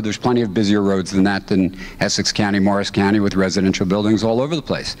busy road. There's plenty of busier roads than that in Essex County, Morris County, with residential buildings all over the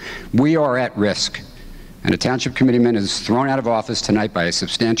place. We are at risk. And a township committeeman is thrown out of office tonight by a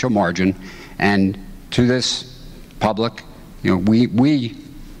substantial margin. And to this public, we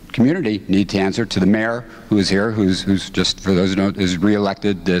community need to answer to the mayor who is here, who's just, for those who don't, is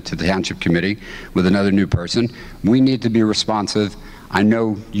re-elected to the township committee with another new person. We need to be responsive. I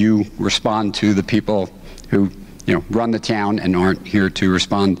know you respond to the people who, run the town and aren't here to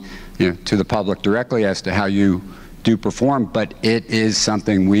respond, to the public directly as to how you do perform, but it is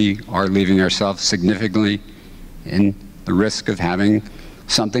something we are leaving ourselves significantly in the risk of having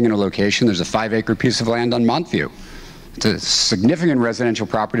something in a location. There's a 5-acre piece of land on Montview. It's a significant residential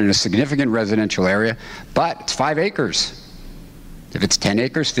property in a significant residential area, but it's 5 acres. If it's 10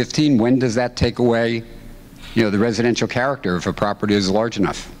 acres, 15, when does that take away, the residential character if a property is large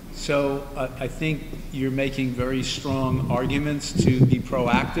enough? So I think you're making very strong arguments to be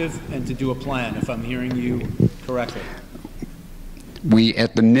proactive and to do a plan, if I'm hearing you correctly. We,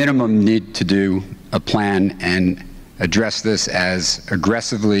 at the minimum, need to do a plan and address this as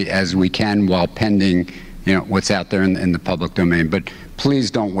aggressively as we can while pending what's out there in the public domain. But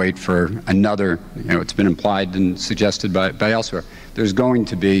please don't wait for another, it's been implied and suggested by elsewhere. There's going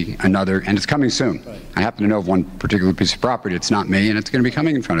to be another, and it's coming soon. Right. I happen to know of one particular piece of property. It's not me, and it's going to be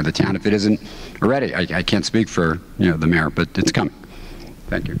coming in front of the town if it isn't already. I can't speak for, the mayor, but it's coming.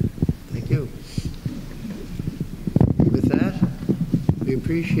 Thank you. Thank you. With that, we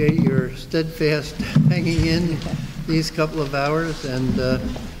appreciate your steadfast hanging in these couple of hours, and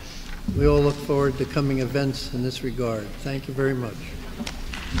we all look forward to coming events in this regard. Thank you very much.